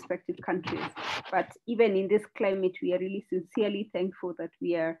in their respective countries. But even in this climate, we are really sincerely thankful that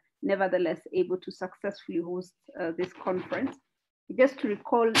we are nevertheless able to successfully host this conference. Just to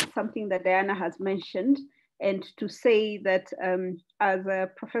recall something that Diana has mentioned, and to say that as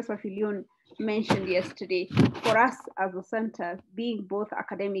Professor Filion mentioned yesterday, for us as a center, being both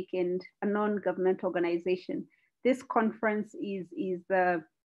academic and a non-governmental organization, this conference is the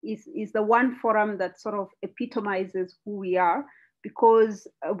one forum that sort of epitomizes who we are, because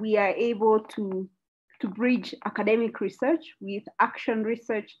we are able to bridge academic research with action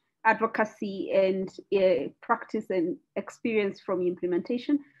research, advocacy, and practice and experience from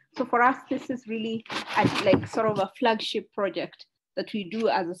implementation. So for us, this is really like sort of a flagship project that we do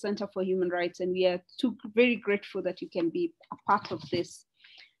as a Center for Human Rights, and we are very grateful that you can be a part of this.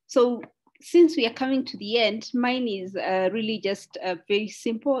 So since we are coming to the end, mine is really just very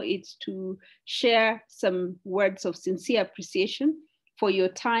simple. It's to share some words of sincere appreciation for your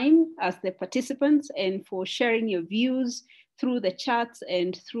time as the participants, and for sharing your views through the chats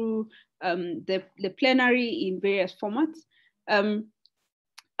and through the plenary in various formats.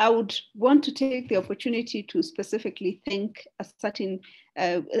 I would want to take the opportunity to specifically thank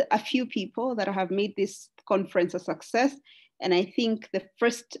a few people that have made this conference a success. And I think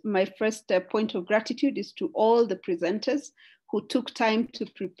my first point of gratitude is to all the presenters who took time to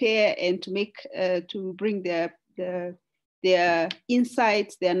prepare and to bring their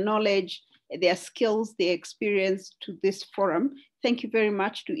insights, their knowledge, their skills, their experience to this forum. Thank you very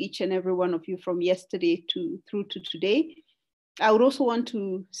much to each and every one of you from yesterday through to today. I would also want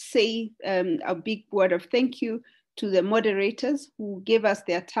to say a big word of thank you to the moderators who gave us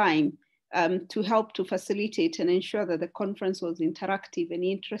their time to help to facilitate and ensure that the conference was interactive and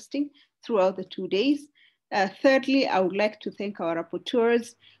interesting throughout the 2 days. Thirdly, I would like to thank our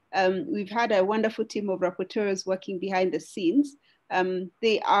rapporteurs. We've had a wonderful team of rapporteurs working behind the scenes.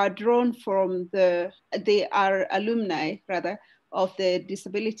 They are alumni rather of the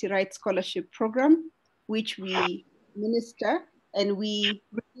Disability Rights Scholarship Program, which we minister, and we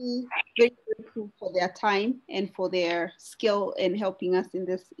really very grateful for their time and for their skill in helping us in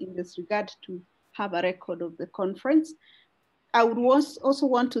this regard to have a record of the conference. I would also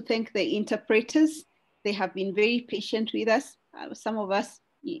want to thank the interpreters. They have been very patient with us. Some of us,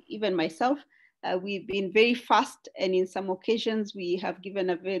 even myself, we've been very fast, and in some occasions we have given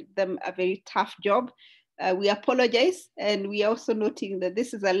them a very tough job. We apologize, and we are also noting that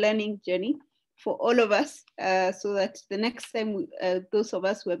this is a learning journey for all of us, so that the next time, those of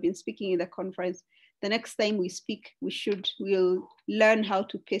us who have been speaking in the conference, the next time we speak, we'll learn how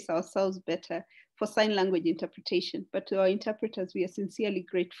to pace ourselves better for sign language interpretation. But to our interpreters, we are sincerely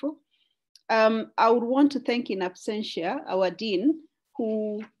grateful. I would want to thank in absentia our Dean,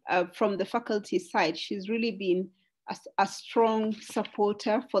 who from the faculty side, she's really been a strong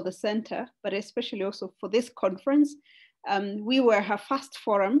supporter for the center, but especially also for this conference. We were her first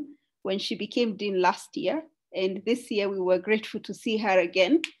forum when she became Dean last year. And this year we were grateful to see her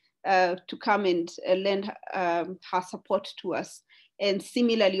again to come and lend her support to us. And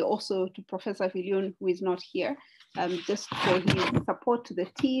similarly also to Professor Filion, who is not here, just for his support to the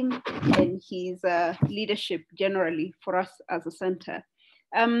team and his leadership generally for us as a center.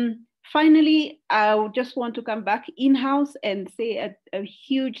 Finally, I would just want to come back in-house and say a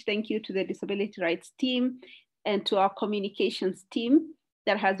huge thank you to the disability rights team and to our communications team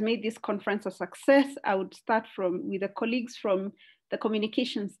that has made this conference a success. I would start with the colleagues from the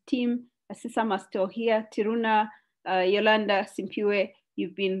communications team. Asisa still here, Tiruna, Yolanda, Simpiwe,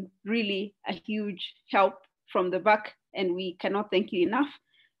 you've been really a huge help from the back, and we cannot thank you enough.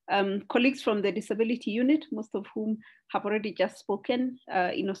 Colleagues from the disability unit, most of whom have already just spoken,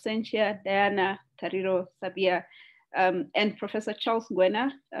 Innocentia, Diana, Tariro, Sabia, and Professor Charles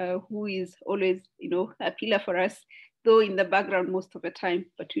Ngwena, who is always, a pillar for us, though in the background most of the time,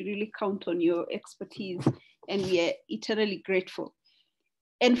 but we really count on your expertise, and we are eternally grateful.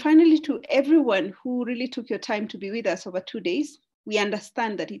 And finally, to everyone who really took your time to be with us over 2 days, we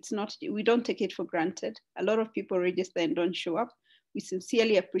understand that we don't take it for granted. A lot of people register and don't show up. We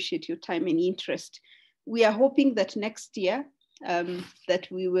sincerely appreciate your time and interest. We are hoping that next year that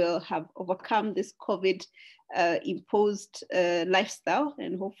we will have overcome this COVID imposed lifestyle,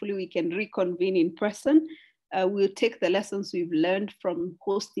 and hopefully we can reconvene in person. We'll take the lessons we've learned from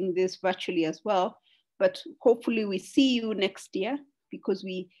hosting this virtually as well, but hopefully we see you next year, because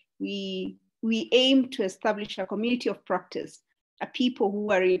we aim to establish a community of practice, a people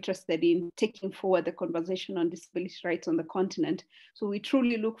who are interested in taking forward the conversation on disability rights on the continent. So we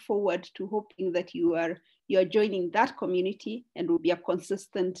truly look forward to hoping that you are joining that community and will be a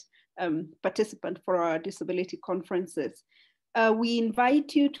consistent participant for our disability conferences. We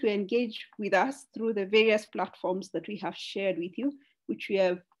invite you to engage with us through the various platforms that we have shared with you, which we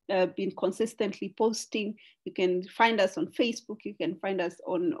have been consistently posting. You can find us on Facebook, you can find us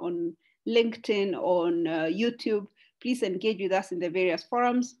on LinkedIn, on YouTube. Please engage with us in the various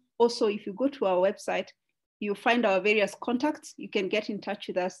forums. Also, if you go to our website, you'll find our various contacts. You can get in touch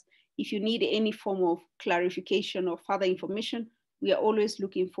with us if you need any form of clarification or further information. We are always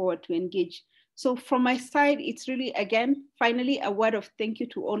looking forward to engage. So from my side, it's really, again, finally, a word of thank you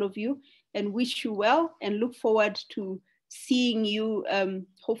to all of you, and wish you well, and look forward to seeing you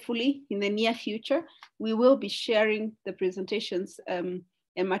hopefully in the near future. We will be sharing the presentations and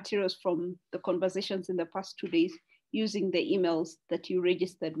materials from the conversations in the past 2 days using the emails that you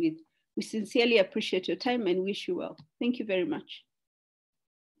registered with. We sincerely appreciate your time and wish you well. Thank you very much.